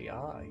lately.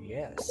 Ah,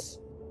 yes.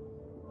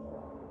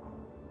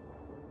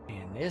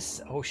 And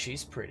this... Oh,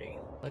 she's pretty.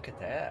 Look at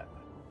that.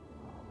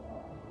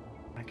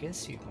 I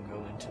guess you can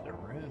go into the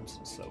rooms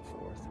and so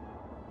forth.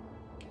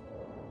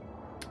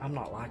 I'm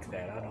not like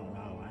that. I don't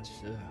know. I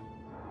just...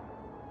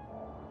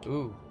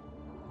 Ooh.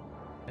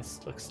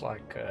 This looks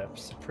like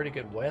some pretty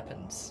good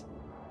weapons.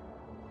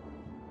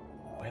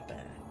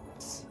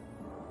 Weapons.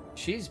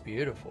 She's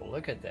beautiful.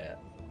 Look at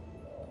that.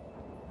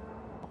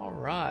 All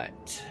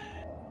right.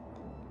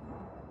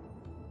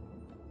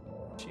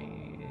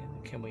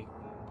 Can we...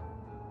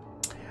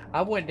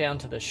 I went down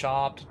to the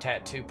shop, to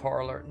tattoo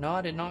parlor. No,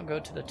 I did not go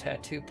to the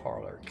tattoo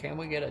parlor. Can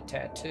we get a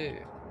tattoo?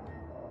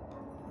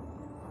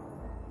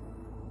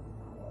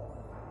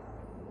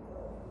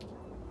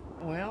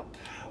 Well.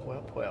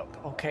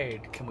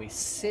 Okay, can we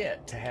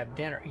sit to have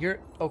dinner? You're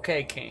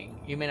okay, King.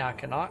 You mean I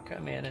cannot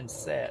come in and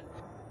sit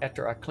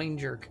after I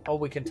cleaned your... Oh,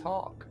 we can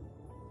talk.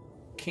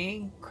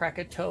 King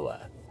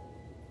Krakatoa.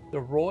 The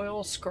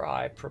royal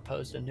scribe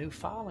proposed a new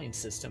filing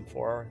system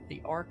for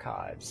the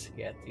archives,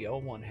 yet the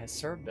old one has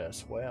served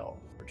us well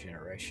for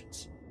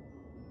generations.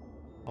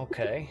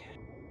 Okay,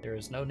 there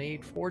is no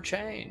need for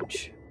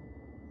change.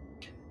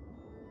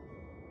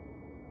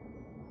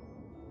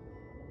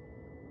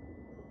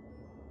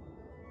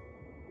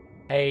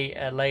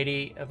 Hey,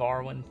 Lady of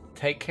Arwen,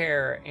 take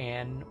care,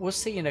 and we'll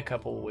see you in a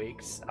couple of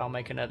weeks. I'll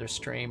make another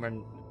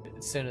stream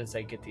as soon as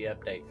they get the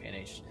update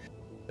finished.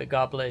 But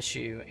God bless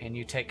you, and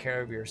you take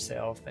care of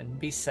yourself, and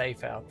be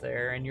safe out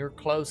there. And you're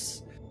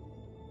close.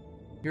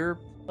 You're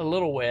a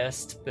little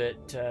west,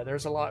 but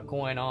there's a lot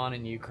going on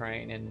in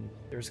Ukraine, and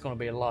there's going to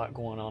be a lot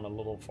going on a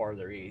little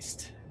farther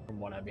east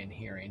from what I've been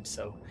hearing.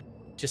 So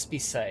just be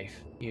safe,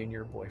 you and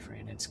your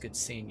boyfriend. It's good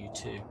seeing you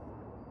too.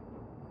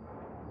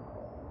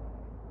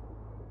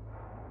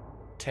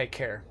 Take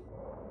care.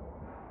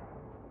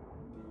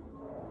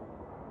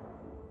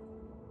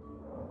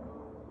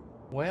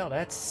 Well,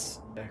 that's...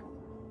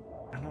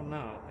 I don't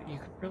know. You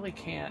really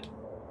can't...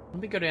 Let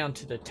me go down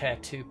to the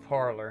tattoo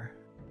parlor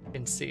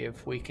and see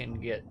if we can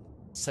get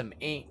some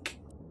ink.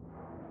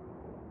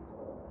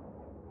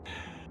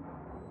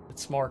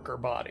 Let's mark our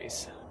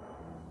bodies.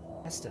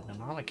 That's the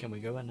Denali. Can we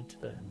go into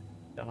the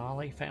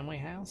Denali family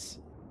house?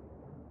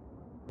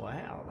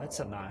 Wow, that's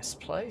a nice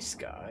place,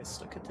 guys.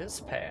 Look at this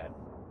pad.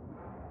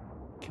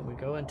 Can we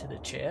go into the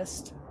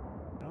chest?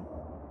 No.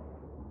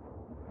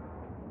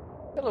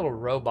 A little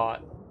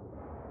robot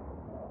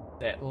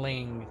that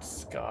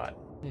Ling's got,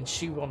 and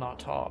she will not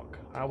talk.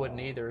 I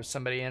wouldn't either.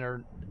 Somebody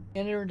entered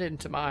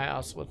into my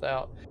house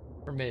without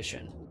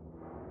permission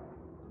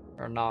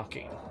or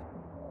knocking.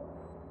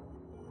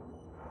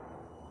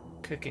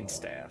 Cooking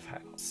staff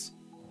house.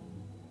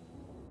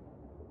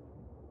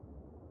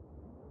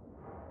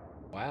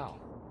 Wow.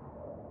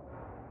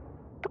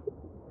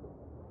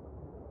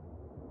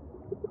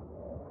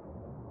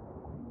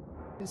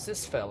 Who's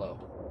this fellow?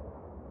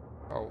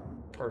 Oh,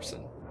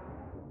 person.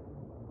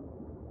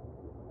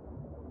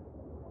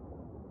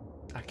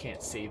 I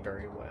can't see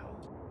very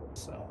well.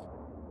 So,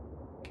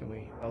 can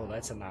we... Oh,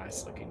 that's a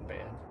nice looking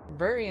bed.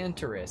 Very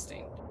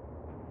interesting.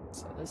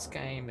 So this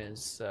game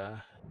is...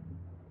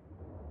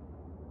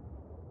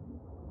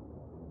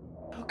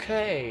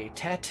 Okay,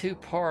 tattoo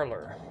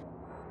parlor.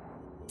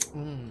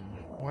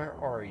 Where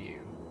are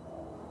you?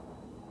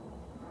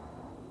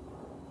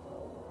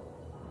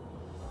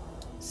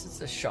 This is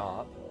the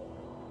shop.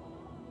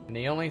 And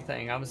the only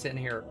thing, I was in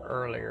here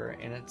earlier,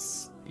 and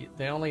it's...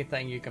 The only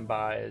thing you can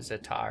buy is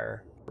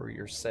attire for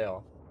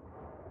yourself.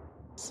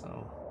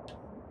 So...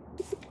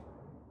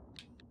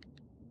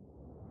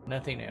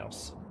 Nothing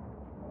else.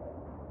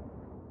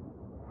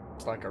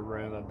 It's like a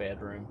room, a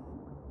bedroom.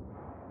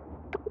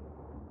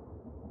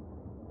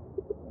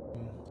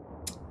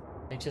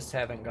 They just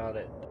haven't got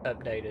it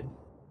updated,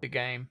 the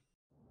game.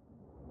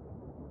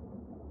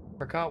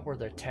 Forgot where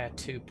the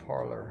tattoo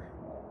parlor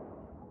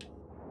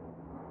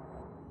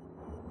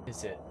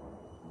is. It?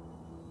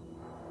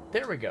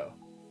 There we go.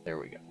 There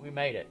we go. We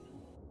made it.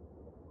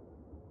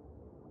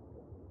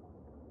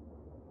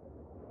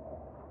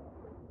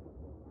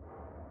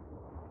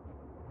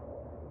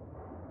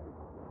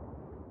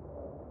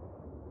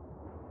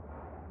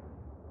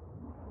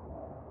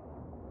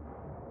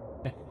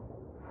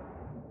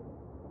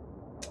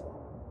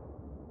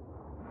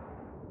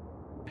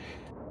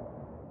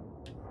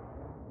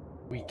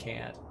 We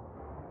can't.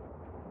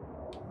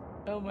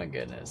 Oh my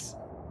goodness.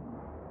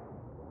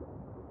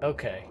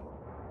 Okay.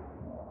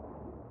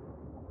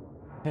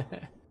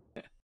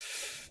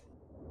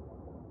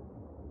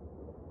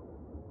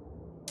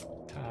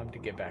 Time to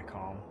get back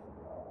home.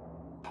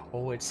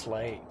 Oh, it's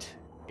late.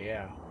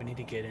 Yeah, we need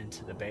to get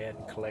into the bed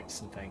and collect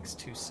some things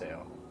to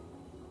sell.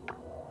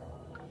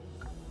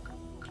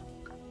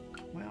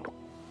 Well,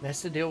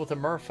 that's the deal with the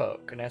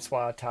Merfolk, and that's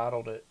why I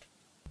titled it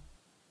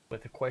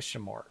with a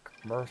question mark.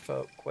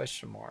 Merfolk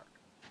question mark.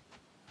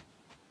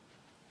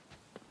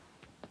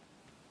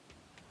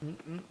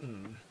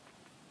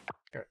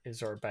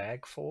 Is our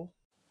bag full?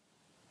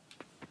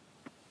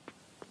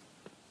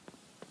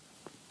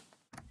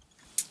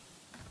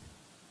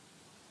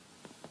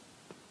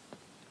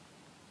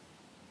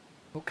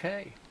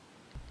 Okay.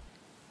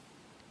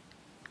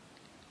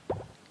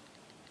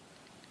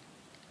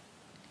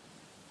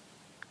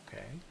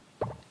 Okay.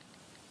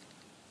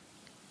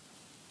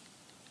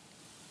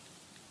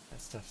 That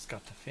stuff's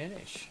got to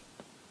finish.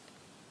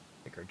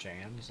 Pick our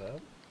jams up.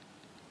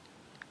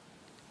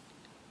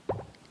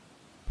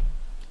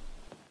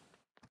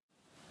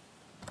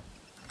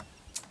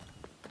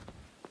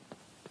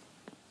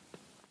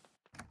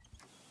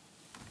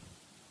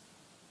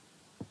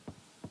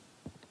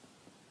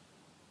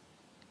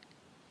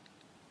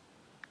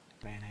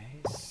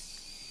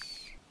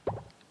 Mayonnaise.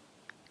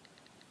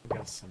 We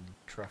got some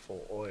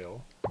truffle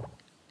oil.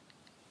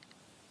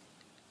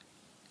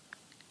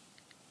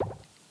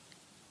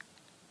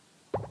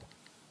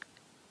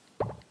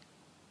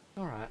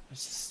 Alright,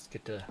 let's just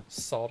get the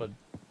salted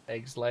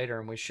eggs later,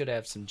 and we should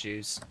have some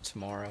juice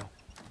tomorrow.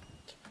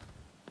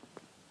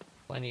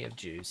 Plenty of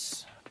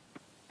juice.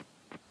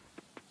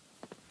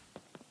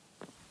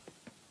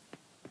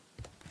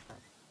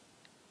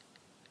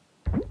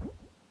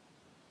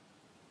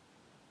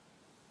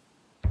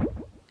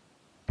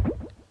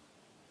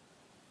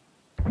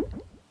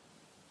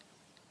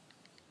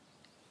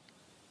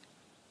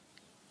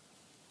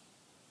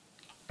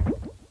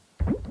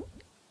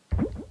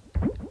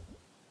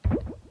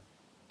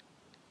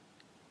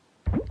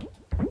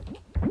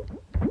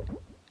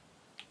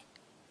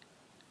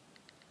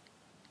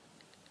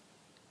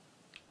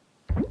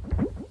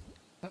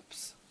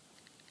 Oops.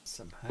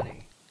 Some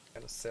honey.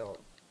 Gotta sell it.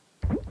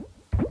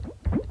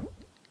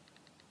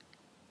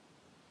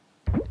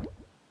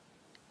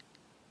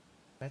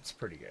 That's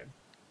pretty good.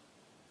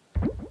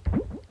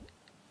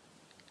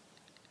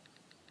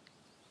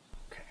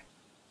 Okay.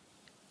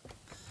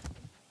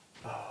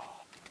 Oh,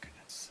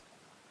 goodness.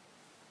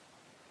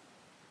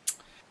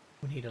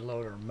 We need to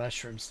load our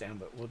mushrooms down,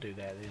 but we'll do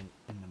that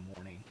in the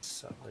morning.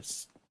 So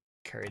let's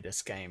carry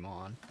this game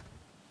on.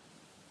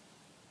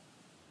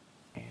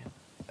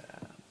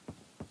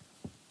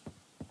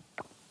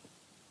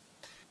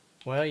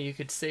 Well, you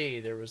could see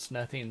there was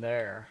nothing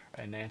there,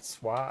 and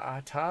that's why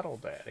I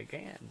titled that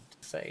again.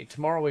 To say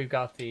tomorrow we've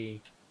got the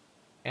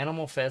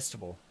Animal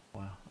Festival.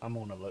 Well, I'm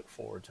gonna look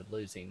forward to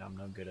losing. I'm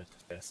no good at the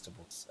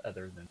festivals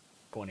other than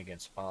going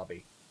against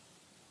Bobby.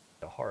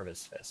 The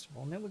Harvest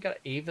Festival. And then we got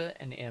Eva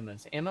and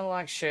Emma's. Emma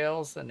likes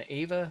shells, and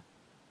Eva,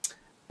 I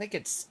think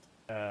it's,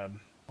 oh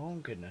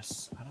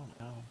goodness, I don't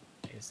know.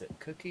 Is it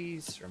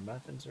cookies or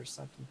muffins or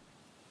something?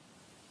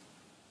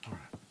 All right.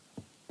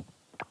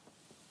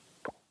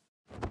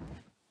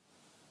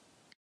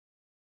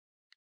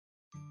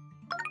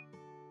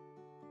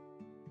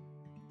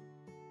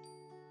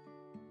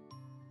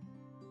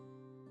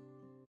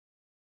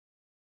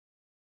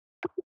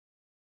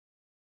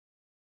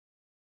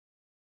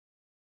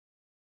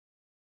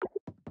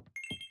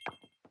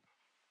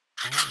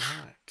 All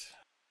right.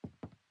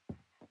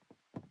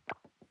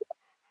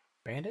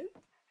 Bandit,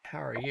 how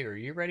are you? Are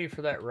you ready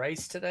for that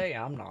race today?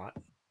 I'm not.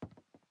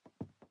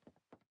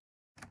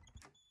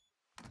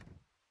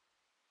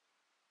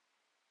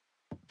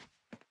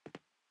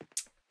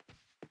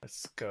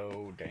 Let's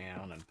go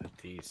down and put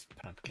these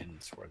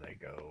pumpkins where they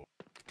go.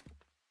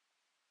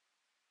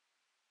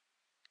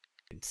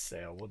 And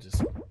sell. We'll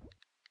just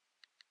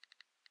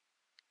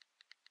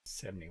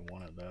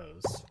 71 of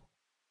those.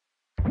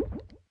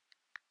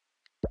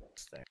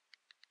 There.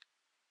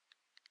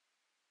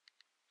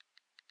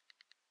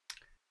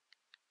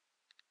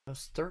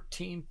 Those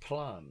 13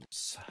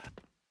 plums.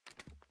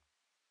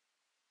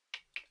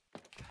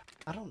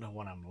 I don't know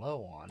what I'm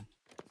low on.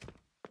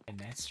 And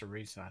that's the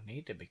reason I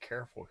need to be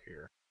careful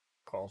here.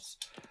 Because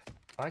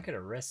if I get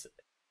a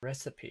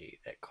recipe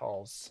that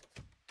calls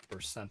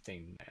for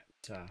something that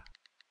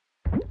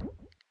I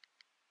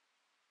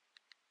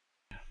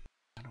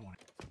don't want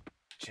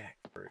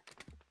jackfruit.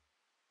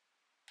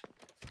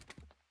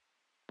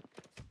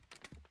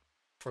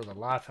 For the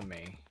life of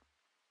me,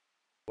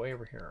 way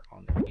over here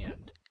on the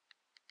end,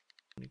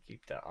 let me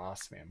keep the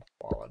osmium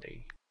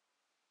quality.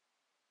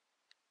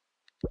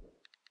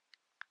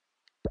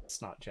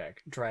 It's not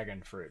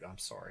dragon fruit, I'm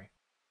sorry.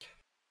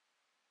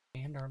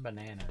 And our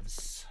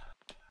bananas.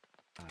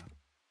 I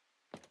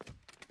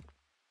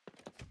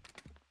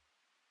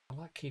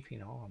like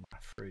keeping all of my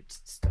fruits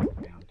and stuff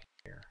down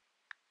here.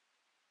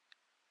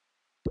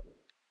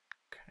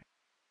 Okay.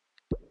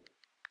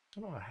 I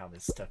don't know how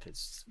this stuff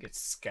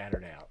gets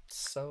scattered out.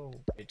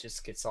 So it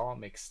just gets all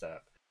mixed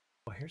up.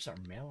 Well, here's our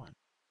melon.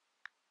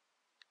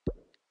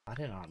 I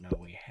did not know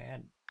we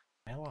had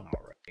melon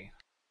already.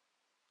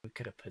 We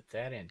could have put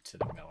that into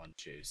the melon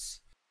juice.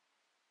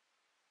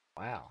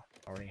 Wow,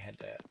 already had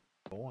that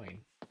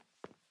going.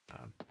 I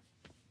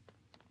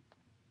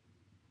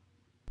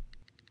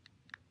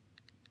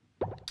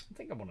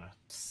think I'm gonna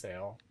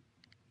sell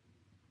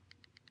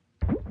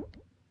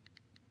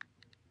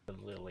the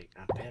lily.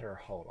 I better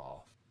hold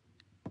off.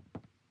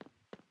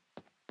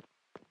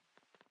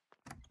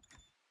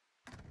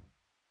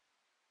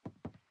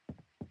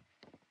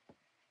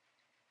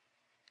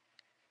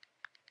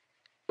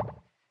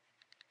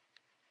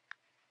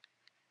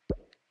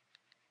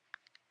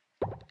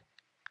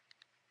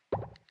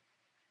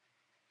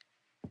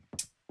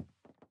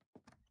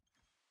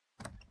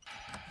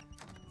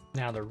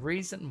 Now, the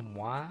reason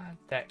why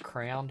that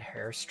crowned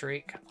hair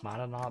streak might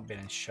have not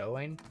been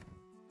showing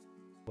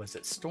was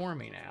it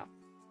storming out.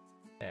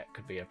 That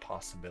could be a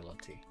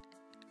possibility.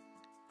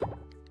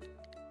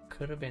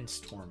 Could have been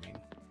storming.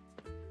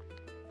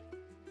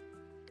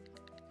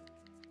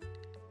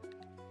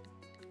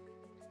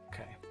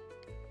 Okay,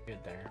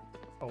 good there.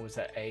 Oh, was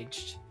that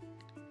aged?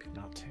 Could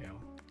not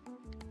tell.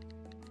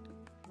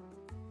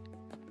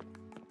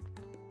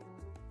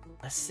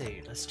 Let's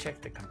see. Let's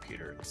check the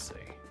computer and see.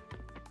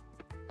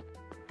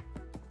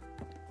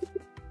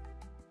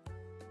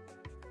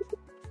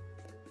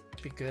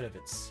 Be good if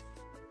it's.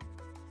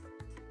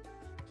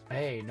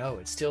 Hey, no,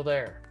 it's still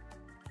there.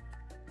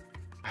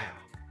 Wow.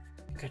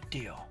 Good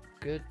deal.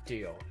 Good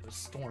deal. It was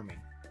storming.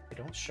 They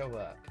don't show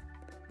up.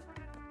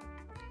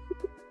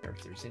 Or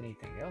if there's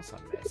anything else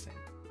I'm missing.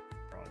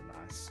 Oh,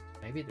 nice.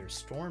 Maybe there's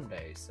storm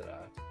days that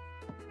I.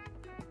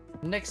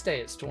 The next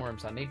day it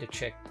storms, I need to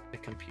check the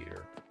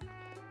computer.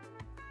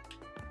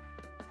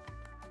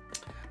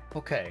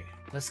 Okay,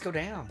 let's go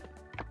down.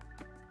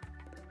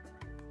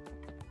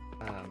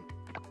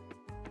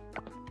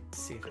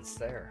 See if it's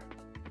there.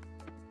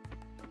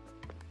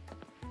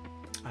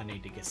 I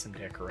need to get some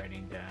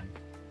decorating done.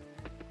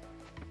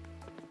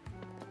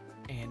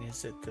 And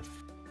is it the...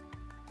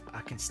 I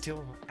can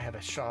still have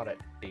a shot at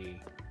the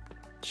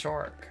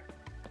shark.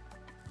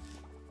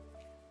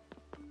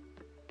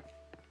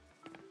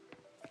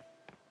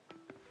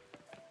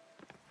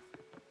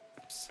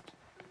 Oops.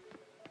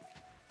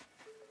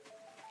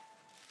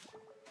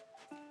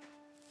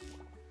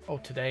 Oh,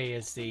 today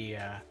is the...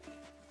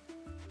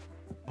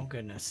 Oh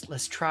goodness,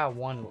 let's try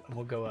one.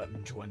 We'll go up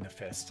and join the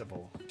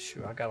festival.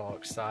 Shoot, I got all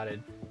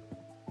excited.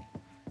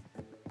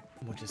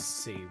 We'll just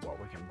see what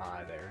we can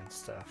buy there and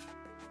stuff.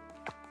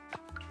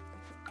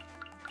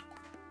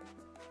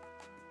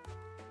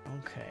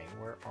 Okay,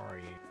 where are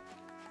you?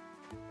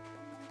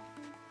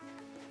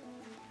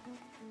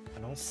 I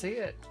don't see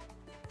it.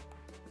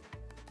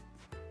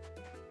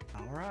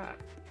 All right.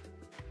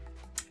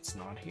 It's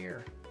not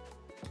here.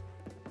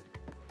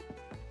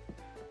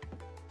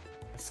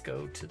 Let's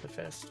go to the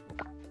festival.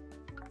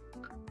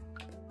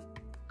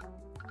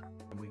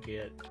 And we'll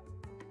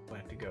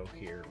have to go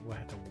here. We'll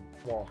have to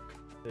walk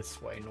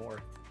this way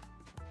north.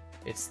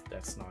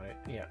 That's not it.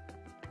 Yeah.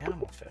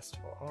 Animal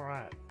festival. All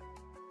right.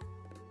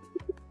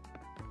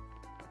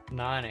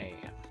 9 a.m.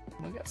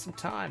 We got some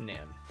time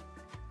then.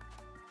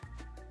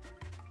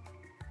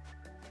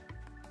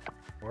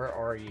 Where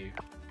are you?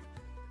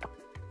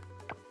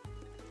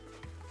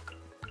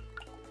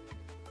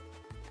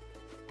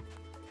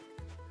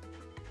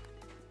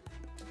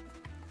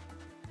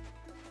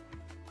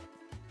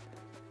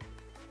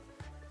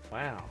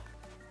 Wow.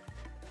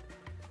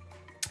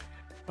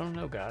 I don't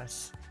know,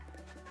 guys.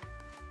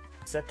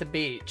 It's at the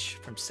beach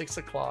from 6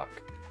 o'clock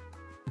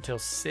until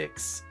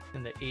 6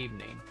 in the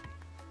evening.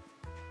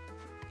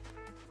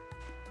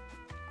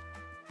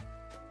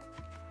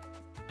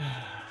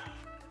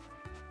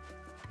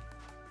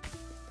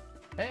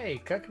 Hey,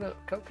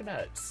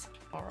 coconuts.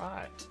 All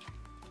right.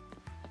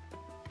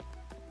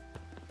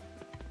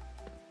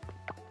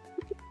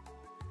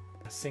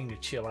 I sing to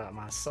chill out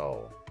my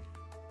soul.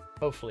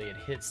 Hopefully it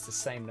hits the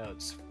same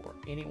notes for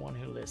anyone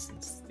who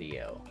listens.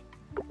 Theo.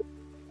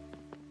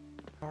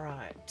 All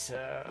right.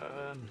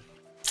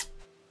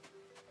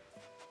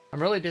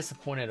 I'm really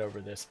disappointed over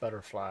this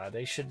butterfly.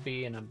 They should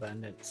be in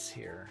abundance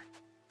here.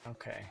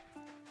 Okay.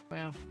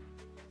 Well.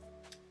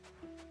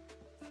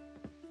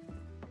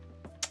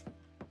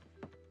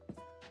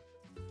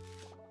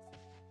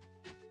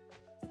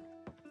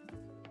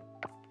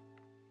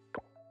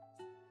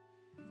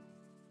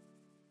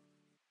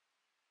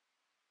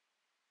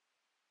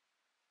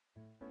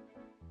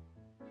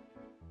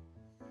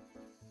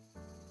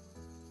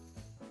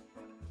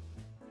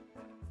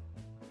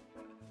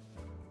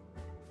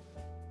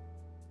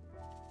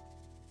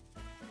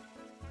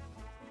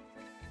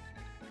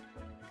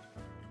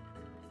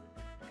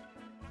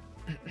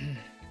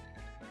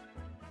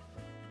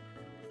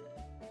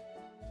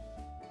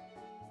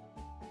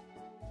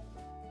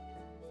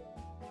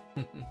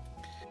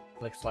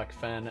 Looks like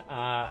fun.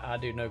 I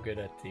do no good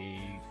at the.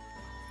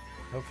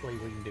 Hopefully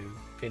we can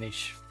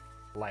finish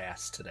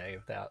last today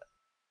without.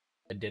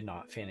 I did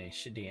not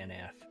finish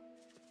DNF.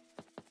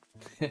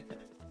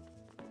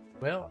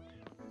 Well,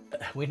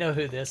 we know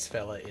who this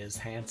fella is.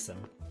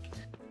 Handsome.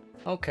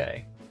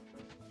 Okay,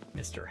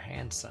 Mr.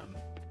 Handsome.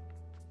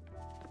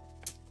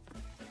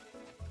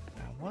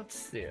 Now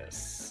what's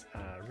this?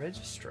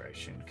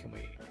 Registration. Can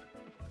we?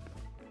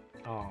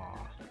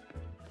 Aw.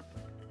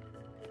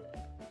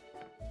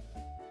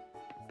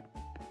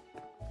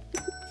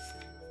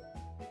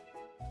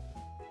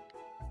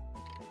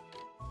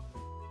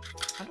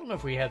 I don't know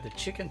if we have the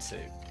chicken soup.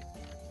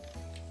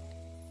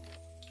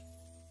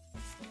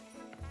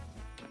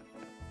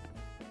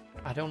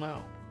 I don't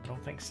know. I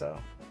don't think so.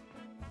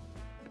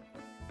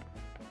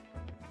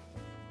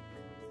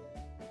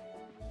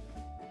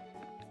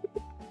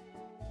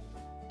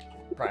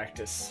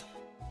 Practice.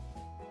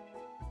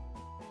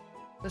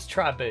 Let's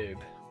try Boob.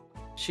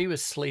 She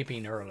was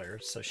sleeping earlier,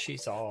 so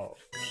she's off.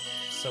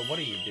 So what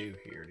do you do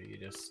here? Do you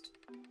just...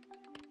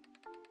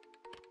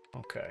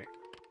 Okay.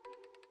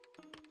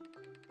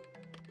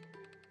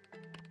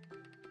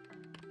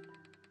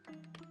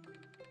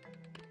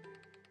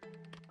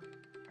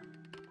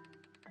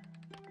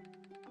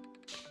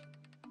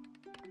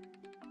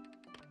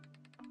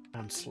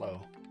 I'm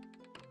slow.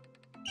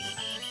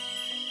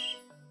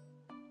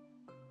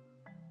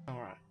 All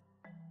right.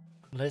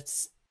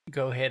 Let's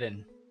go ahead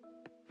and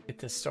get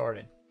this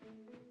started.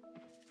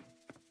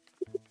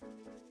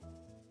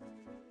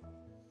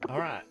 All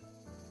right.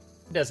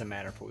 It doesn't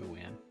matter if we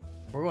win.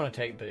 We're going to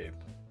take Boob.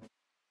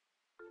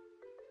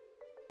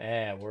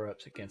 Yeah, we're up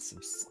against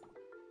some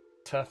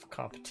tough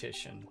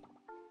competition.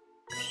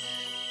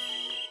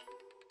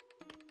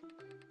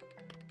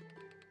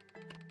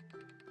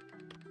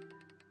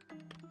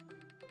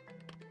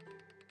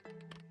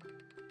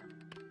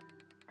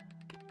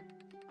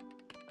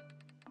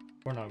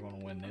 We're not going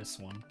to win this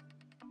one.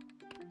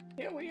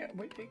 Yeah, we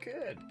did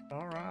good.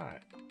 All right.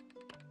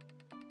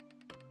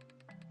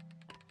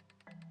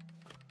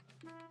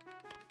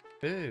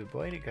 Ooh,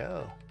 way to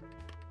go.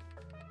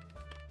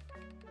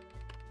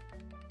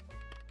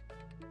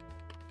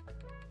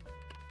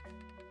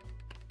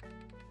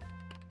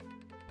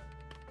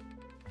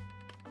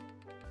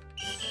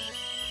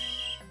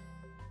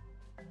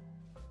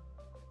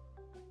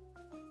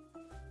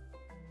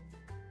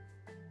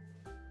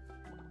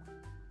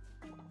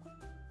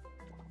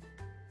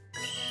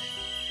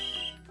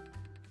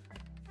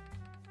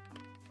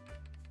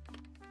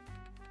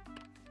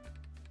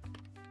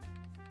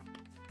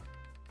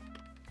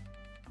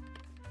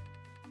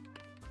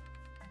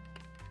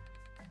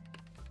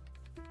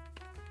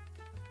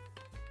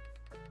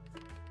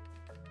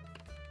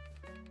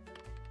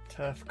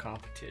 Tough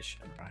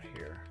competition right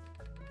here.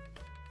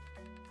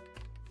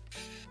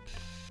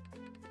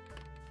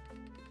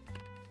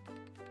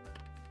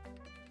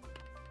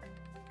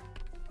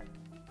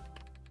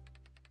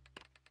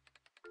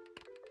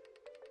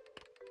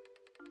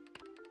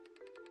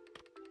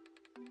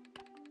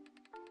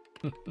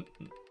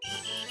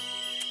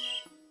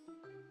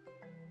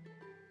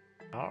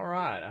 All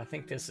right, I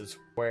think this is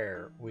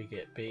where we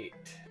get beat.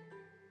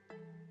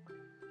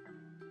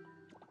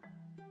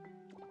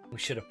 We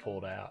should have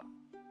pulled out.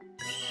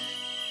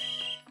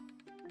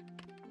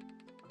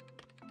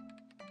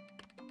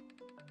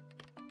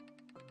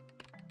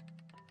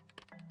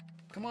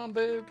 Come on,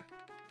 boob.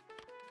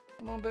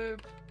 Come on,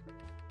 boob.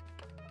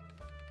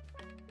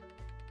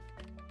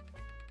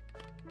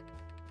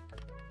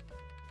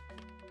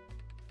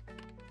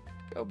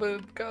 Go,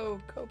 boob. Go.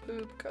 Go,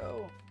 boob.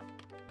 Go.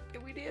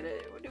 We did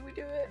it. Did we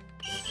do it?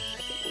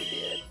 I think we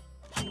did.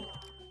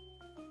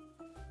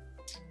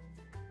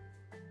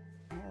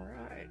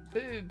 Alright.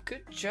 Boob,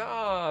 good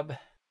job.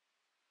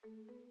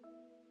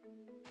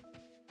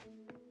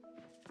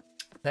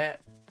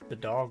 The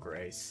dog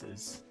race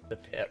is the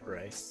pet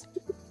race.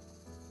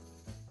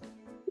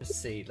 Let's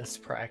see. Let's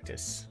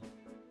practice.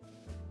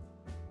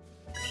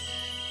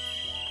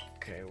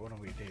 Okay, what do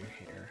we do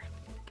here?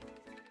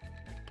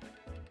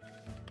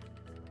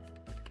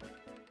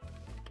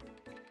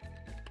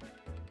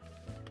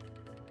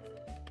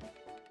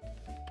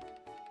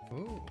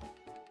 Ooh.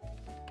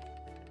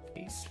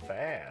 He's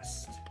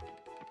fast.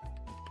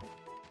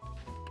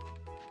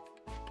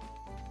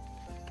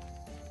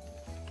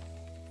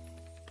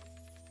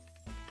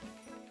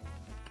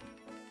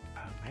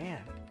 Oh,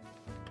 man.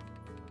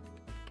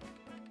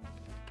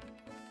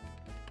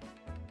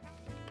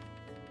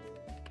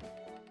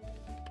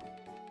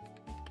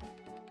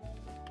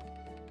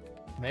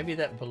 Maybe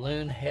that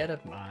balloon head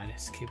of mine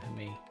is keeping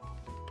me.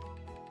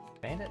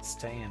 Bandit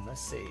stand,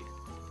 let's see.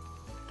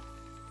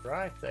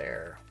 Right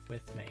there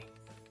with me.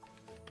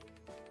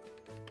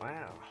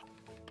 Wow.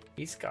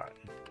 He's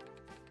gotten.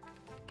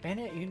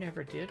 Bandit, you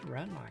never did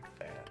run like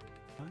that.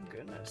 My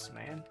goodness,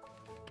 man.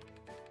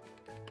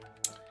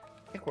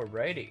 I think we're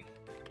ready.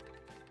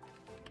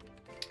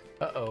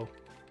 Uh-oh.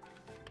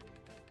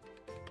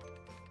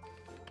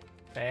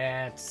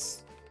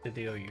 That's the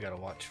deal you gotta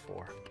watch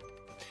for.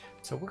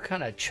 So we'll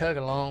kind of chug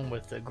along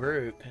with the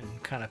group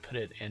and kind of put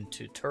it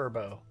into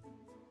turbo.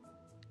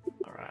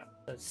 All right,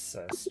 let's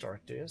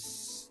start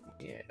this.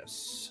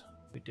 Yes,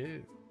 we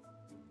do.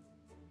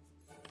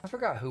 I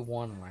forgot who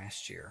won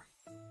last year.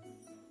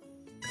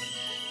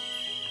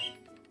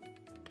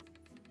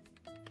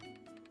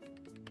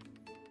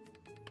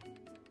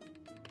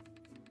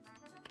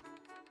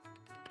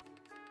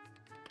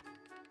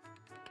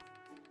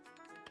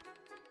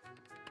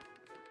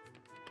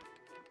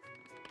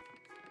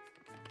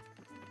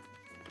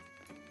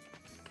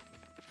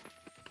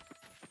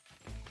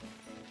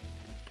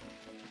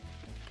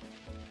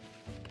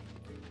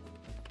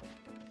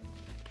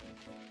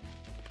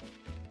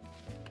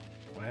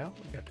 Well,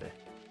 we got the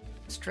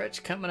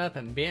stretch coming up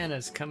and Ben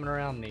is coming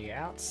around the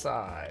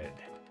outside.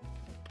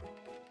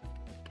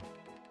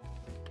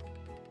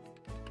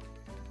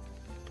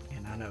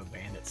 And I know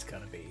Bandit's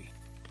gonna be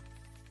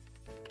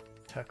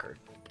tuckered,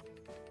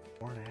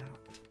 worn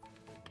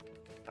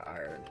out,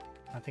 tired.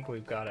 I think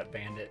we've got it,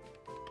 Bandit.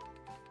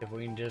 If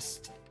we can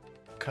just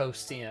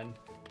coast in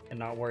and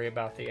not worry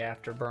about the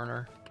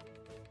afterburner.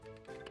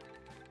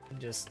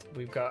 Just,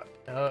 we've got,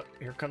 oh,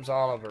 here comes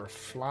Oliver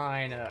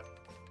flying up.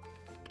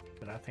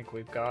 But I think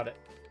we've got it.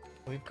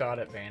 We've got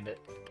it, Bandit.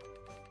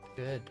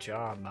 Good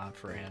job, my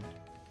friend.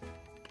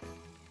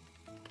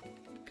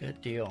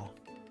 Good deal.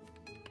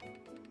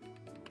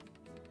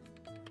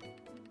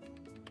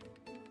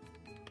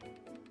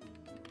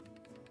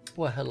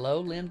 Well,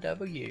 hello, Lynn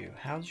W.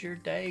 How's your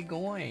day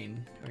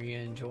going? Are you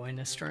enjoying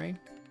the stream?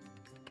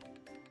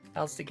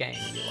 How's the game?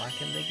 You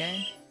liking the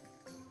game?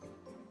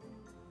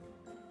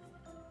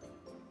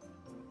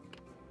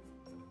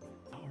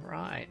 All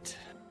right.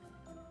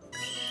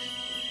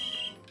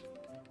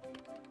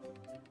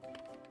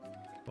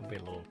 It'll be a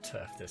little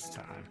tough this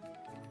time.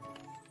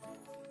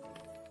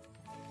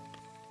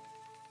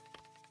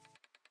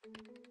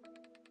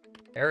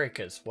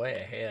 Erica's way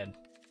ahead.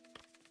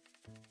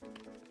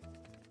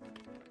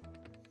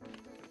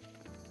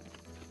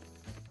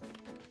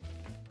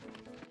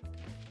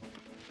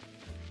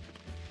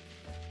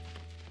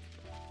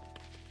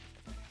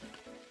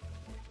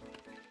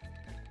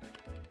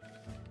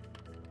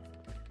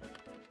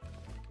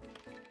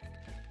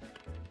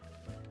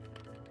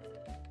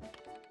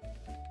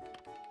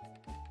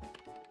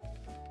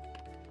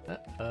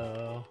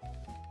 Uh-oh.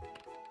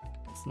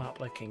 It's not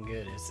looking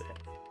good, is it?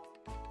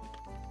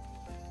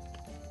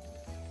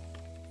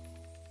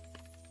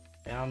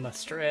 Down the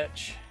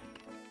stretch.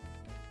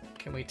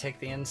 Can we take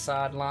the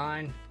inside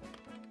line?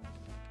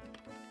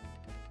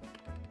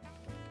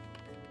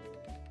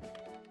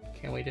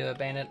 Can we do it,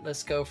 Bandit?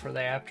 Let's go for the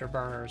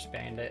afterburners,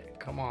 Bandit.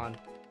 Come on.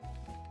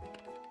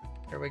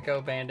 Here we go,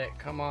 Bandit.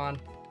 Come on.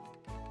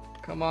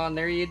 Come on.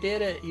 There, you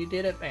did it. You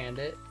did it,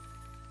 Bandit.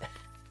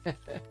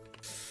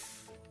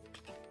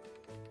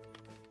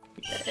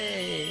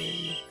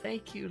 Yay!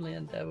 Thank you,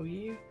 Lynn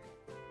W.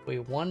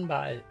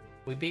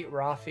 We beat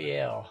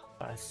Raphael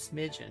by a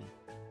smidgen.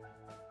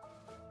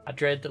 I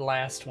dread the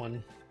last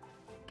one.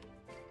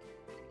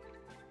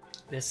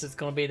 This is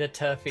gonna be the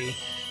toughie.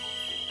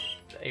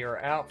 They are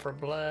out for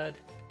blood.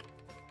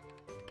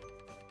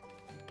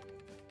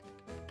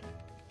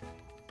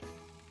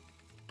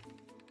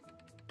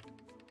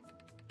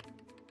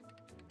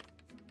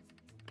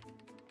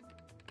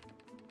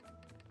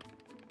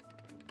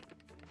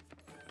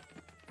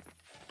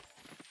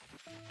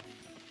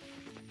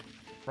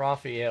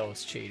 Raphael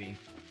is cheating.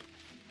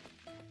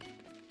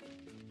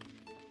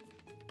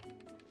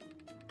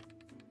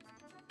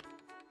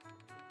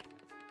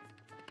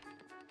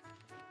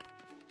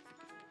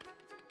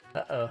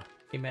 Uh-oh,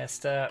 he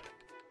messed up.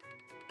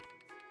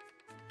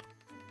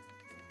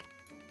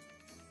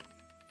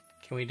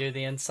 Can we do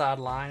the inside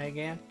line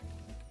again?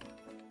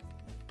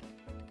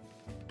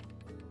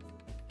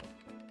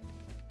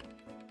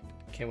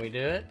 Can we do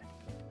it?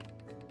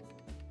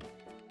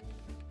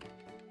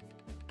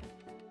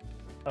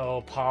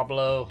 Oh,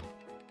 Pablo.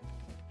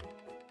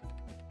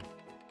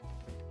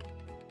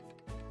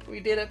 We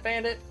did it,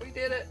 Bandit. We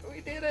did it.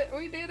 We did it.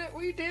 We did it.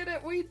 We did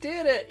it. We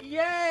did it.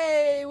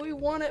 Yay! We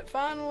won it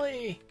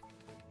finally.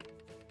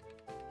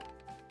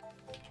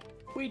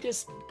 We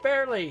just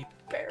barely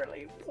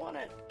won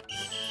it.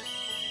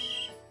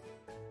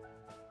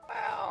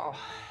 Wow.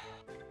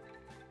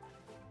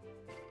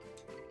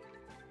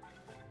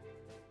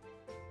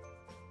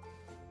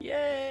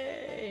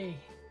 Yay!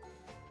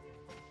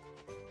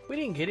 We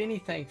didn't get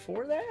anything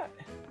for that?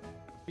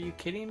 Are you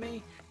kidding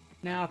me?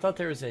 Now I thought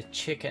there was a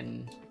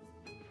chicken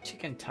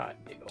tot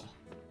deal.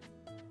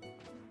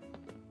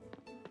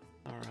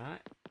 Alright.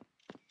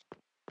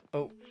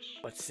 Oh,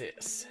 what's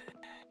this?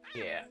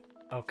 Yeah,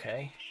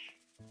 okay.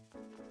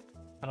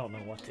 I don't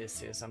know what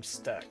this is. I'm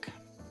stuck.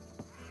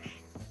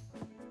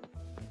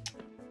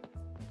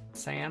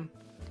 Sam?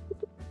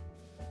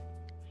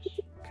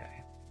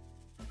 Okay.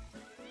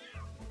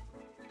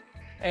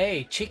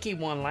 Hey, Chicky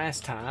won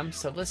last time,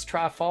 so let's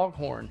try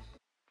Foghorn.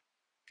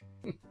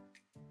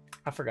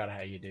 I forgot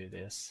how you do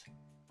this.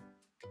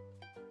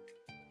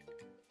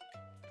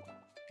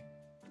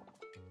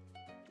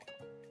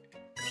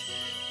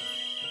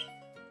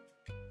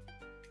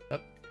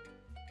 Up.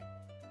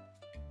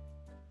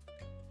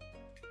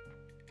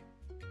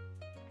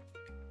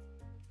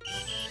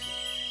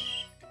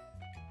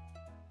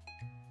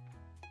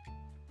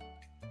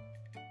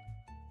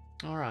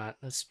 All right,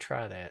 let's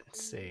try that and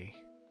see.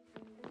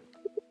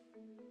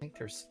 I think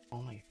there's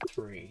only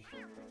 3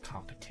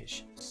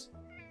 competitions.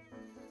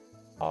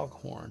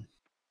 Foghorn.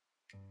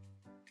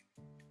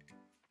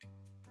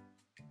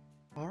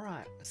 All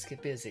right, let's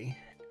get busy.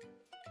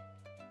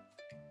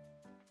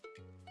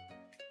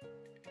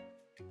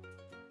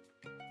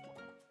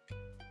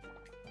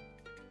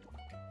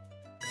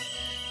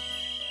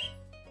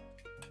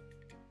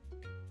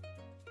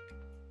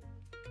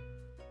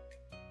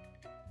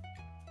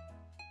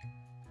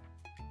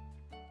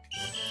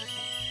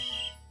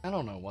 I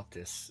don't know what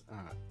this. All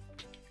right.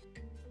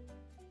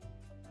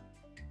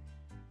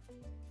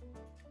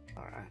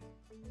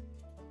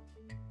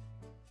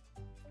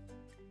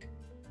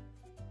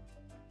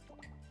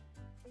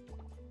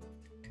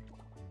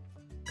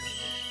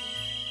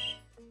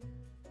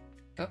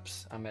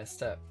 Oops, I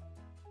messed up.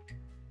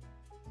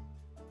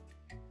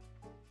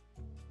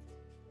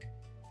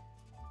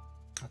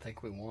 I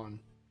think we won.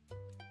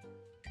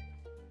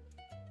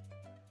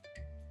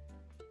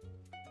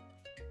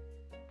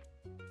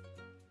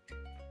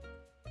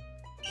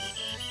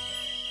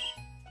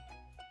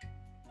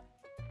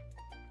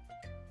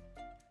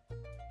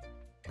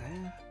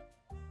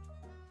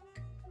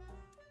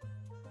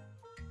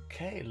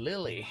 Okay,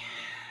 Lily.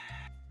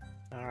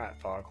 All right,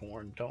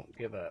 Foghorn, don't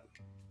give up.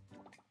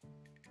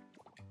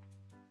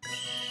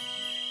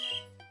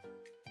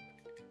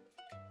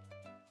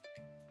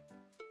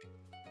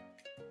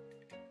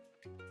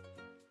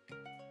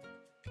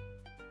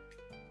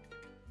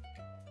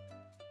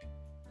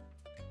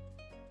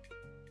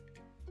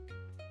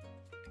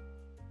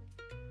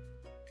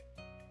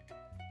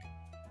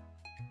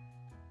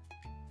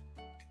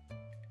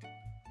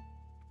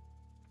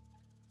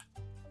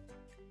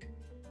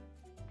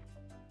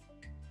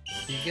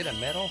 Do you get a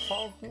medal,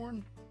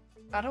 Foghorn?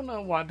 I don't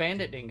know why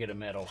Bandit didn't get a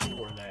medal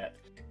for that.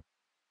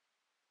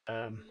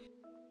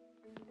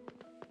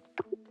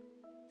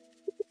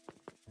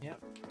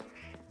 Yep.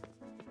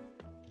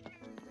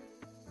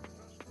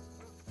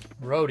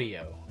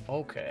 Rodeo.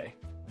 Okay.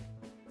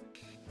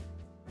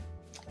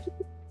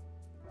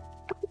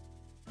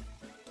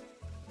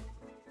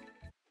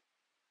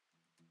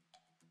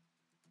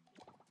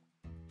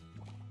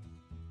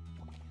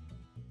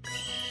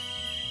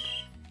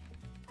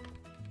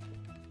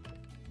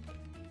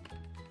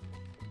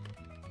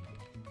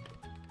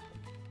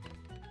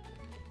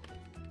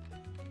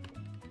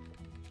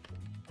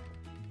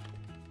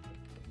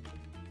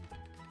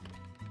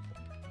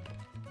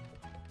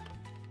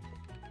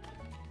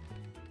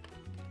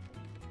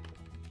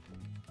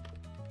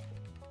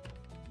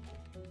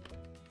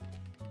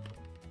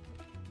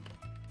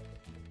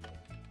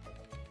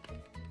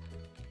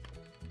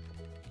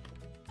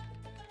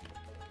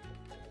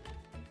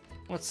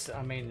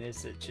 I mean,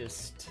 is it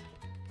just...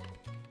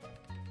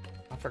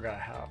 I forgot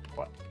how,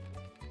 what?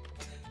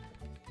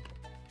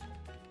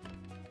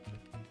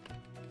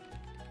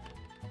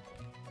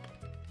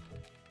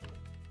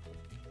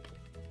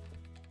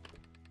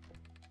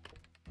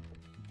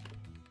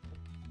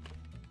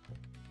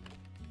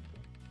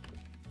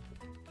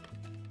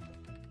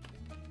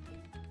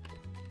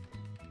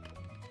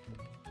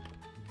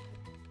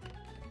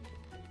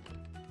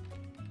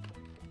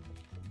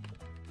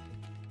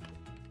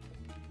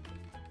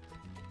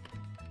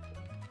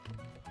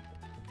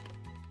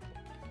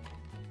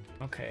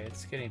 Okay,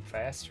 it's getting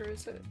faster,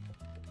 is it?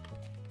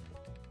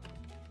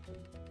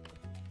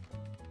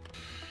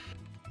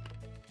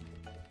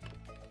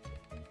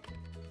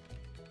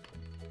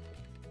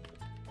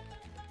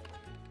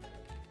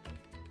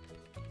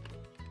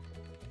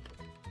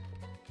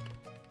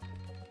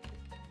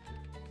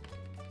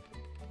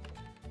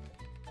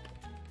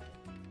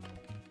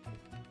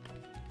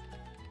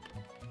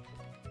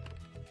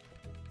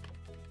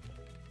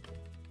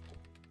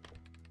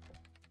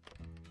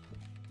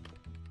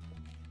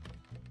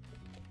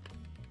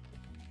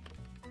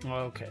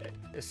 Okay,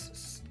 this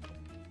is...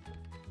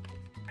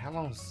 How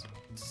long is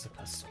this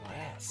supposed to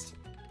last?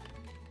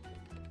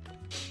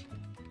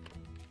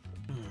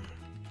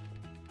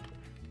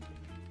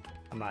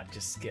 I might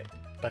just get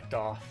bucked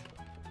off.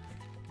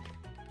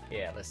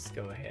 Yeah, let's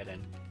go ahead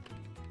and...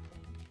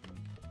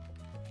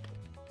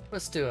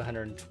 Let's do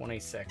 120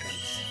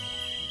 seconds.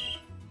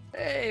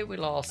 Hey, we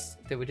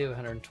lost. Did we do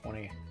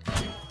 120?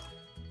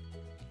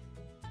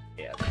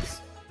 Yeah,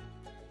 that's...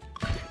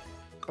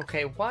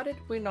 Okay, why did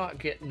we not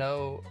get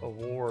no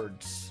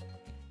awards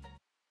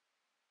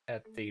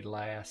at the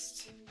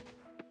last...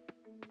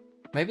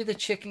 Maybe the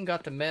chicken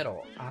got the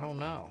medal. I don't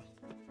know.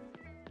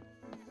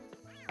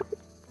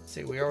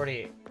 See, we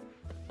already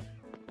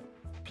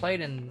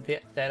played in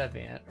that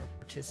event or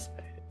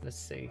participated. Let's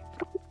see.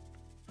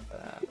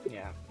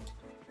 Yeah.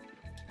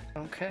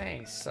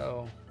 Okay,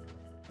 so...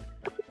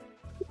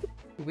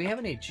 Do we have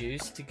any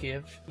juice to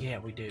give? Yeah,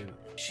 we do.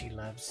 She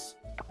loves...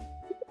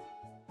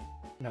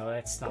 No,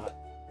 that's not...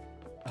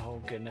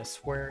 Oh, goodness.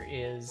 Where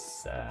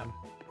is...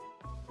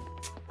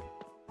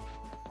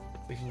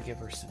 We can give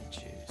her some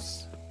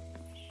juice.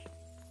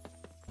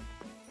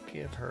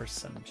 Give her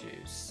some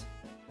juice.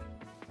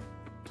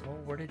 Oh,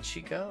 where did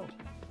she go?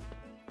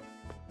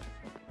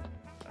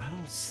 I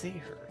don't see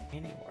her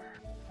anywhere.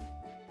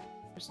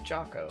 Where's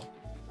Jocko?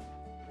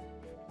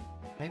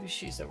 Maybe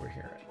she's over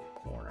here in the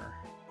corner.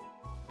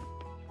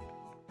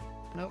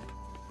 Nope.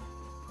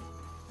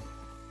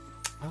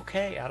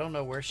 Okay, I don't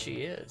know where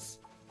she is.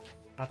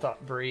 I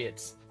thought Bree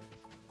had...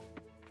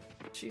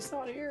 She's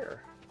not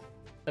here.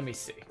 Let me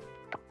see.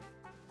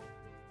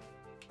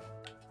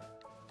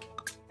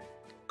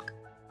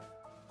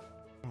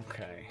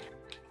 Okay.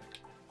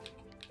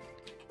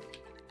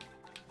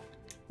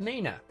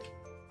 Nina.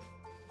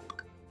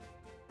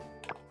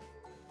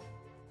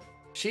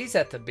 She's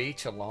at the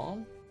beach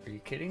alone? Are you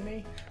kidding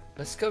me?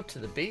 Let's go to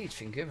the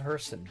beach and give her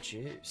some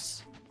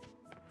juice.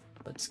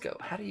 Let's go.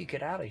 How do you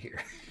get out of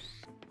here?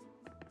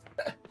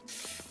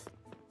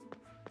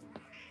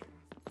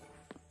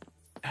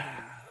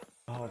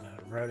 Oh,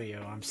 the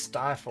rodeo. I'm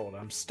stifled.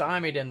 I'm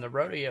stymied in the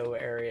rodeo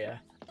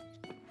area.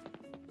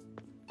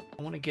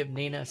 I want to give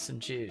Nina some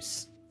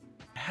juice.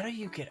 How do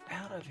you get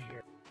out of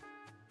here?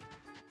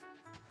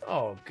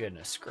 Oh,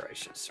 goodness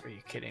gracious. Are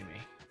you kidding me?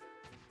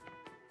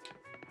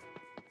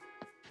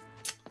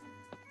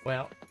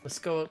 Well, let's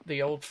go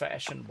the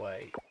old-fashioned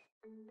way.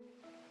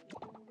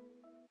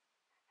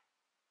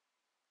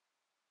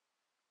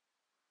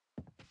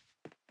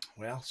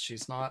 Well,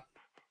 she's not.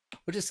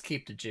 We'll just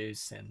keep the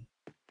juice and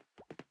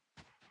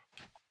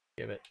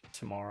give it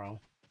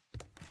tomorrow.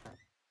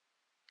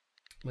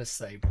 Let's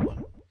save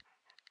one.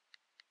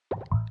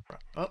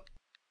 Oh.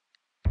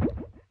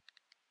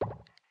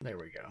 There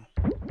we go.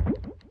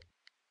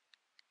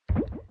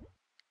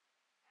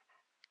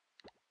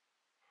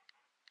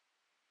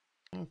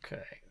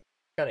 Okay.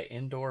 Got an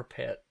indoor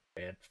pet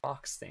bed,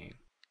 fox theme.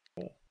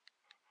 Cool.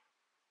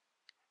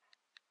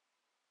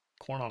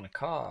 Corn on the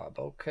cob.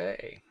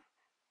 Okay.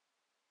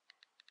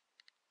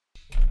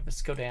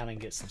 Let's go down and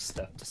get some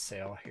stuff to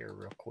sell here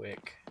real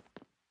quick.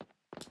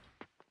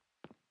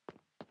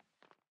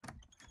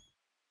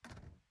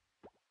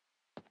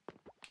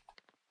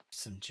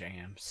 Some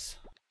jams.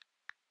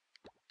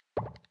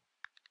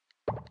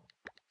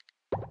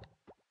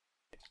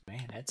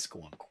 Man, that's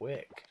going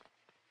quick.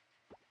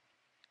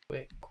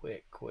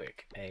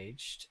 Quick.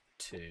 Aged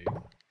 2.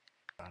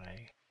 Got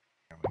a...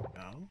 There we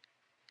go.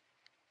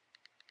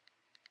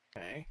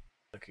 Okay.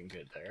 Looking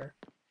good there.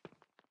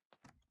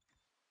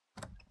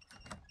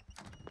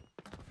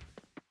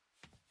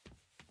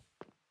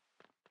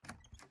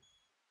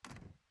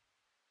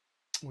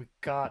 We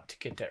got to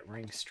get that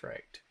ring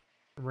streaked.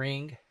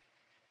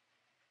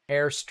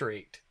 Hair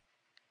streaked.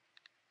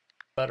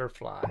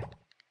 Butterfly.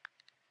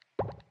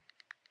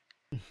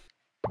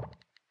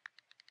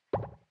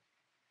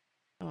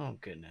 Oh,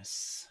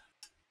 goodness.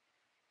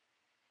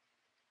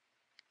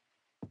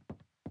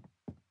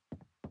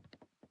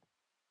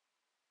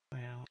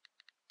 Well,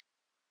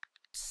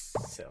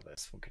 sell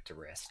this. We'll get the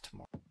rest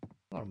tomorrow.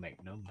 I don't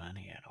make no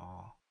money at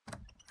all.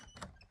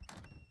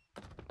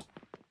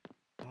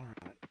 All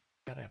right.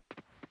 Got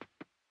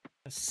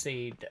a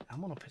seed. I'm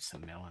going to put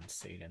some melon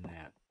seed in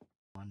that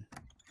one.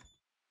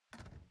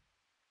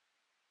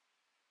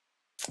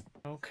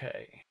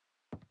 Okay.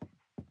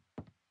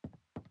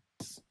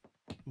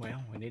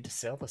 Well, we need to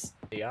sell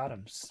the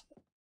items.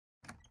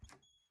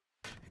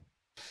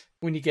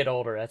 When you get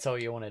older, that's all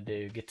you want to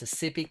do. Get the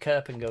sippy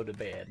cup and go to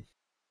bed.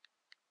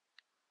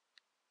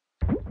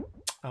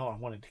 Oh, I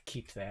wanted to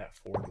keep that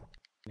for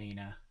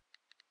Nina.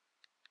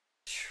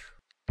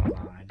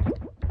 Mine.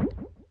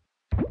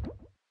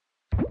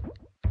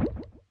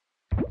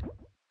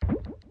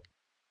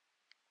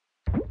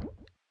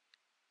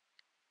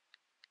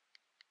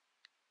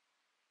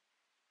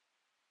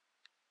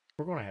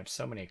 We're going to have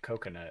so many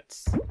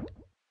coconuts.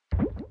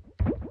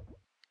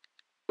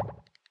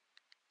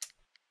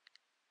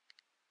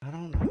 I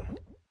don't know.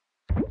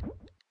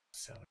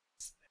 So,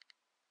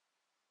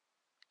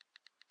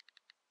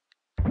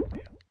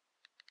 yeah.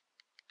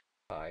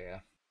 Oh, yeah.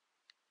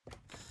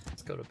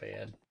 Let's go to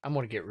bed. I'm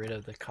going to get rid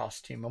of the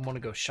costume. I'm going to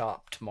go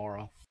shop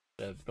tomorrow.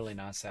 A really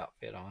nice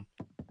outfit on.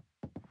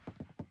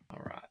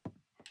 All right.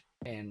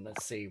 And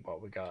let's see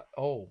what we got.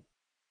 Oh,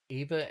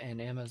 Eva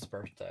and Emma's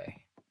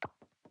birthday.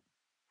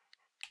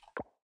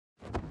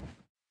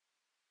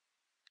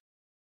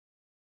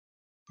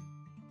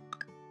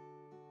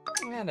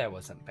 Man, that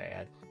wasn't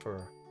bad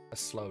for a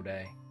slow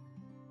day.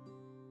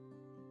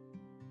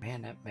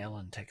 Man, that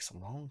melon takes a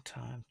long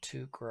time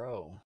to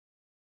grow.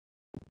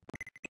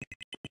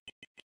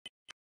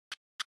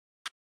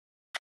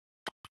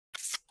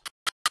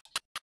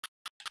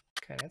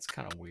 Okay, that's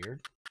kind of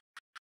weird.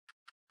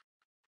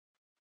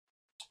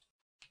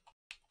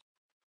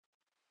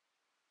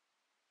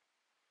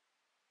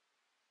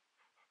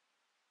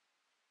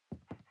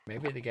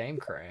 Maybe the game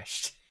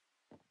crashed.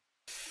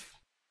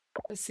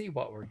 Let's see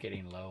what we're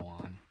getting low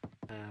on.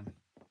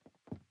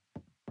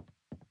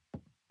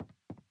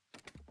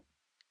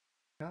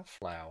 Got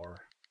flour.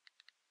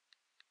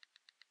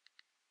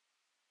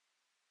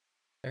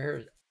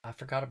 There, I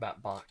forgot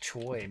about bok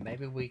choy.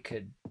 Maybe we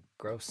could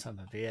grow some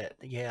of it.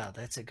 Yeah,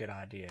 that's a good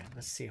idea.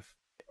 Let's see if,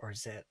 or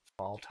is that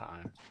fall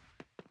time?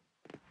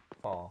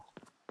 Fall.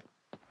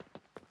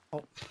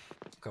 Oh,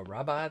 go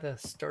right by the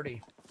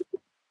sturdy.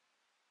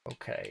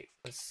 Okay,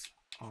 let's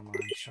online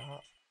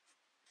shop.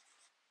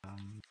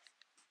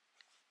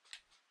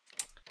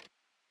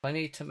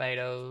 Plenty of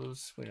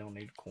tomatoes. We don't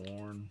need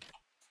corn.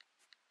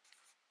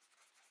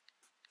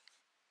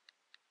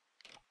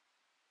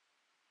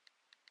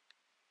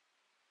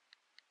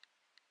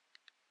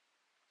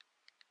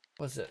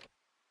 Was it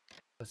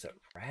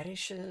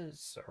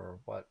radishes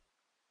or what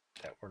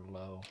that were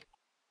low?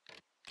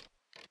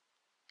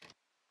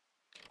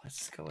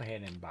 Let's go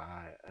ahead and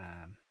buy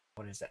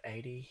what is it,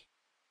 80?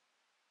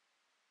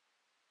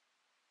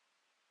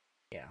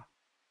 Yeah.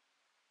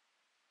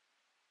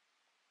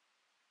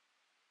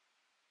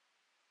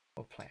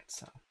 We'll plant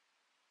some.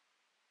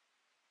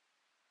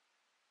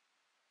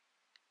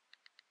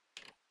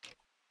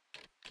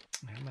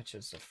 How much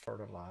is the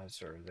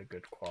fertilizer, the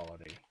good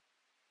quality?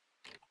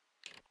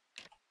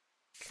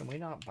 Can we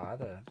not buy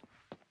the...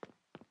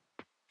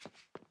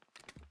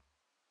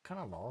 Kind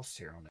of lost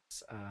here on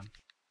this.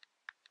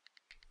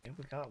 Yeah,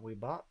 we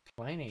bought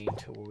plenty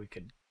to where we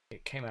could,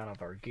 it came out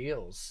of our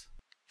gills.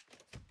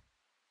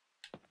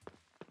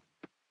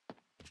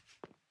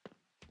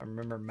 I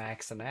remember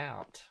maxing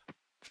out.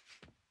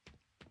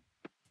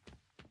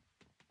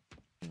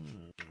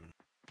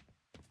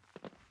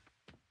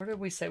 Where did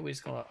we say we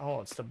was gonna,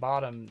 oh, it's the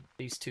bottom,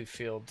 these two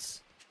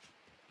fields.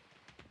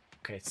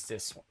 Okay, it's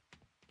this one.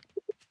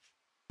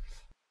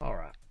 All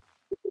right.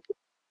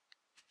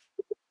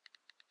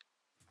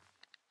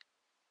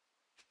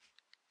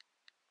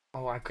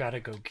 Oh, I've got to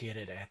go get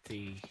it at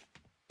the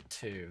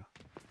 2.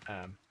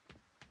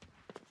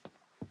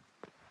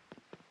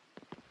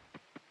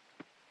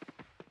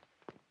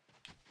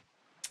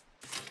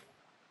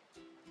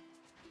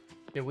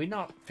 Did we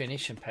not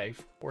finish and pay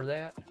for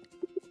that?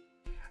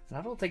 And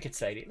I don't think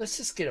it's 80. Let's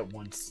just get it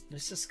once.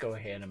 Let's just go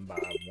ahead and buy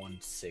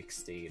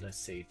 160. Let's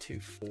see,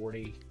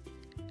 240.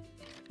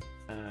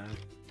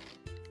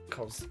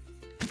 Cause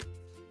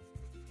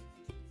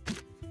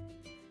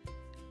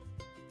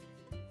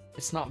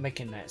it's not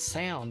making that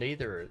sound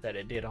either that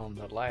it did on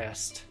the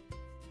last.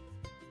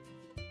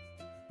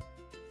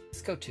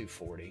 Let's go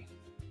 240.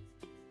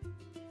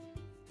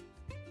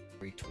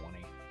 320.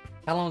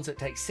 How long does it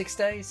take? 6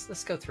 days?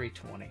 Let's go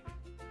 320.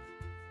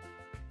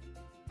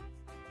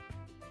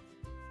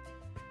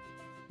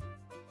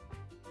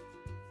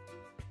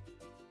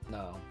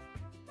 No.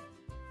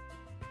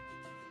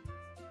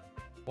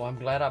 Well, I'm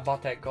glad I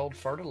bought that gold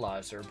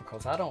fertilizer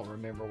because I don't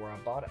remember where I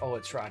bought it. Oh,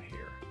 it's right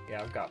here.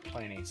 Yeah, I've got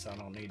plenty, so I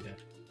don't need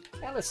to.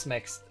 Now let's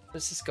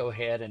just go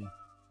ahead and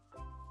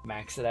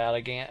max it out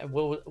again.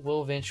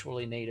 We'll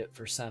eventually need it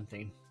for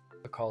something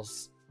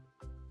because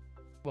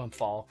when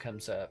fall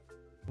comes up,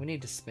 we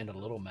need to spend a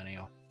little money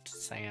on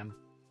Sam.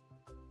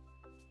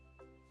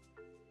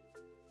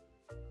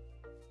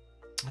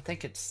 I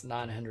think it's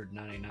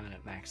 $999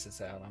 it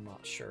maxes out. I'm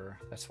not sure.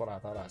 That's what I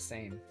thought I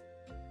seen.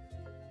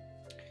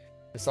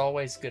 It's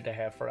always good to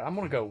have for. I'm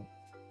gonna go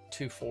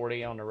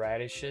 240 on the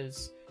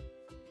radishes.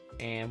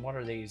 And what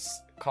are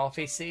these?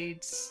 Coffee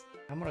seeds?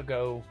 I'm gonna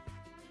go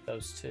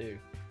those two.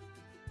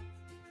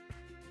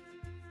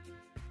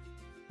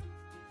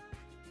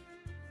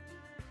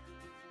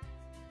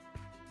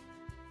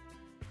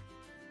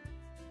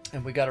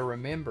 And we got to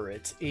remember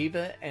it's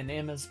Eva and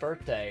Emma's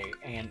birthday.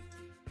 And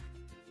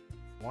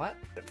what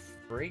the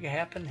frig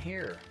happened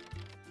here?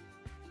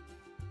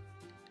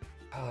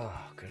 Oh,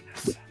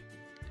 goodness.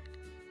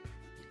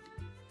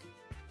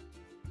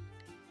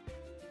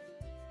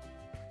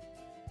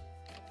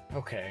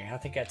 Okay, I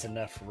think that's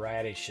enough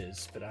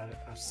radishes, but I'm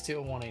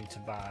still wanting to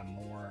buy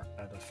more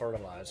of the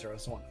fertilizer. I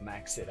just want to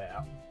max it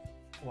out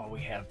while we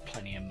have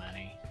plenty of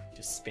money.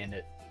 Just spend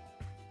it.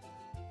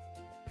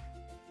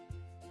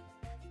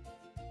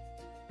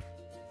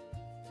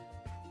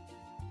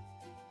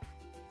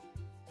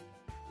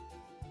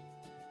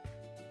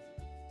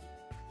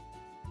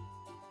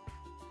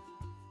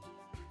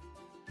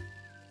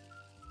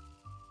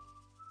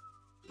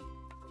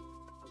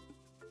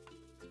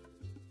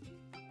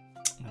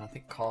 And I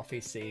think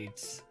coffee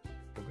seeds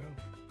will go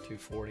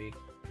 240.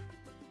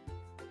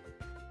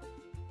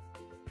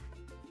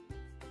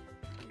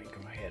 Let me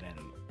go ahead and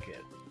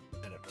get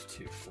that up to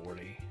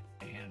 240.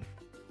 And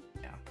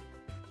yeah,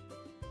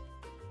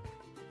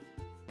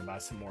 I'll buy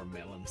some more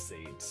melon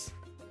seeds.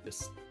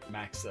 Just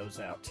max those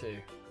out too.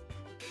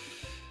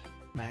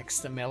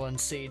 Max the melon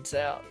seeds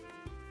out.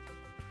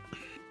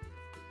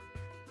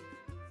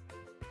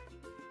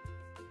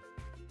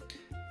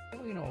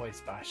 We can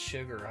always buy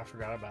sugar. I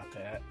forgot about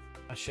that.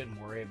 I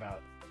shouldn't worry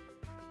about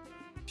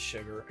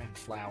sugar and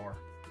flour.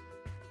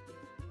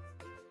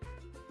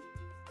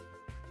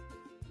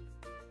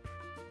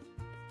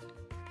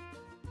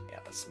 Yeah,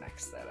 let's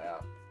max that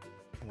out.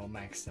 We'll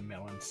max the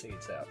melon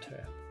seeds out too.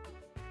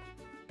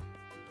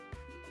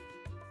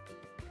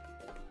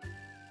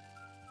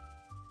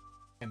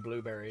 And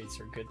blueberries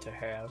are good to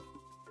have.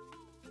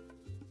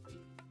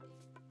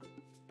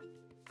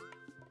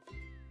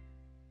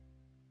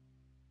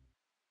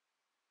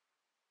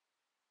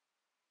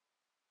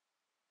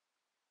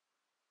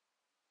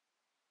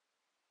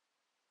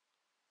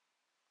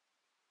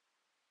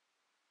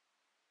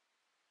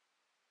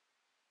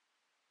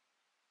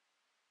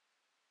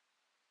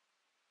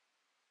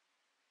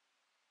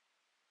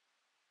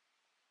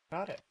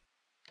 Got it.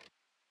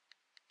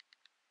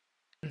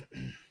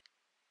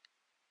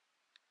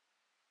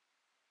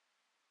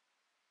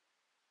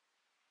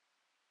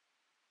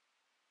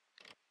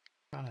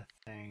 Trying to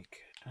think.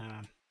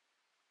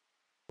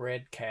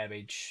 Red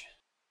cabbage.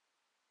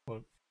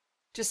 Well,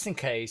 just in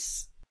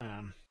case,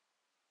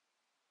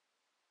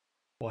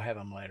 we'll have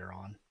them later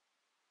on.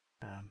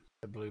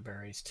 The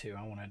blueberries too.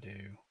 I want to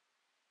do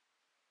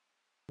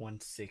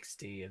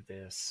 160 of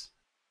this.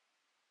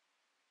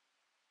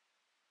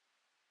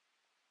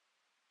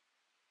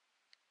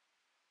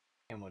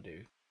 And we'll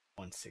do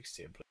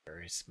 160 of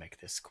blueberries. Make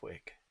this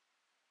quick.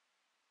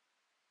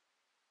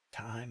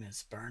 Time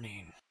is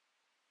burning.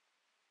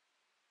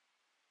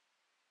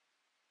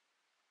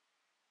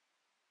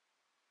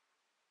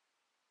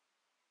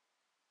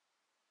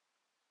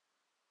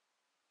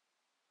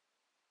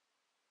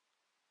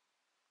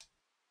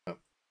 Oh,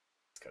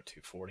 let's go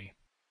 240.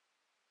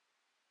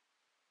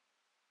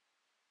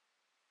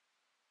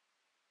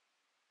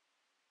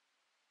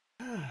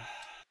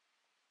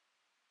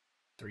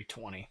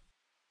 $320.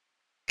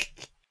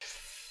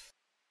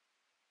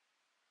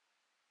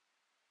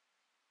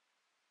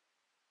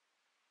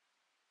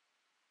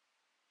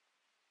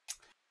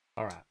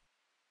 All right.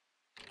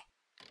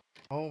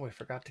 Oh, we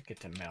forgot to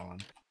get to melon.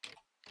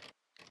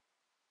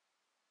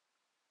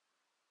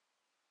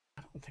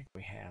 I don't think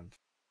we have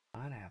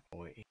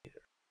pineapple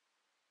either.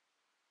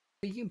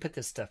 But you can put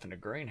this stuff in a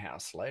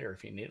greenhouse later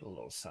if you need a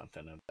little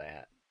something of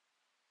that.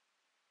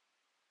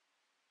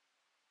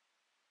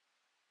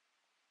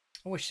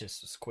 I wish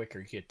this was quicker.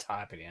 You could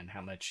type it in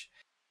how much,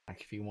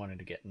 like if you wanted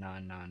to get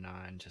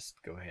 999, just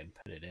go ahead and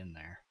put it in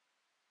there.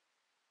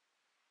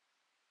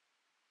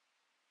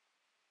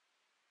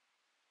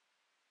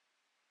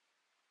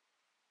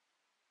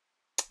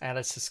 And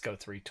let's just go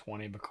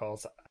 320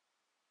 because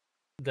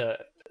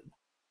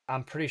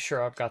I'm pretty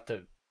sure I've got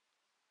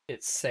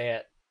it's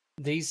set.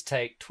 These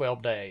take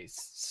 12 days,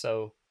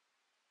 so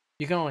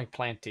you can only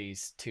plant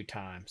these 2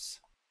 times.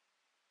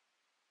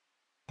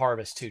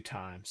 Harvest 2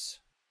 times.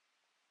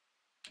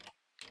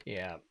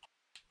 Yeah.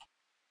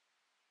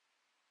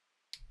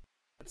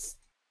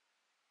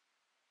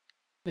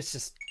 Let's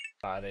just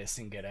buy this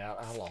and get out.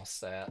 I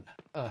lost that.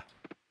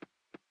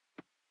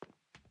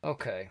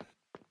 Okay.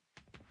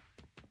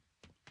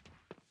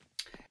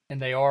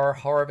 And they are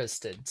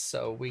harvested,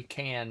 so we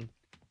can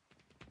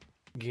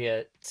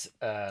get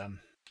let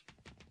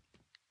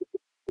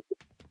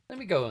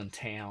me go in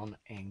town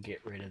and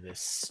get rid of this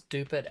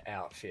stupid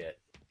outfit.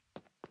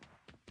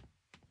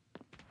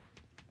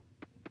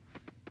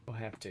 We'll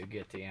have to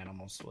get the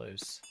animals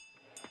loose.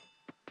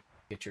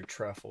 Get your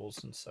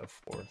truffles and so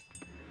forth.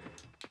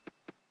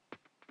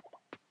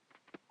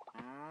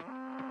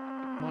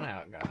 Come on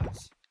out,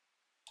 guys.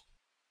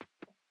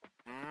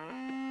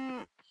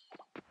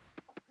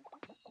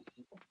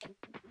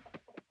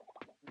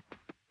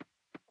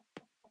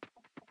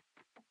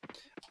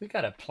 We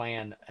got to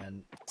plan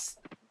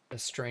a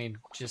stream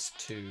just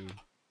to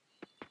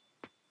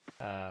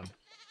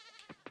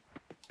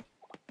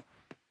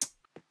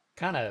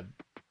kind of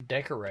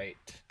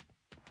decorate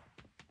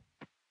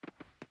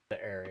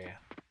the area.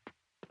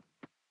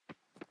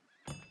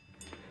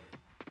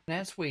 And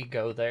as we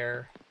go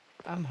there,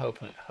 I'm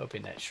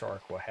hoping that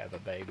shark will have a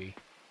baby.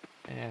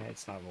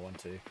 It's not going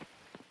to.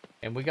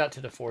 And we got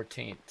to the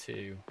 14th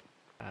to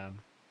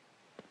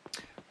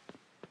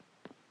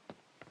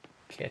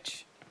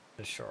catch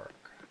the shark.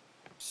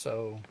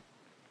 So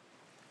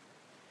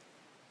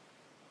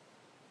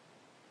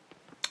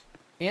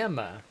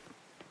Emma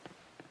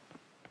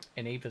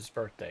and Eva's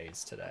birthday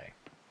is today.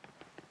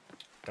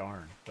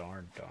 Darn.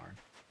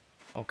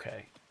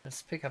 Okay,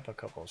 let's pick up a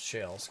couple of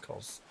shells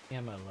because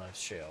Emma loves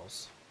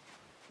shells.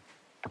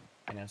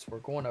 And as we're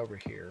going over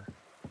here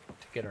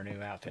to get our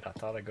new outfit, I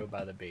thought I'd go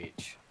by the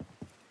beach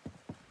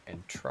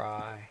and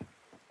try.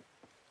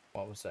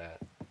 What was that?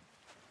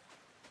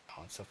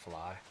 Oh, it's a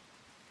fly.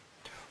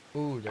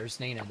 Ooh, there's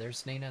Nina.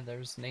 There's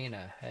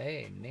Nina.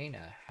 Hey,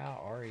 Nina,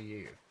 how are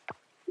you?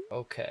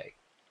 Okay.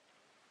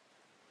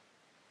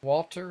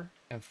 Walter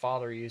and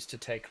Father used to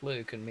take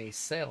Luke and me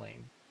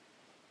sailing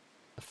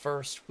the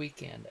first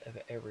weekend of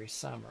every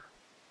summer.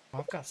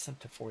 Well, I've got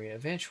something for you.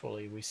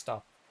 Eventually, we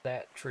stopped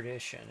that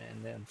tradition,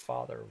 and then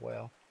Father,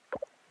 well...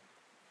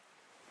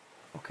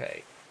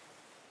 Okay.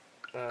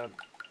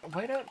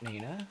 Wait up,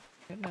 Nina.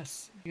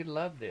 Goodness, you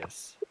love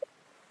this.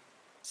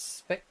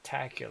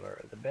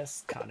 Spectacular. The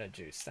best kind of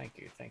juice. Thank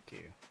you.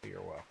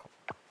 You're welcome.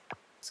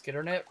 Let's get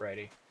our net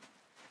ready.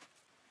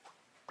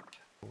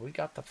 We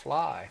got the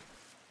fly.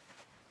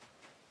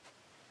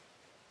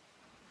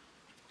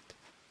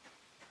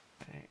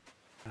 Okay.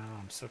 Oh,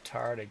 I'm so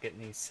tired of getting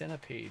these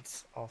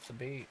centipedes off the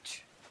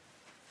beach.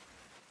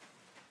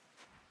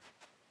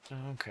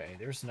 Okay,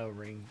 there's no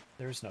ring.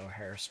 There's no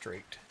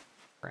hair-streaked,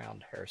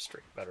 round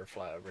hair-streaked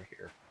butterfly over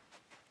here.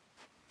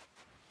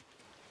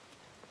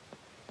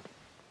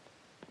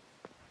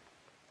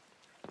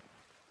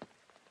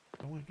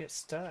 I don't want to get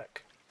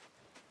stuck.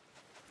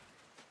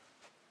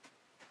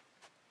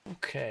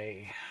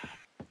 Okay.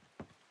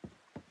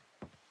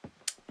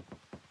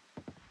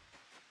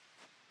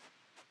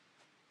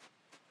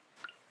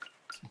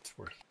 Since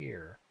we're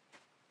here,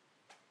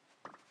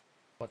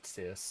 what's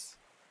this?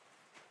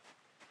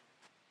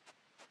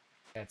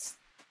 That's,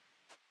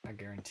 I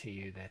guarantee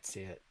you that's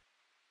it.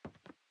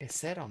 It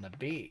said on the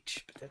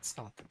beach, but that's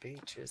not the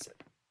beach, is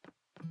it?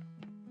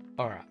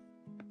 All right.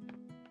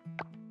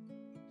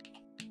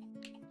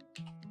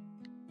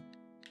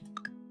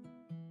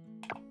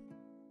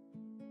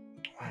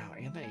 Wow,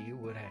 Emma, you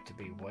would have to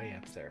be way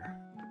up there.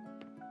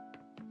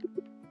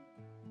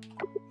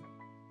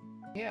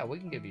 Yeah, we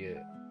can give you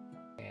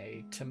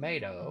a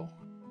tomato.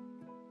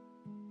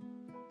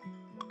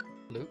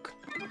 Luke.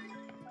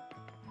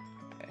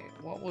 Okay,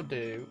 what we'll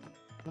do,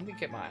 let me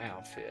get my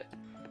outfit.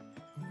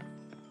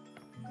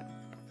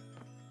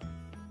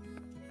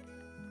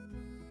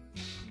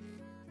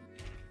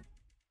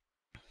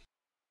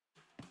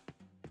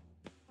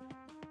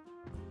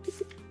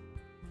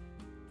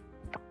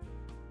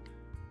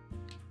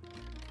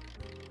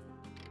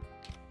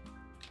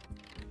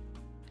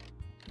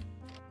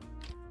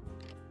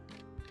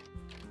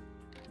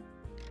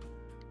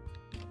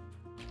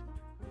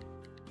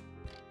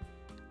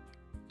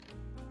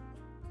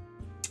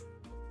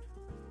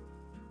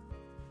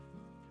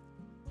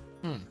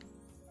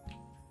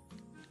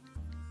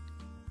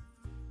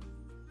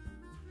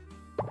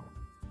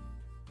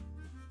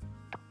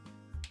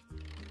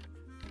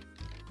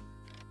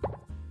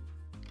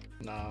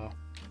 No.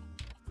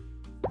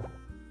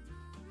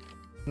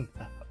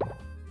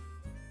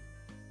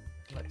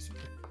 Looks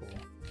pretty cool.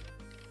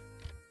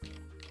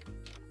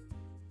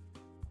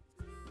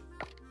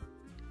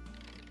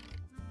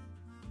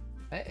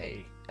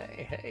 Hey,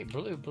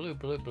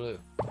 blue.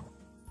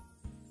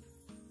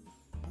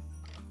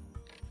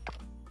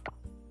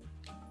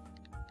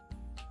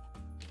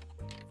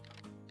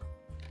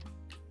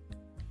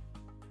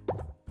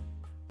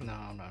 No.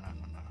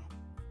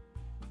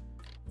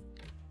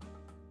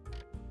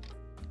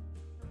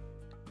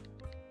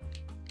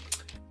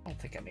 I don't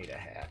think I need a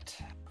hat.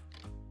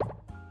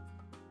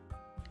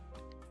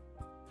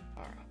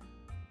 Alright.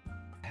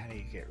 How do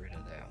you get rid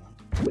of that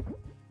one?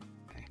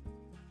 Okay.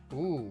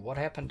 Ooh, what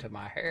happened to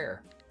my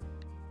hair?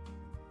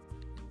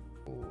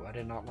 Ooh, I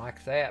did not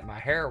like that. My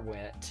hair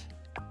went.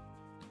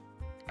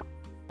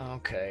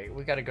 Okay,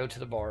 we gotta go to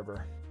the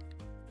barber.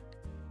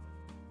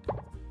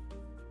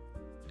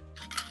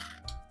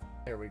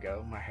 There we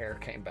go. My hair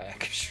came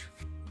back.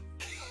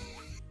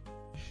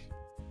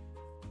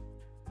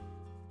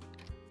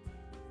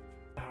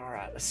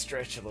 Alright, let's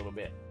stretch a little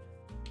bit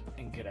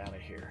and get out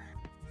of here.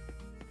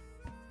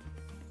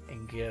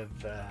 And give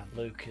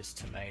Luke his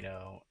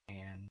tomato.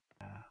 And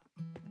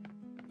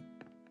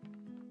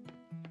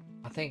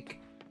I think,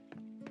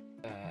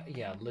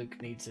 yeah,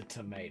 Luke needs a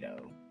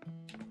tomato.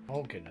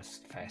 Oh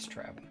goodness, fast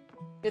travel.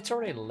 It's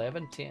already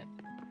 11:10.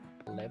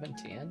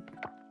 11:10?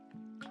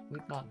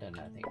 We've not done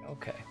nothing.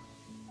 Okay.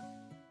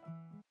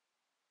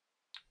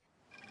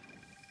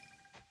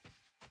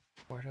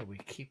 Where do we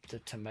keep the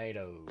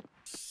tomatoes?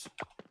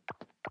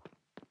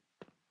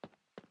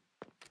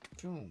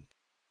 Boom.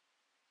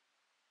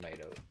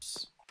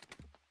 Tomatoes.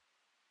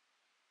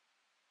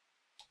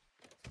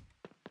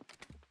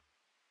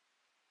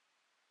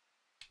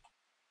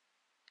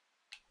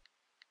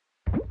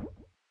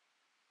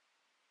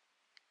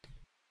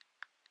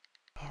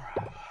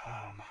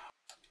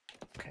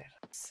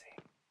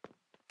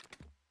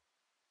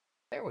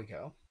 There we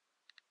go.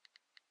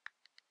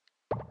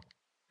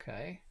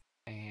 Okay.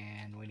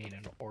 And we need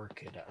an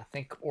orchid. I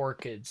think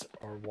orchids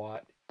are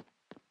what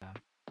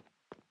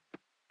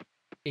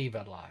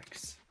Eva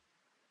likes.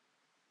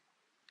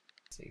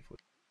 Let's see if we...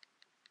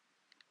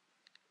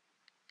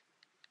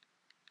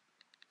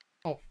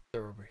 Oh,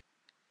 they're over here.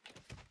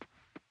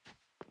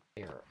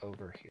 They are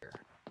over here.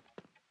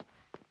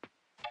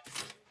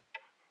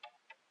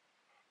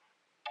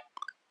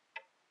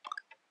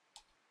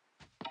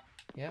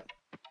 Yep.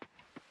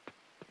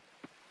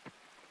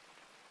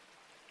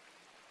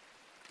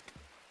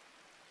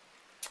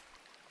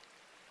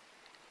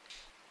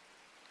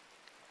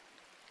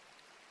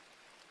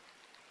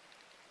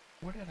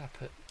 Where did I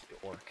put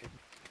the orchid?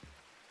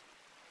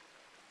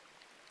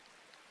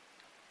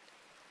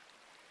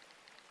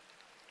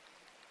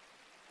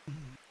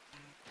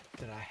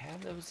 Did I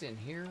have those in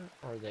here?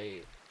 Or are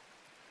they...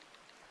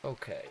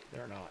 Okay,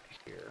 they're not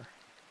here.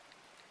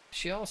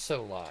 She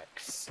also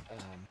likes...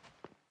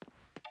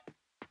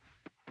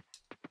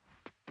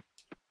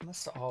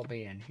 must all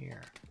be in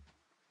here.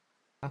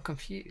 I'm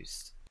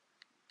confused.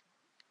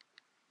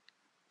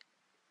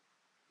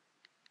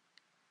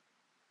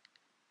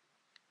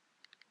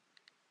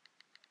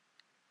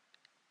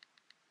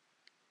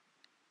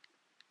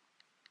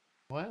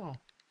 Well...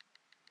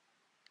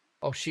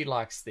 Oh, she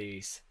likes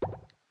these.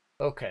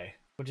 Okay,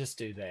 we'll just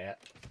do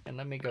that. And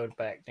let me go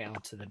back down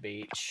to the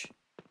beach.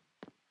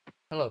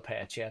 Hello,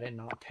 Patchy. I did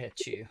not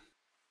pet you.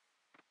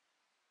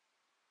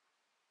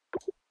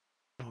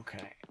 Okay,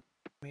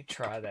 let me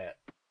try that.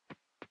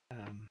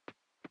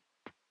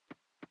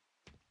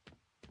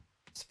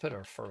 Let's put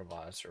our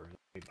fertilizer that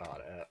we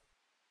bought up.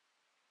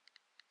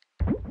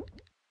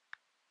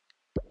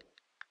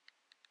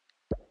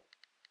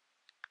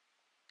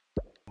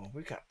 Well,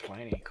 we got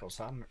plenty because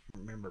I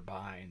remember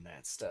buying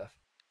that stuff.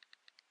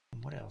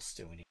 What else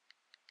do we need?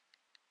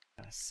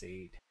 A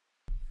seed.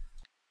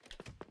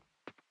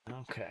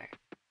 Okay.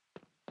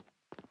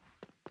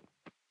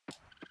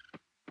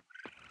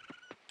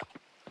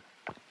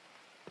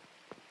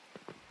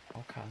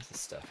 All kinds of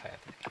stuff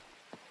happening.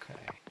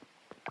 Okay.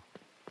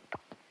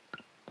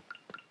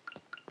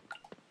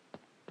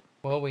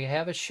 Well, we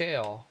have a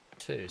shell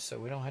too, so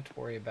we don't have to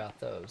worry about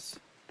those.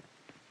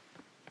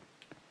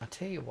 I'll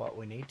tell you what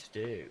we need to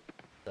do,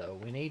 though.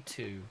 We need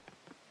to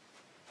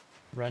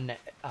run that.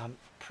 I'm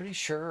pretty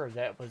sure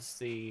that was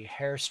the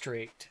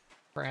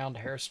crowned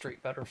hair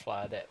streak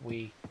butterfly that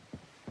when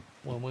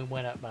we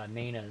went up by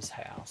Nina's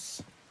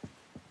house.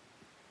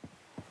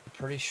 I'm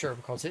pretty sure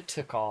because it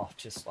took off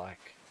just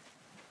like,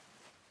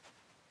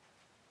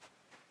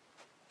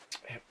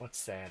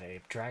 what's that, a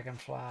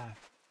dragonfly?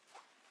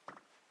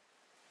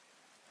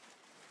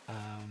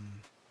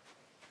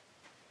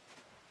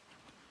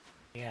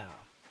 Yeah.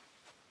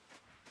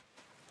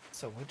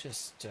 So we'll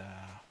just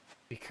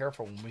be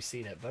careful when we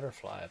see that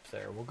butterfly up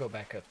there. We'll go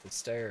back up the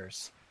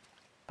stairs.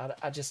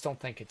 I just don't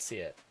think it's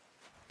it,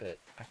 but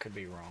I could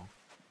be wrong.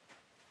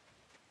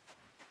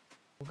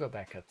 We'll go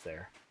back up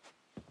there.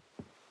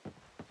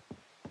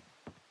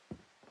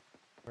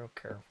 Real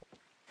careful.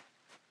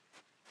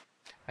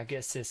 I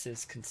guess this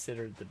is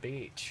considered the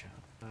beach.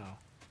 Oh.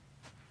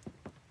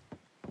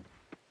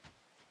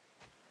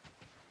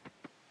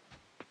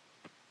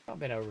 I've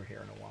been over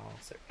here in a while.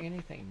 Is there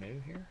anything new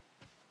here?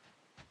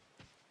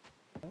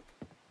 Nope.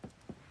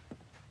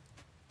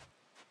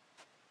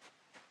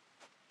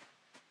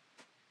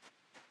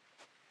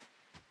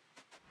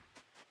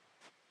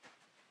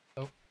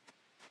 Oh.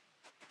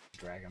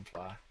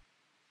 Dragonfly.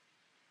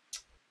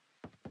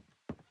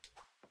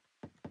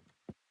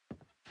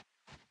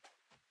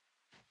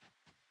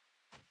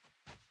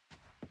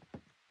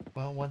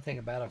 Well, one thing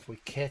about it, if we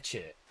catch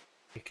it,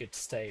 it could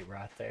stay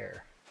right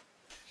there.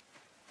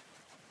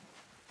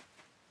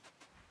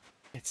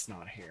 It's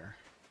not here.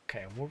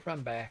 Okay, we'll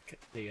run back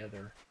the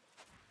other.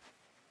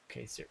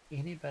 Okay, is there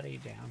anybody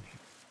down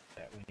here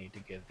that we need to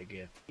give the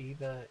gift?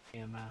 Eva,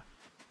 Emma.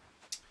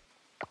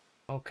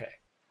 Okay.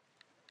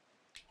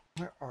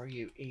 Where are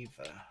you,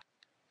 Eva?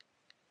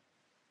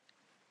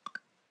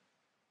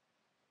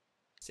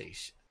 See.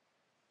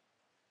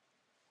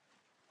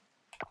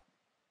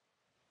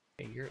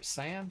 Okay, you're at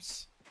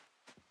Sam's.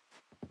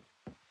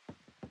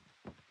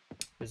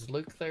 Is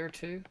Luke there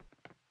too?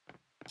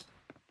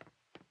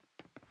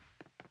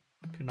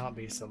 Could not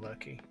be so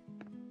lucky.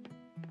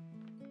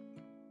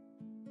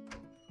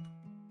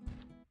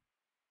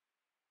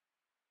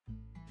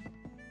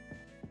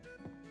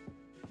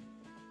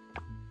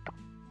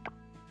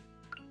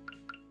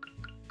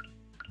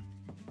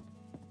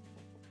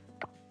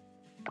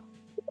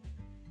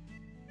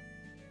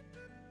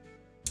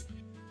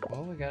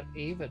 Well, we got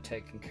Eva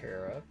taken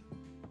care of.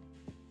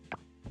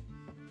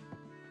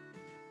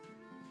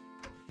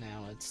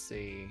 Now let's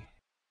see.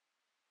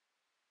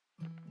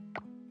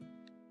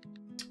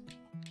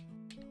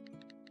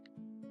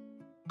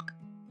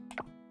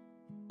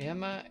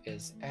 Emma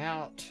is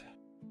out.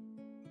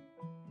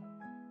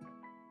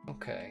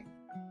 Okay.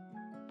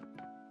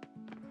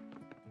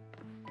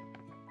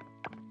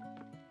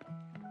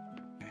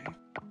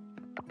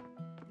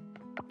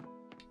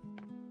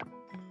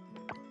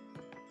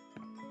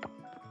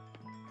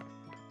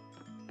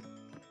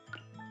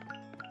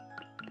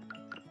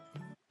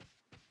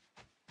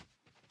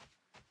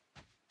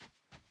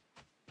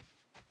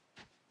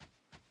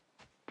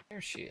 There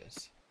she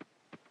is.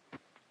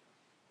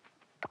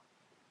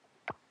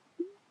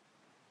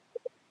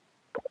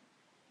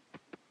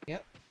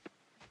 Yep.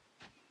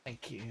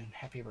 Thank you and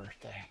happy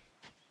birthday.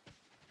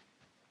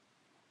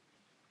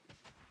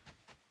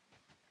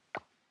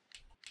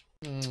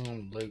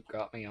 Luke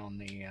got me on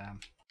the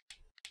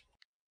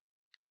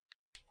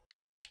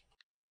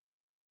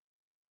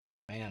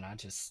man, I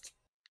just...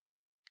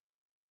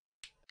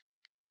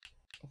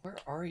 Where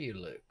are you,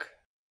 Luke?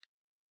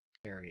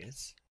 There he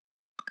is.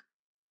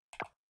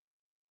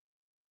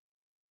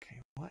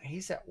 Okay, what?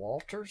 He's at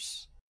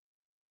Walter's?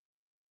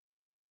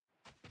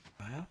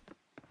 Well,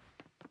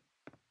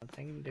 one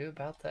thing you can do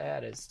about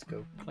that is to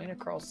go clean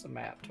across the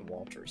map to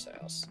Walter's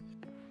house.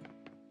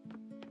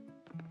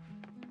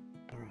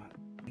 Alright,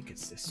 I think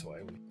it's this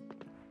way. We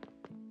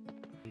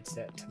needs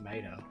that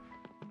tomato.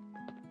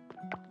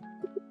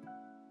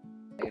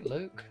 Hey,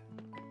 Luke.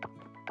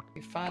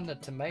 You find the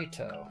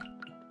tomato.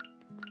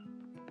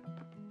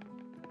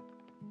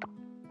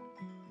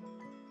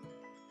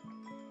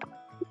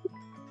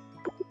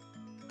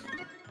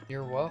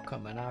 You're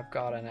welcome, and I've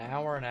got an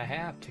hour and a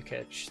half to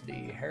catch the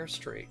hair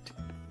streaked.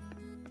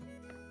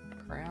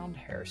 Crowned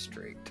hair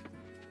streaked.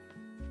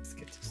 Let's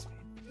get this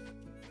one.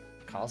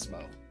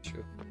 Cosmo,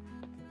 sure.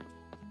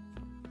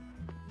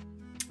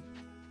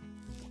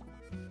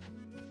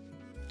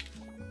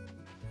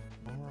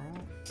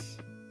 Alright.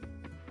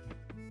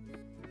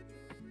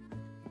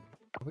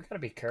 We gotta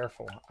be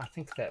careful. I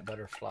think that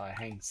butterfly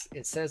hangs.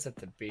 It says at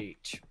the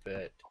beach,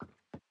 but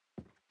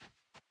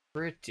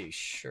pretty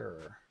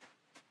sure.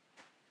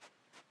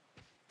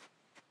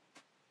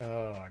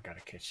 Oh, I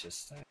gotta catch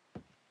this thing.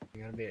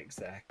 You gotta be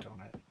exact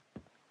on it.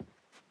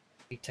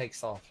 He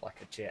takes off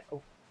like a jet.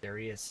 Oh, there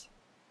he is.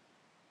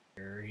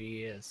 There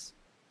he is.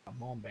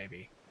 Come on,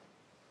 baby.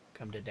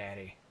 Come to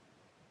daddy.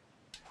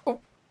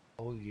 Oh,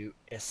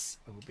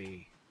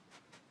 O-U-S-O-B.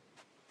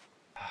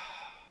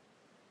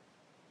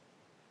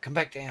 Come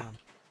back down.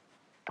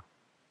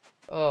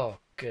 Oh,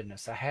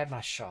 goodness. I had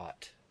my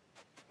shot.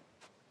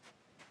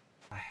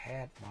 I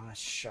had my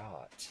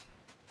shot.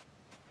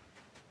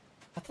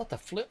 I thought the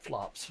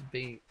flip-flops would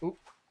be... Oop.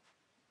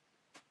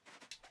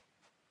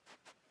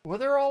 Well,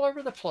 they're all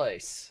over the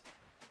place.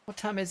 What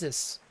time is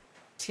this?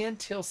 10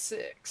 till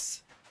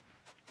 6.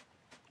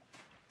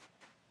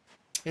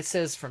 It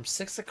says from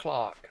 6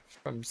 o'clock,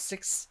 from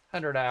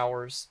 600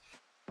 hours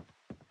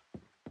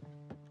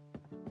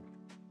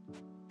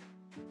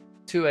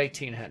to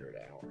 1800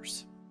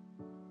 hours.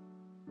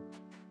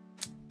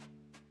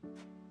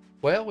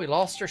 Well, we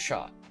lost our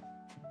shot.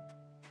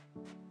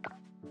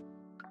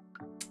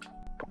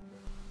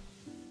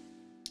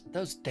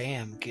 Those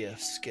damn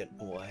gifts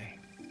getting away.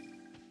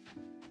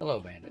 Hello,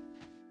 Bandit.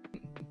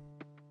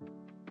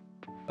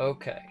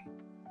 Okay.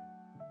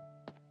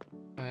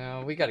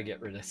 Well, we got to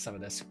get rid of some of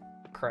this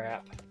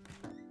crap.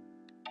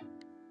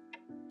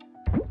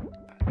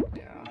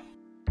 Yeah.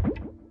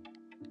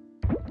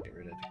 Get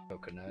rid of the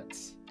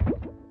coconuts.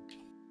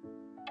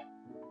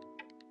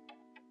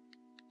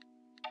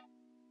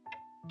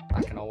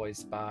 I can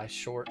always buy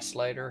shorts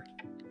later.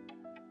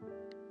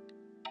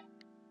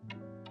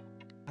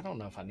 I don't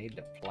know if I need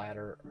the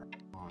platter or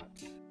not.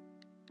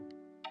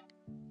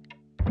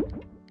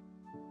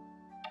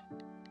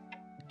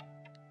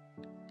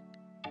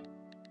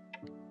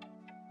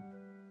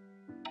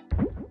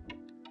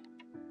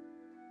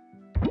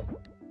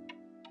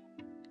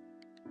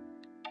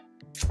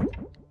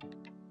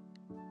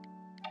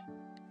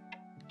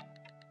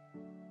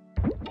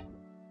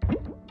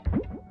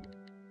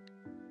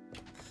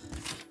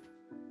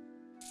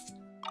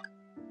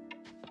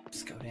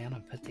 Let's go down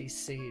and put these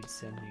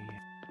seeds in the...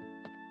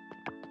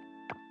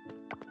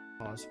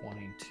 I was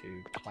wanting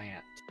to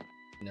plant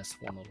in this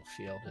one little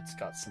field. It's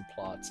got some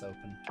plots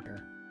open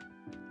here.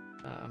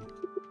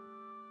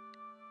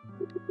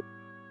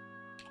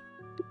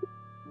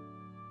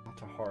 Not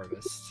to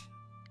harvest.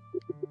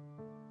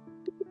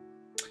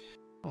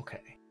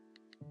 Okay.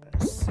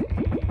 Let's see.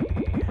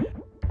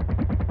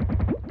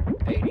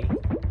 80.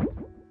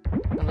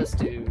 Now let's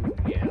do,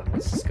 yeah,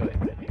 let's just go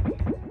ahead and put 80.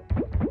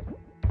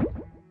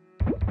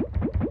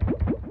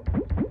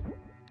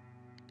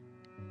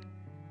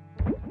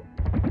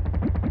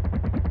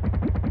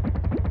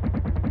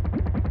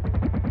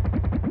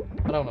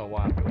 I don't know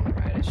why I'm doing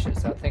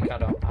radishes. I think I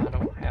don't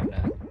have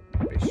none.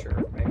 Pretty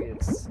sure. Maybe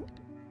it's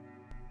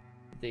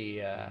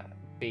the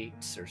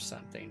beets or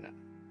something.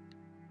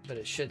 But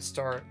it should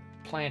start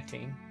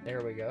planting.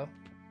 There we go.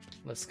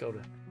 Let's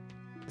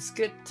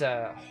get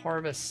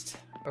harvest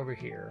over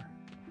here.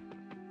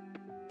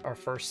 Our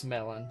first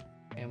melon,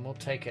 and we'll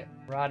take it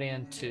right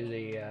into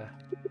the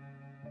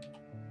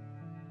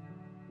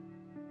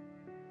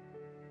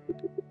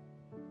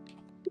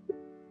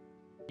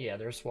yeah,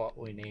 there's what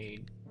we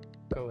need.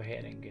 Go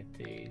ahead and get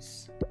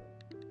these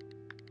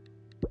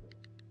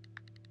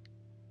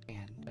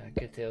and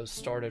get those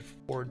started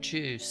for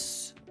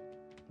juice.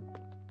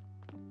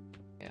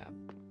 Yeah,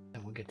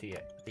 and we'll get the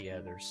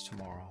others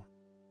tomorrow.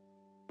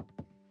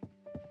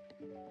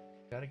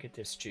 Gotta get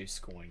this juice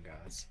going,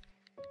 guys.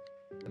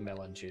 The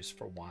melon juice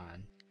for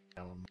wine,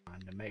 melon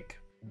wine to make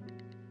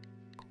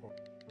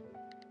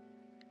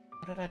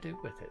What did I do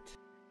with it?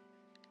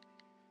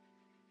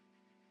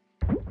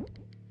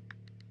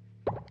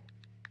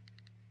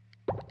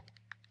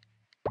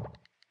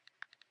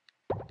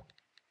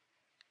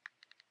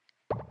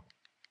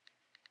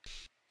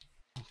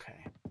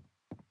 Okay.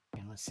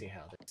 And let's see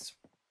how this...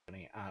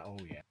 oh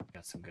yeah,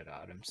 got some good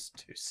items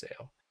to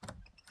sell.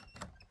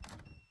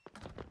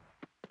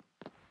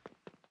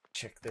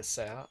 Check this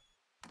out.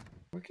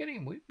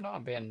 We've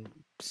not been...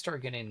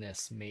 Start getting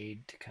this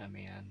mead to come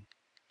in.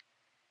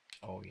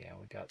 Oh yeah,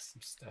 we got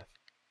some stuff.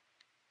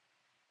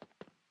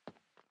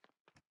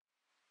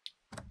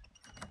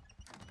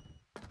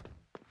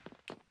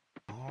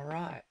 All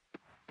right.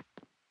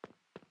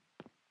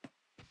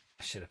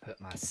 I should have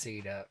put my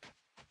seed up.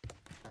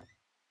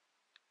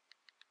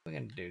 We're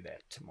going to do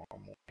that tomorrow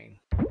morning.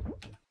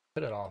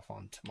 Put it off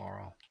on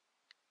tomorrow.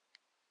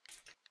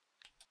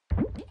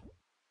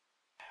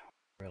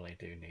 Really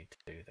do need to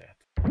do that.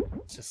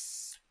 It's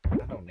just,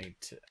 I don't need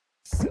to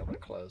sell the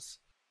clothes.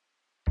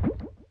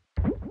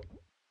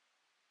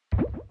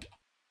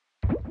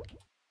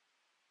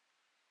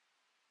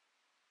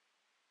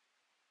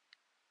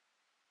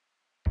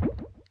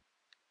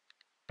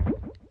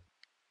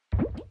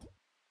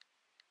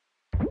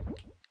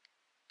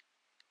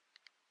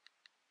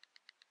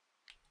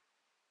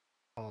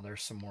 Oh,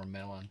 there's some more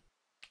melon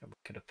that we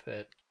could have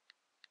put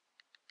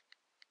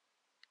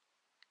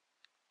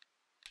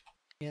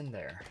in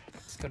there.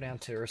 Let's go down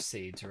to our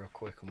seeds real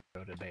quick and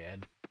we'll go to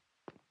bed.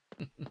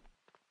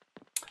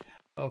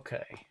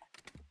 Okay.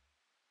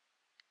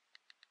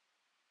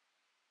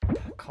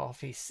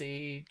 Coffee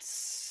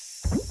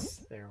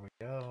seeds. There we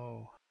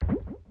go.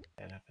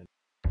 That up in...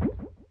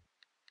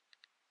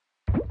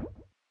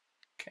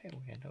 Okay,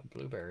 we got no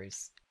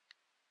blueberries.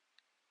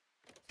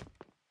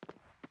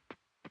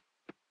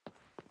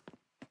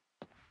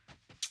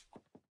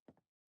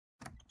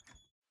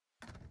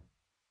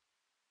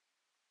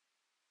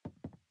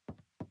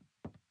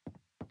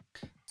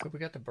 So we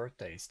got the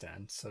birthdays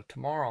done. So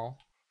tomorrow,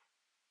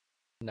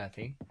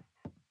 nothing.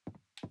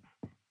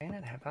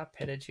 Janet, have I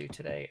petted you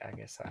today? I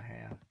guess I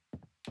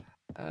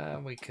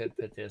have. We could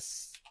put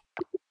these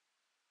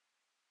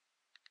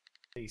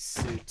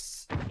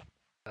suits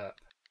up.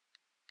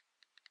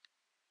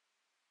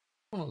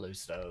 I'm gonna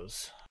lose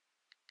those.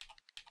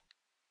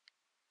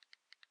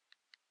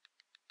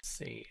 Let's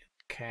see,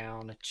 cow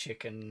and a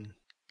chicken.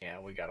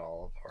 Yeah, we got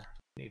all of our.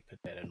 Need to put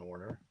that in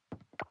order.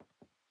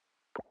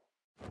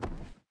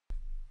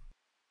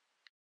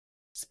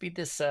 Speed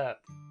this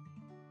up.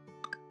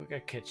 We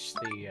gotta catch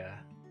the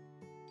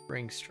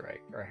ring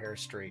strike or hair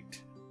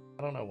streaked.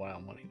 I don't know why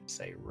I'm wanting to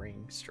say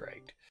ring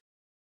striked.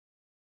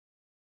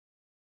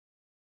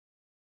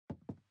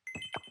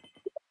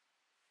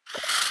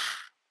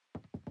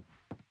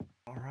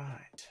 All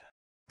right.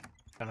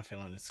 Kind of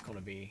feeling it's going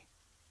to be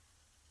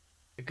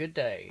a good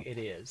day. It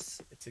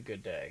is. It's a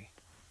good day.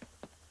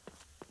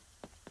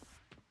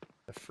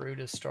 The fruit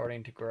is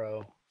starting to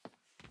grow.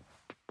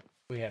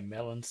 We have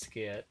melon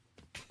skit.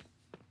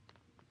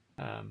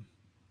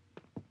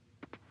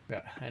 We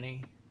got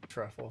honey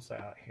truffles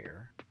out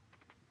here.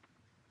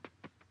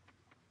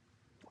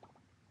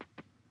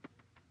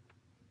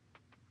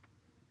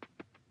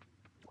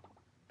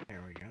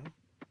 There we go.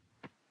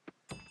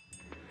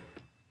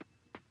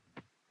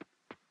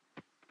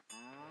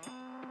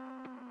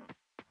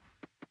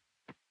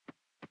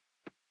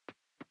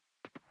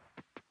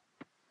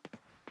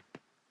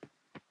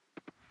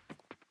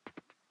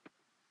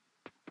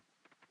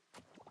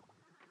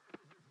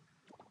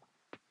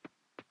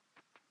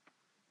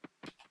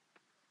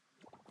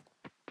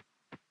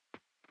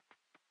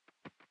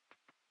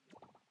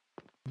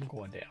 I'm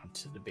going down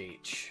to the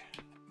beach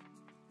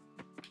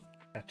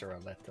after I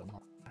let them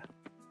on.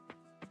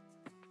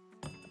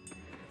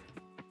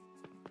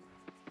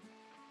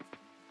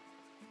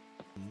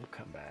 And we'll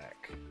come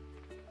back.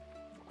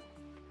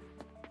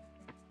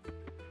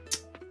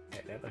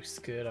 Okay, that looks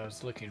good. I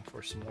was looking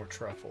for some more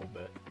truffle,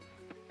 but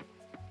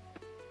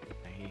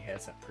he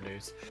hasn't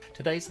produced.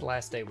 Today's the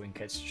last day we can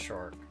catch the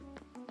shark.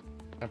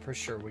 I'm pretty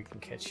sure we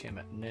can catch him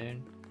at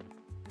noon.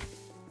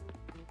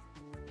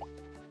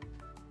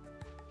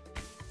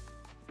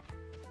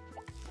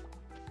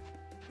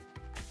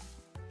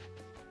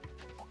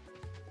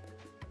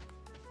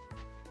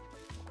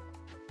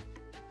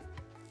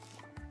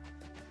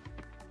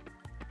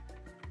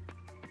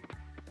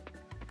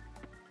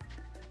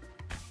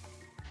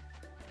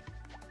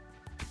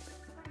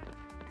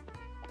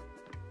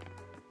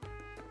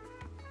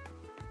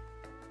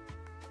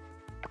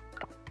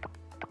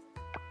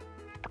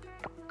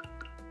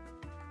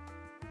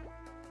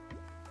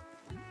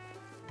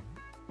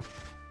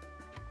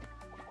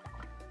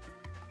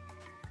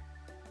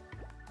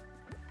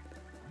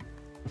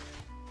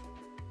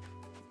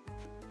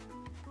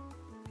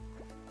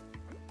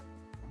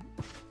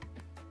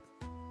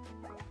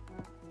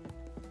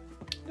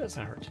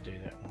 Doesn't hurt to do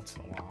that once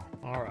in a while.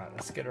 All right,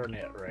 let's get our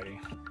net ready.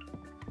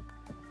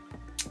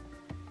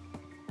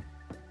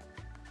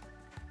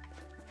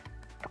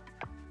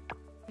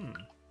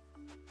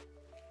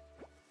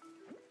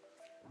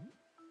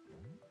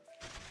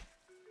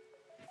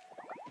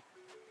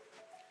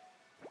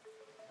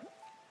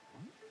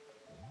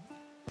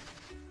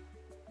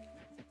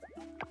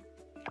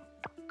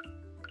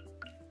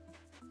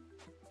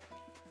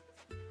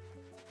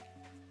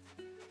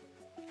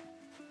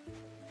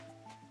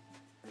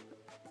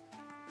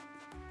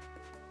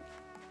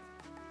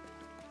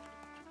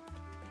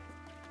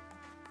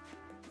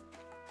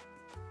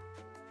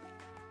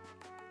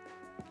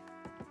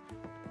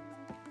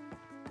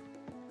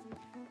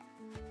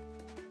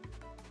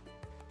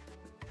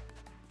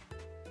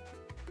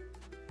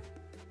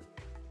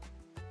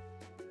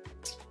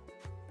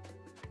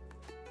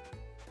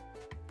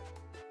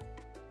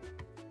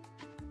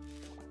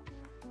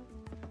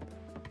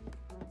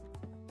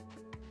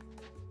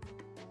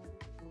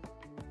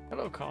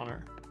 Hello,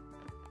 Connor.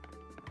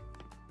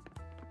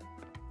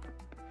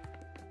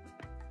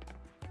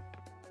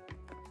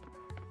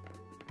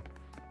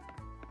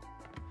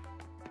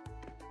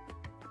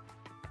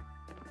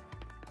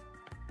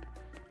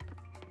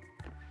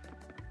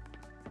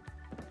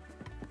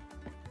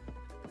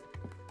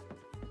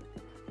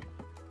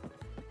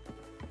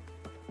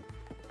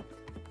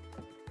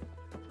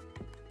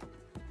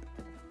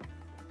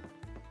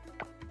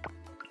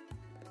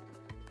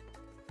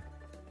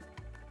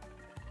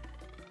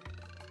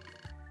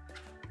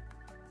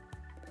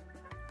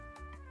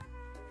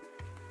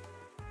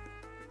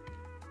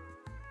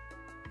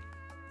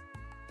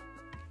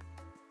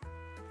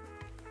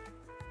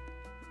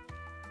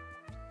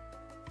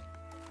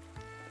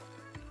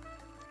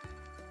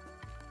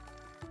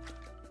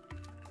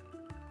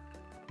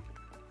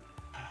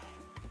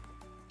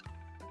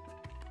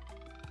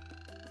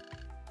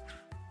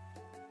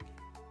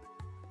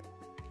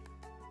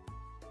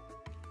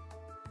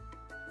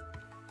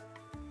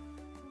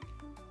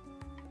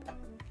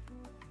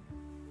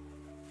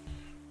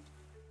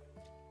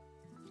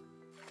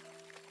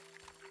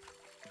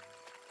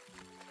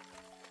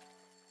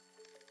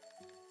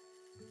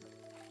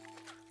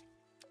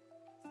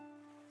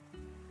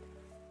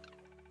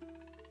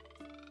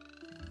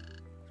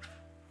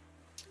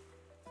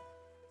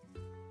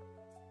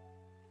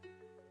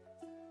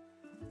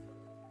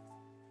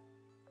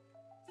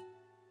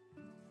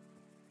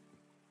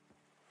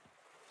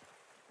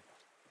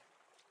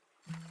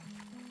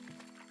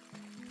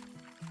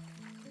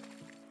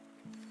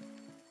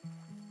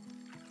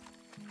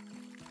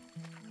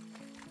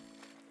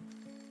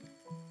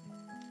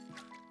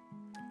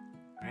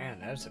 Man,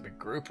 that's a big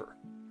grouper.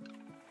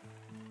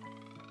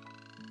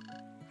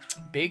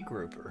 Big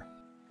grouper.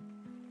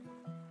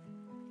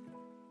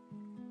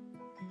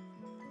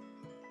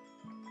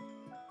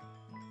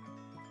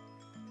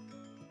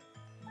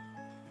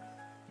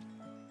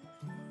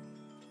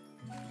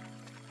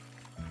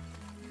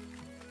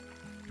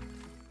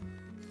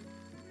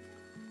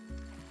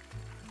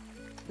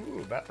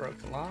 Ooh, about broke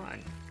the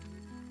line.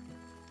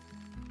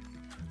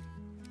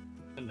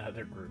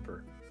 Another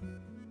grouper.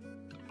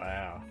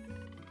 Wow.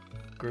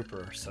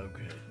 Grouper are so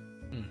good.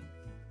 A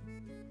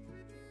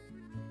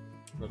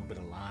little bit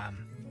of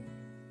lime.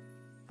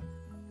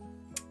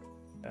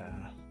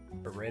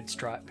 A red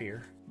stripe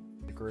beer.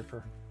 The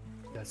grouper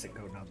doesn't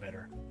go no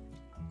better.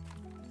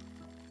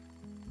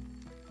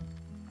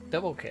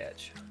 Double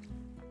catch.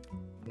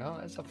 No,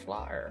 it's a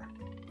flyer.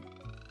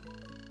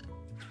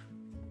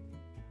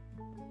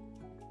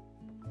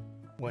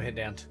 We'll head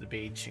down to the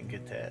beach and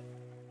get that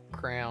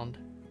crowned,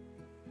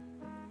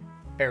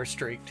 hair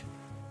streaked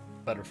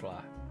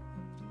butterfly.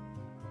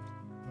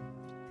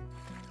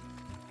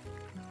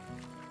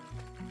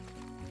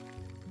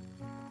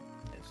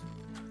 It's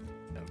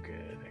no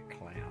good, a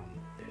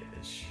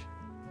clownfish.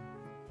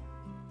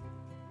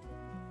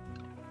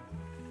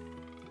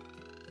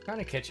 Trying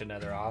to catch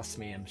another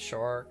osmium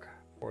shark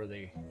for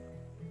the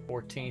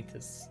 14th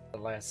is the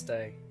last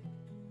day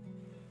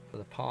for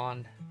the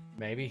pond.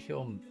 Maybe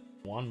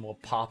one will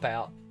pop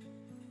out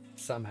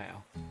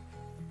somehow.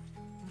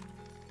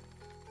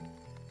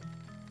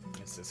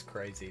 This is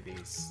crazy,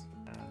 these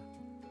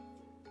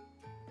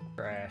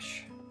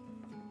trash.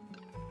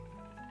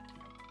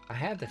 I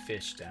had the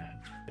fish done,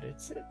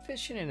 but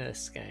fishing in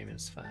this game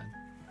is fun.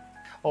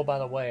 Oh, by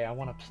the way, I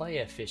want to play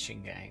a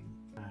fishing game.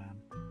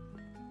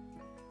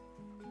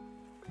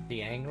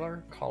 The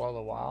Angler, Call of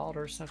the Wild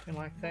or something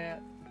like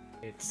that.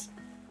 It's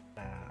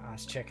I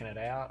was checking it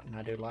out and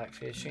I do like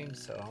fishing,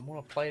 so I'm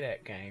gonna play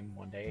that game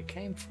one day. It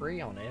came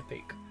free on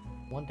Epic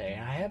one day.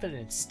 I have it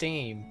in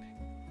Steam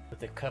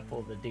with a couple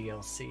of the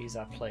DLCs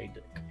I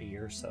played a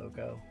year or so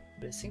ago,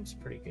 but it seems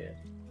pretty good.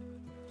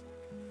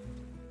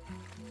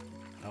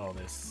 Oh,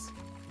 this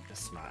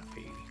might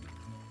be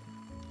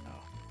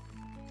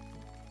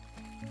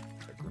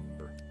a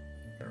grouper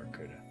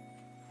barracuda.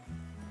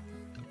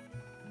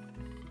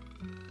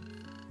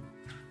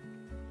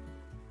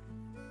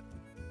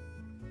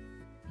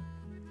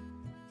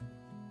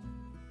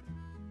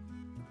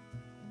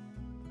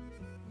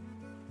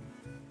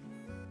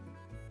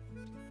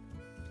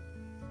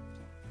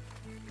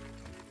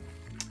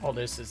 Oh,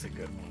 this is a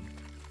good one.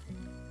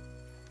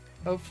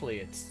 Hopefully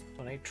it's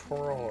when they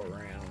twirl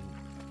around.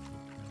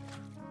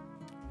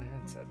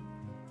 That's an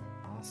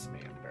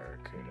osmium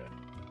barracuda.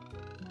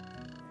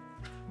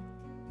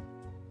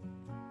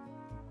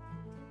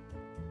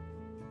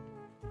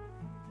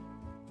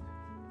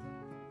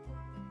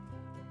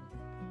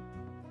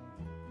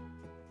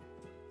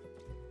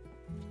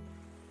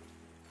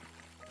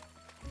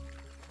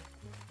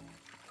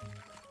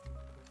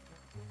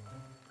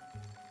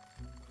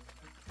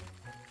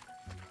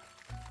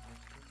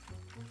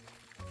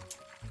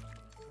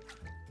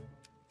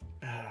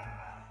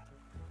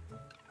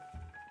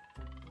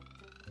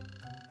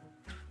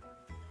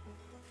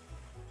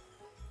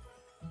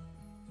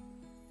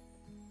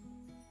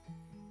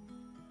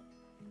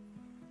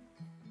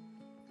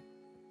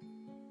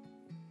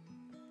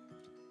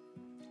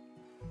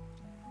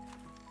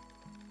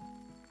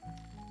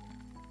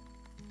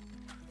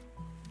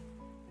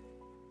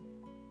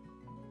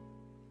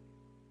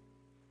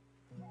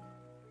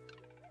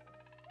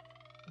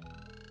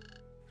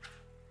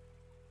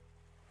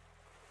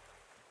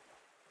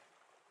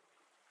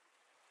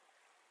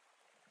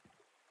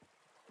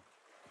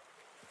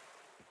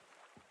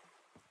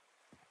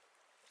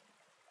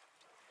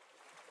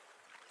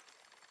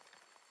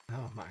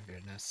 my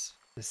goodness.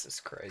 This is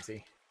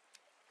crazy.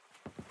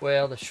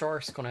 Well, the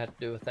shark's gonna have to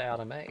do without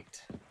a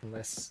mate.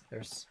 Unless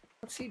there's...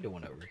 What's he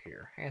doing over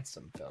here?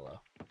 Handsome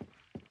fellow.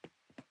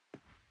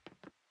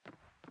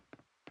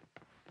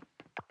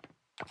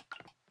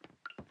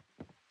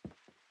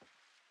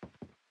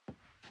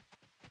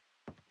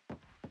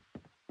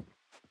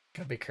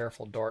 Gotta be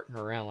careful darting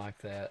around like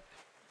that.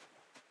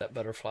 That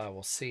butterfly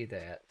will see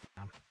that.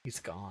 He's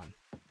gone.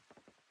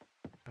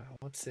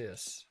 What's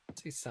this? I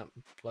see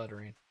something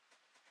fluttering.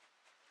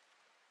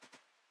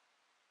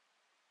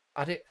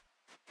 I did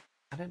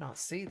not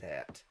see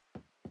that.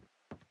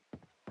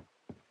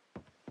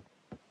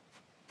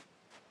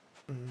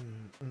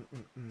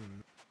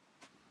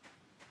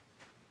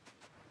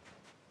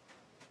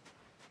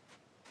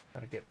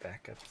 Gotta get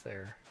back up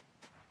there.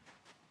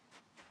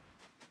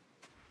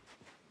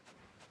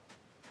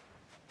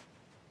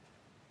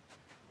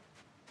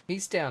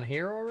 He's down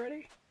here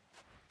already?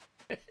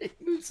 He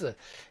moves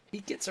he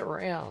gets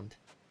around.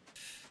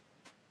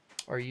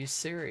 Are you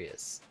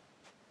serious?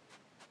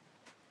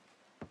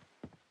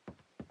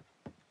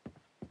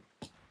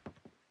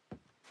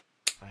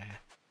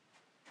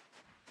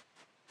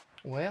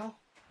 Well,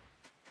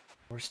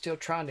 we're still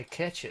trying to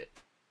catch it.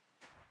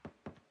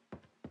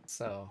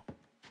 So,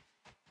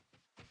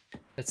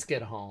 let's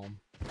get home.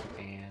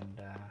 And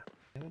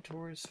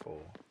inventory is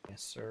full.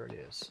 Yes, sir, it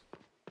is.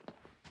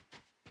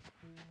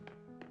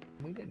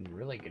 We didn't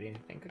really get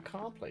anything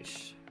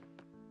accomplished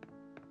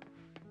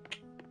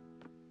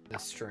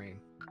this stream.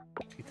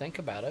 If you think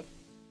about it,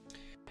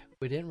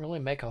 we didn't really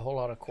make a whole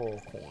lot of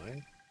coral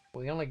coin.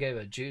 We only gave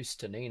a juice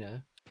to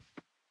Nina.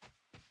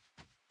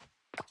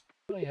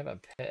 We really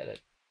haven't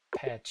petted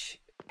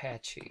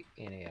Patchy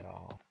any at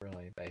all,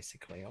 really,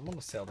 basically. I'm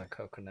gonna sell the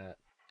coconut.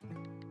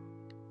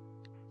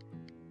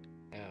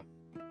 Yeah.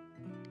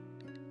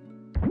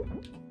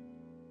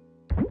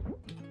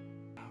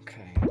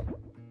 Okay.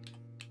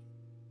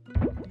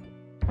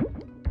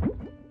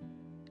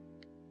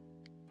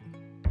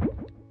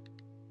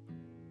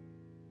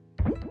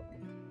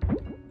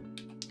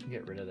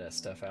 Get rid of that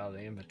stuff out of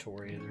the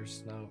inventory.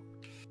 There's no...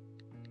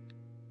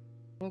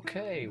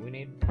 Okay, we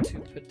need to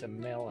put the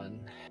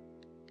melon.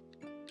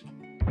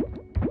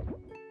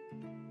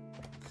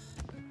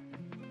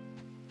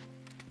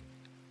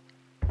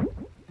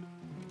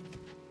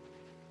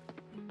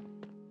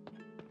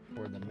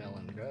 Where the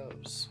melon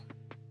goes.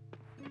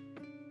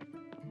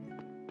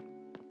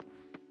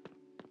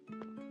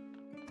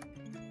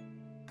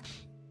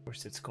 Of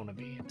course, it's going to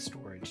be in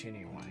storage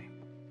anyway.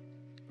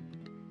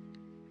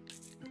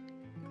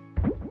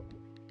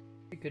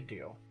 Good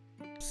deal.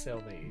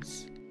 Sell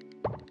these.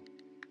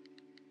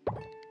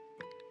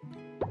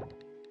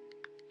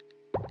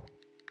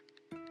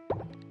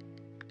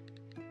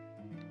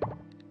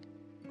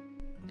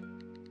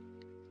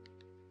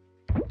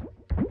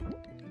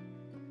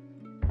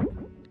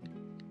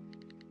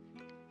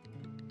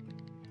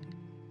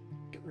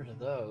 Get rid of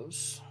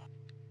those.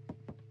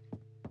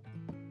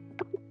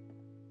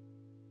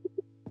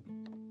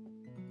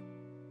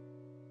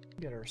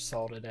 Get our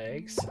salted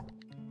eggs.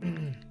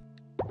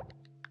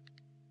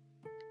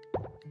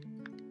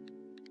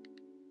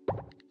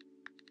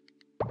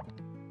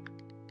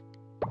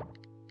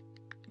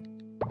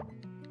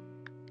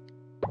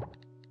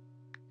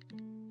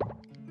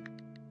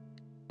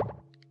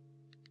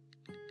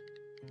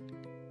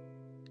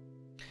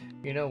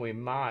 You know, we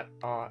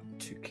ought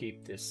to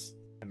keep this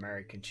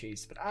American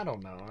cheese, but I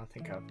don't know. I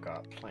think I've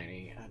got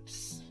plenty. I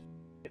just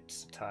get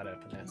tied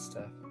up in that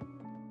stuff.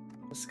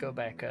 Let's go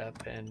back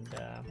up and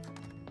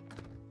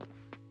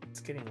it's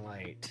getting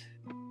late.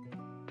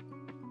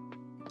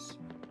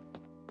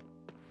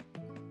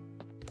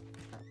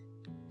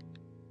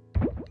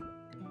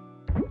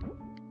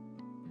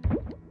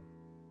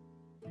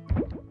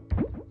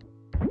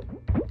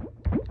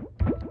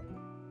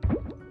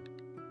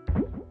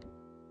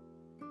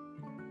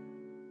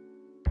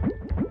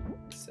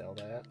 Sell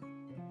that.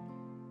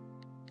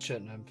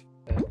 Shouldn't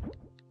have.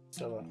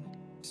 So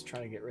just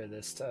trying to get rid of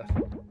this stuff.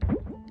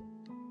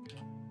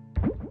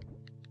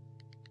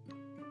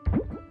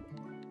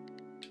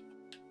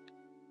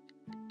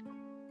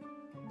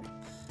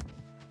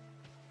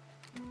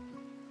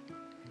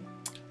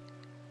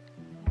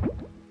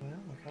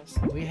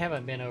 We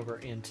haven't been over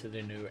into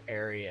the new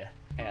area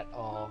at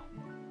all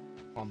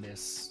on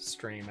this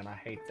stream, and I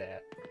hate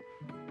that.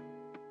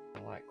 I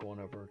like going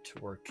over to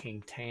where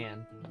King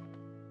Tan,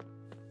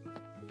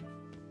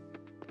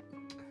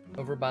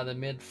 over by the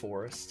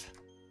mid-forest.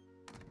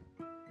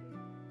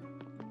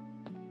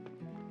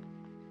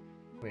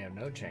 We have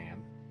no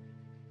jam.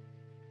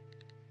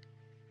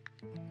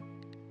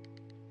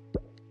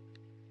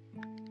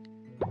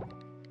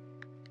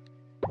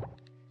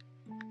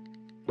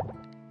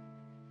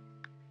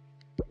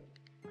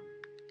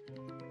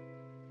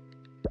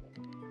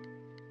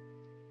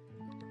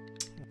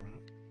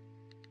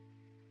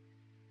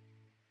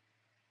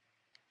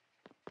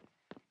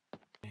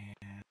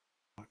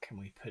 Can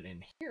we put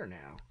in here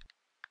now?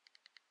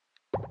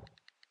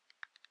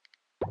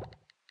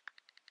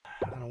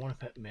 I don't want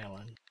to put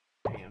melon.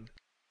 Damn.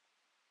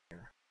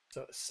 Here.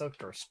 So it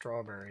soaked our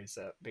strawberries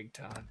up big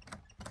time.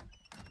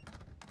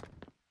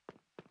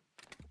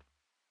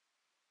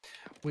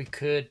 We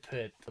could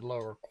put the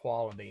lower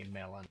quality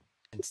melon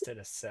instead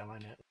of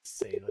selling it. Let's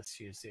see, let's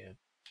use it.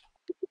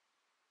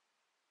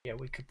 Yeah,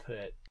 we could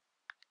put,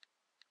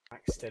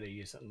 instead of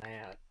using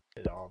that,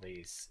 put all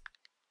these.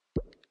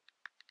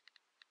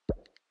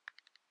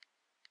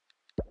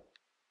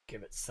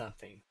 Give it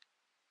something.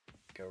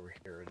 Go over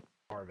here and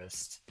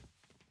harvest.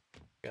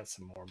 Got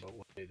some more, but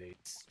we'll do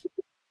these.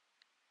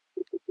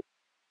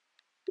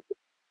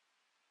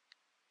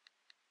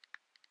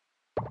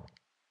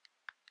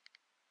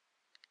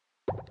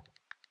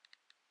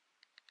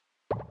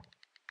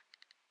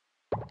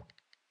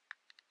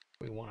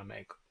 We want to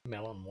make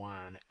melon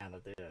wine out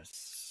of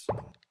this.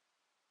 So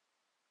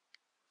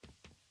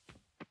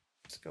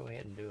let's go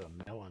ahead and do a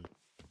melon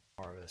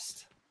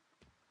harvest.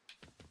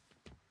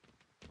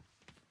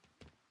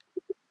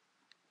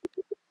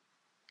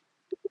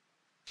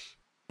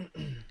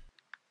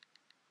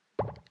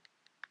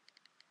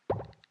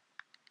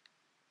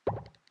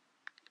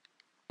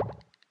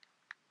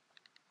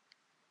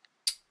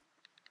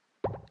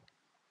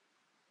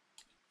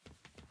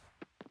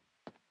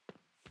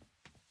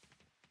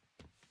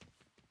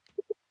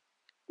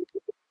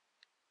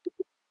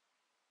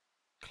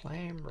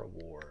 Claim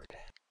reward.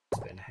 It's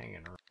been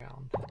hanging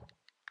around.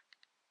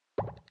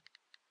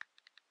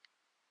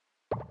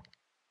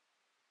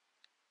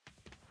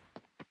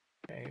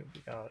 Okay,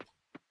 we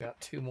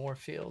got 2 more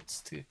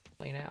fields to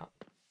clean out.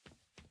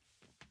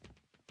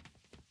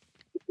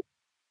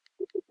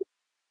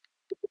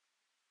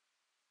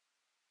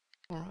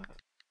 All right.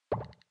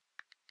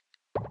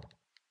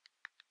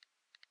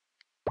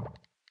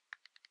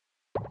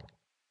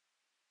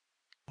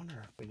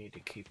 Wonder if we need to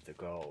keep the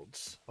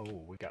golds.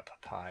 Oh, we got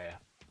papaya.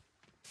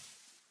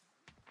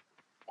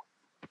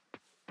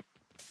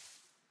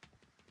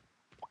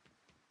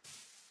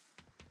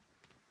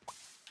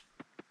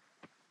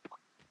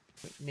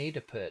 We need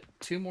to put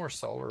 2 more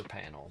solar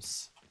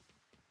panels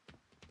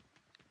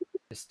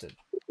just to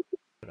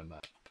put them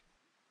up.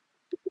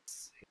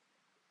 Let's see.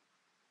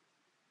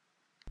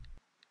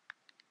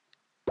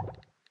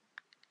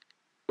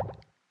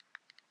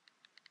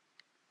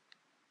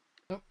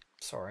 Oh,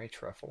 sorry,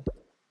 truffle.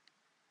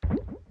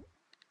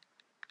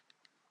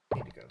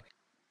 Need to go.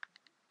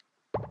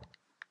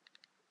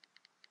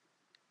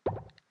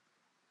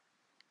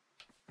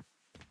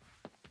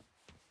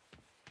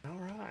 All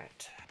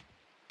right.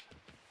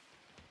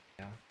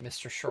 Yeah,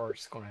 Mr.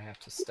 Shark's going to have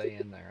to stay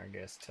in there, I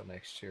guess, till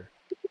next year.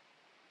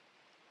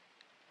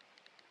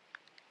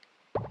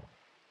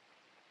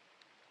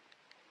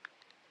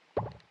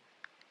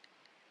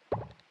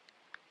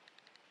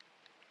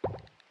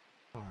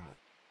 All right.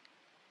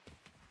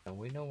 Now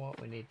we know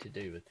what we need to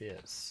do with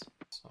this.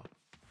 So.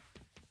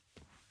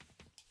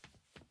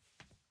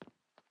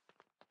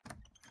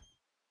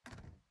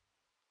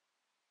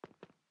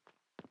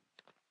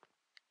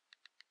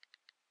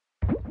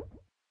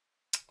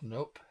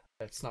 Nope,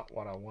 that's not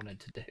what I wanted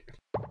to do.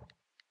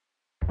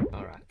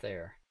 All right,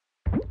 there.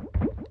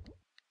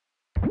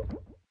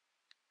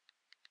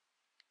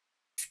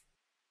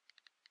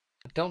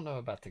 I don't know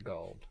about the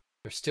gold.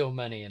 There's still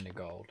money in the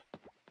gold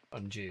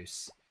on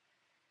juice.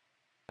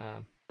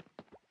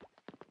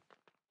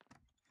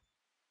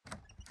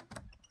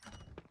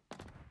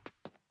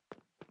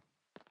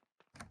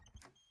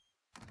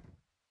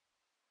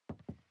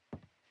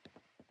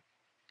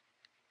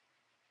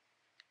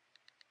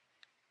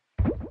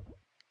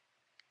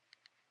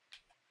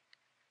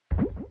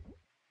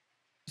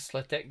 Just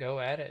let that go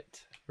at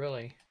it,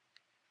 really.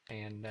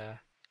 And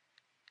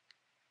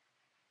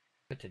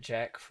put the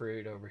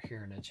jackfruit over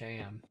here in the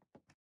jam.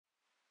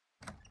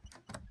 I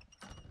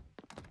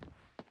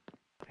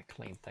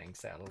clean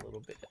things out a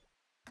little bit.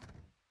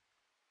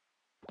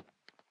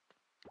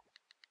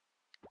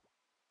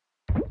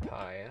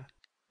 Papaya.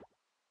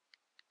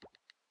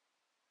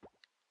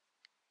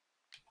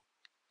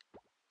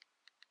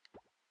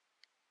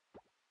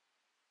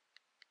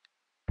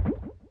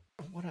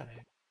 What are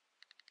they?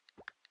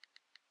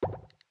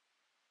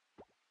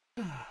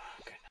 Oh,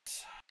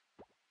 goodness.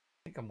 I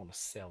think I'm going to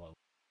sell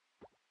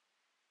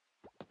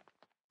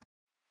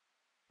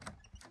it.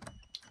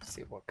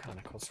 See what kind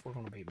of, because we're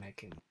going to be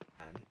making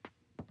wine.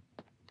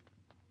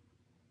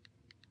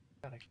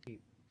 Gotta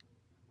keep.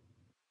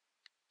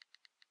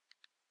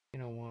 You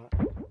know what?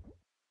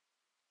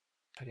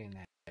 Putting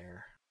that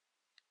there.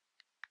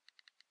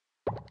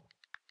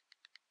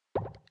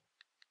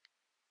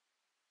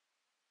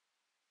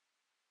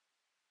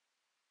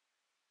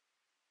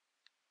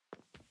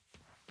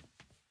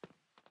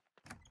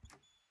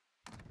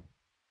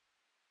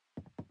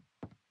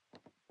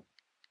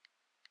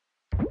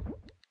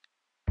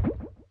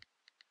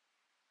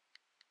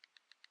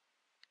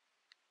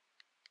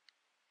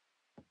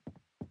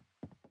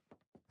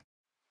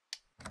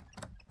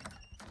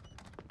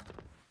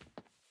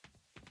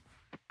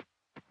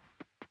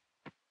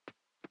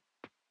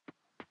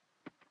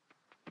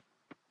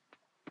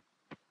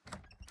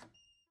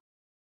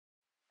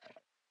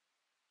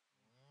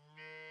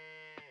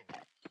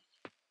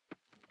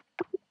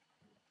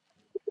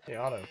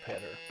 The auto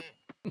petter.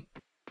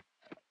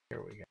 Here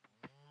we go.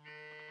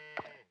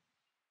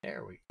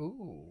 There we go.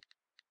 Ooh,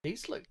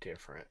 these look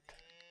different.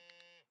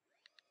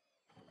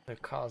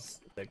 Because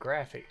the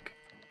graphic.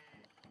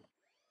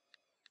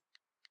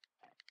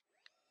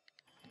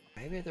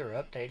 Maybe they're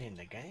updating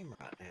the game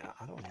right now.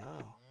 I don't know.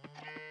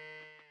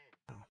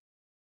 Oh.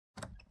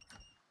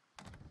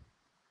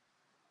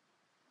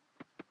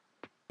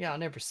 Yeah, I've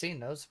never seen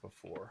those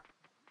before.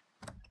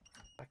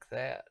 Like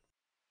that.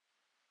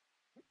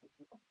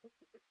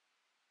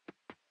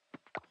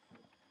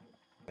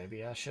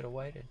 Maybe I should have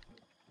waited.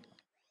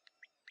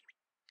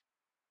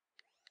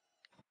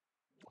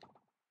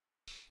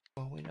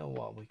 Well, we know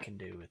what we can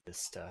do with this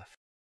stuff.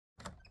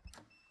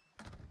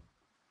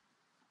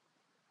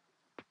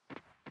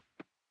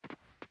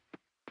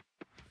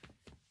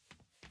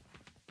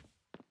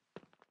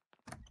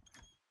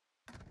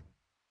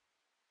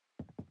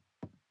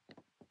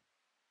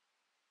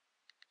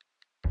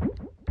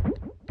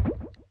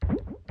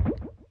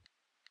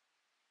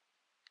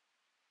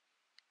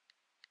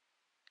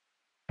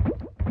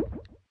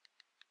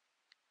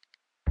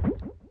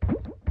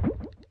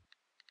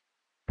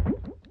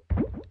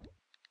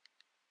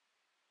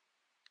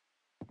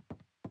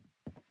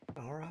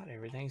 All right,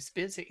 everything's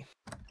busy.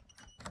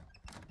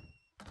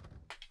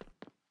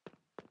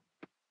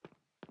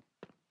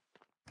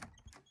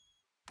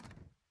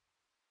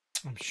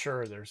 I'm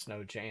sure there's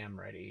no jam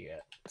ready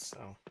yet,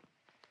 so.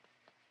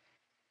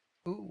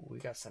 Ooh, we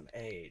got some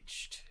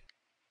aged.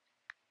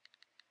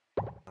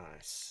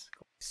 Nice.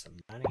 Some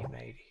money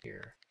made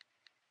here.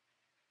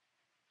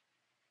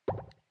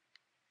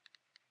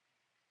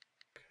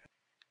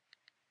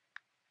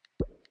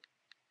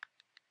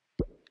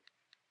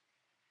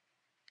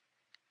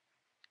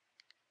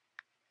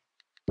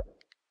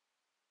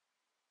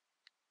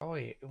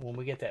 Probably when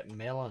we get that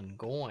melon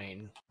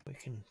going, we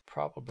can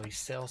probably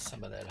sell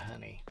some of that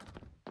honey.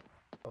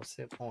 Else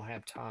it won't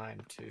have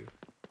time to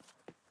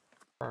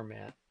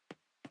ferment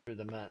through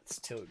the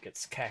months till it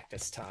gets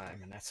cactus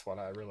time, and that's what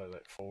I really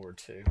look forward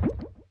to.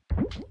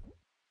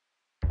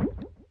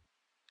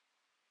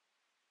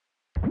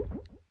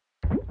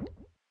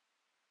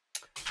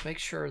 Make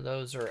sure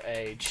those are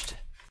aged.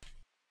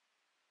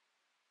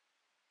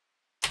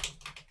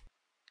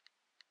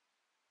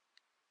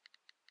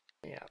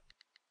 Yeah.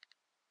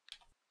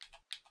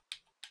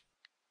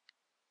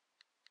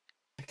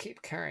 I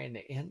keep carrying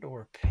the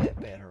indoor pet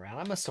bed around.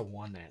 I must have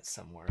won that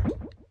somewhere.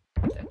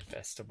 That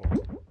festival.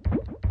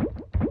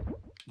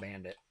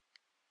 Bandit.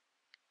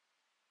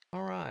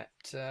 All right.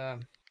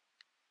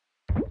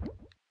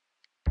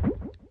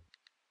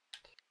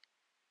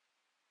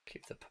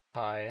 Keep the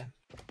papaya.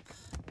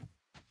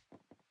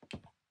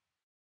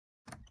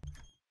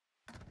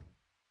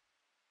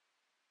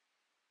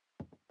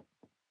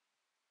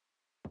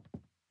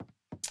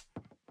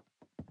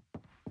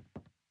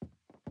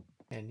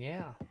 And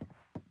yeah.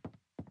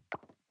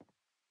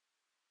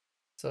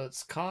 So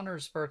it's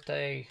Connor's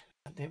birthday,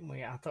 didn't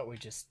we? I thought we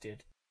just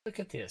did. Look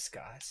at this,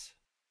 guys.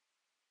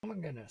 Oh my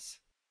goodness.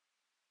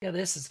 Yeah,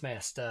 this is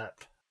messed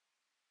up.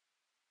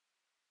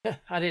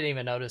 I didn't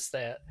even notice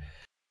that.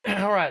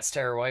 All right,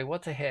 Stairway,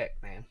 what the heck,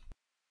 man?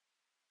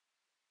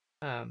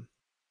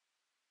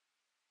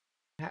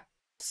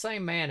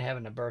 Same man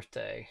having a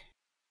birthday.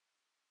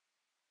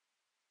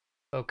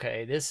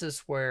 Okay, this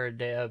is where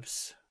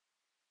devs,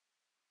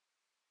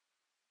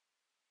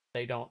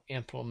 they don't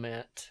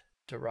implement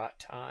the right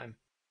time.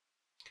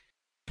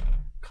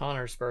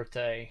 Connor's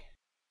birthday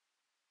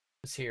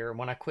was here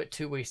when I quit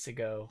 2 weeks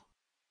ago.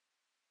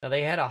 Now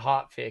they had a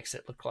hot fix,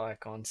 it looked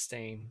like, on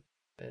Steam,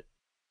 but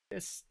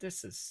this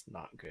is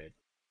not good.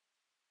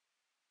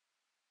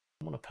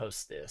 I'm gonna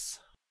post this.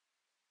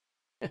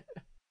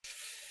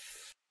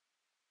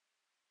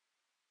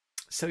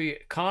 So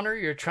Connor,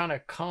 you're trying to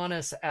con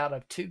us out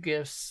of 2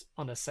 gifts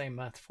on the same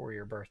month for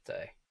your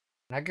birthday.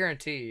 And I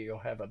guarantee you'll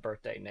have a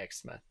birthday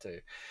next month too.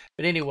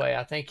 But anyway,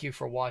 I thank you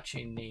for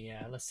watching the,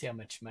 let's see how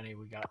much money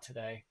we got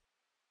today.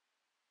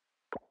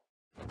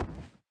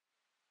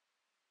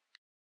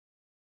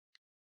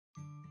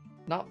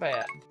 Not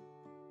bad.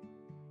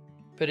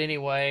 But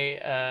anyway,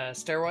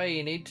 Stairway,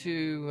 you need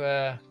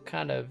to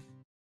kind of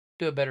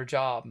do a better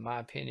job, in my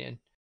opinion.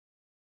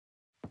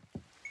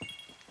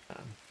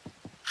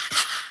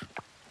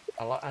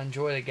 I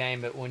enjoy the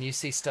game, but when you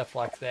see stuff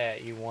like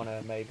that, you want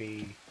to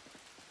maybe...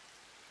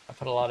 I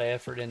put a lot of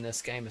effort in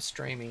this game of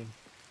streaming,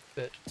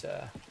 but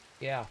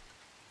yeah.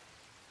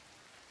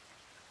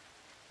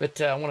 But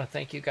I want to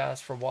thank you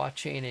guys for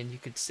watching, and you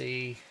could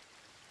see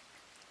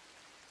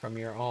from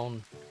your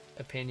own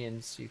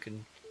opinions, you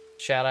can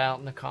shout out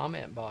in the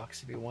comment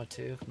box if you want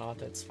to. If not,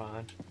 that's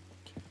fine.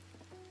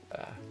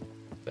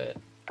 But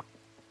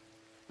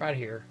right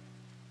here,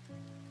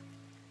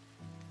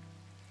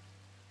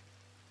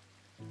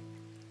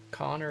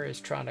 Connor is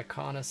trying to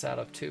con us out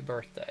of 2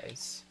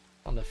 birthdays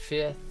on the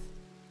 5th,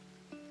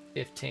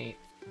 15th.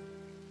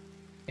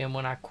 And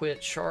when I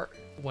quit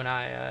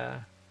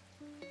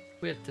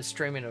quit the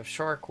streaming of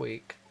Shark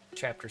Week,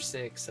 chapter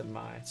 6 of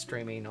my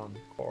streaming on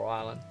Coral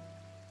Island,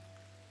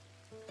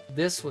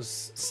 this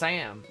was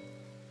Sam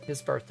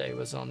His birthday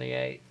was on the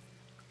 8th.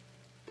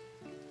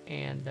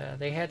 And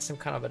they had some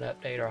kind of an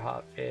update or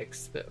hot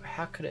fix, but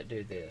how could it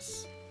do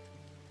this?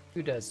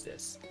 Who does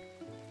this?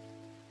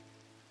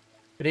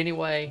 But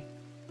anyway,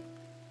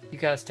 you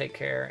guys take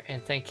care,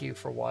 and thank you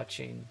for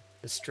watching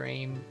the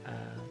stream.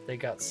 They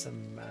got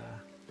some...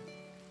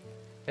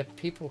 if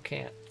people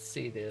can't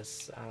see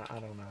this, I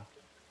don't know.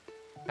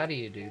 How do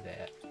you do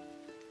that?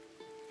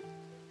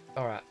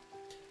 Alright.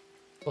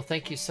 Well,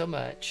 thank you so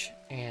much,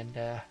 and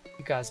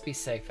you guys be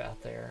safe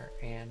out there,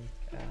 and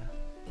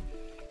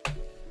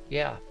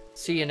yeah,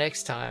 see you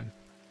next time.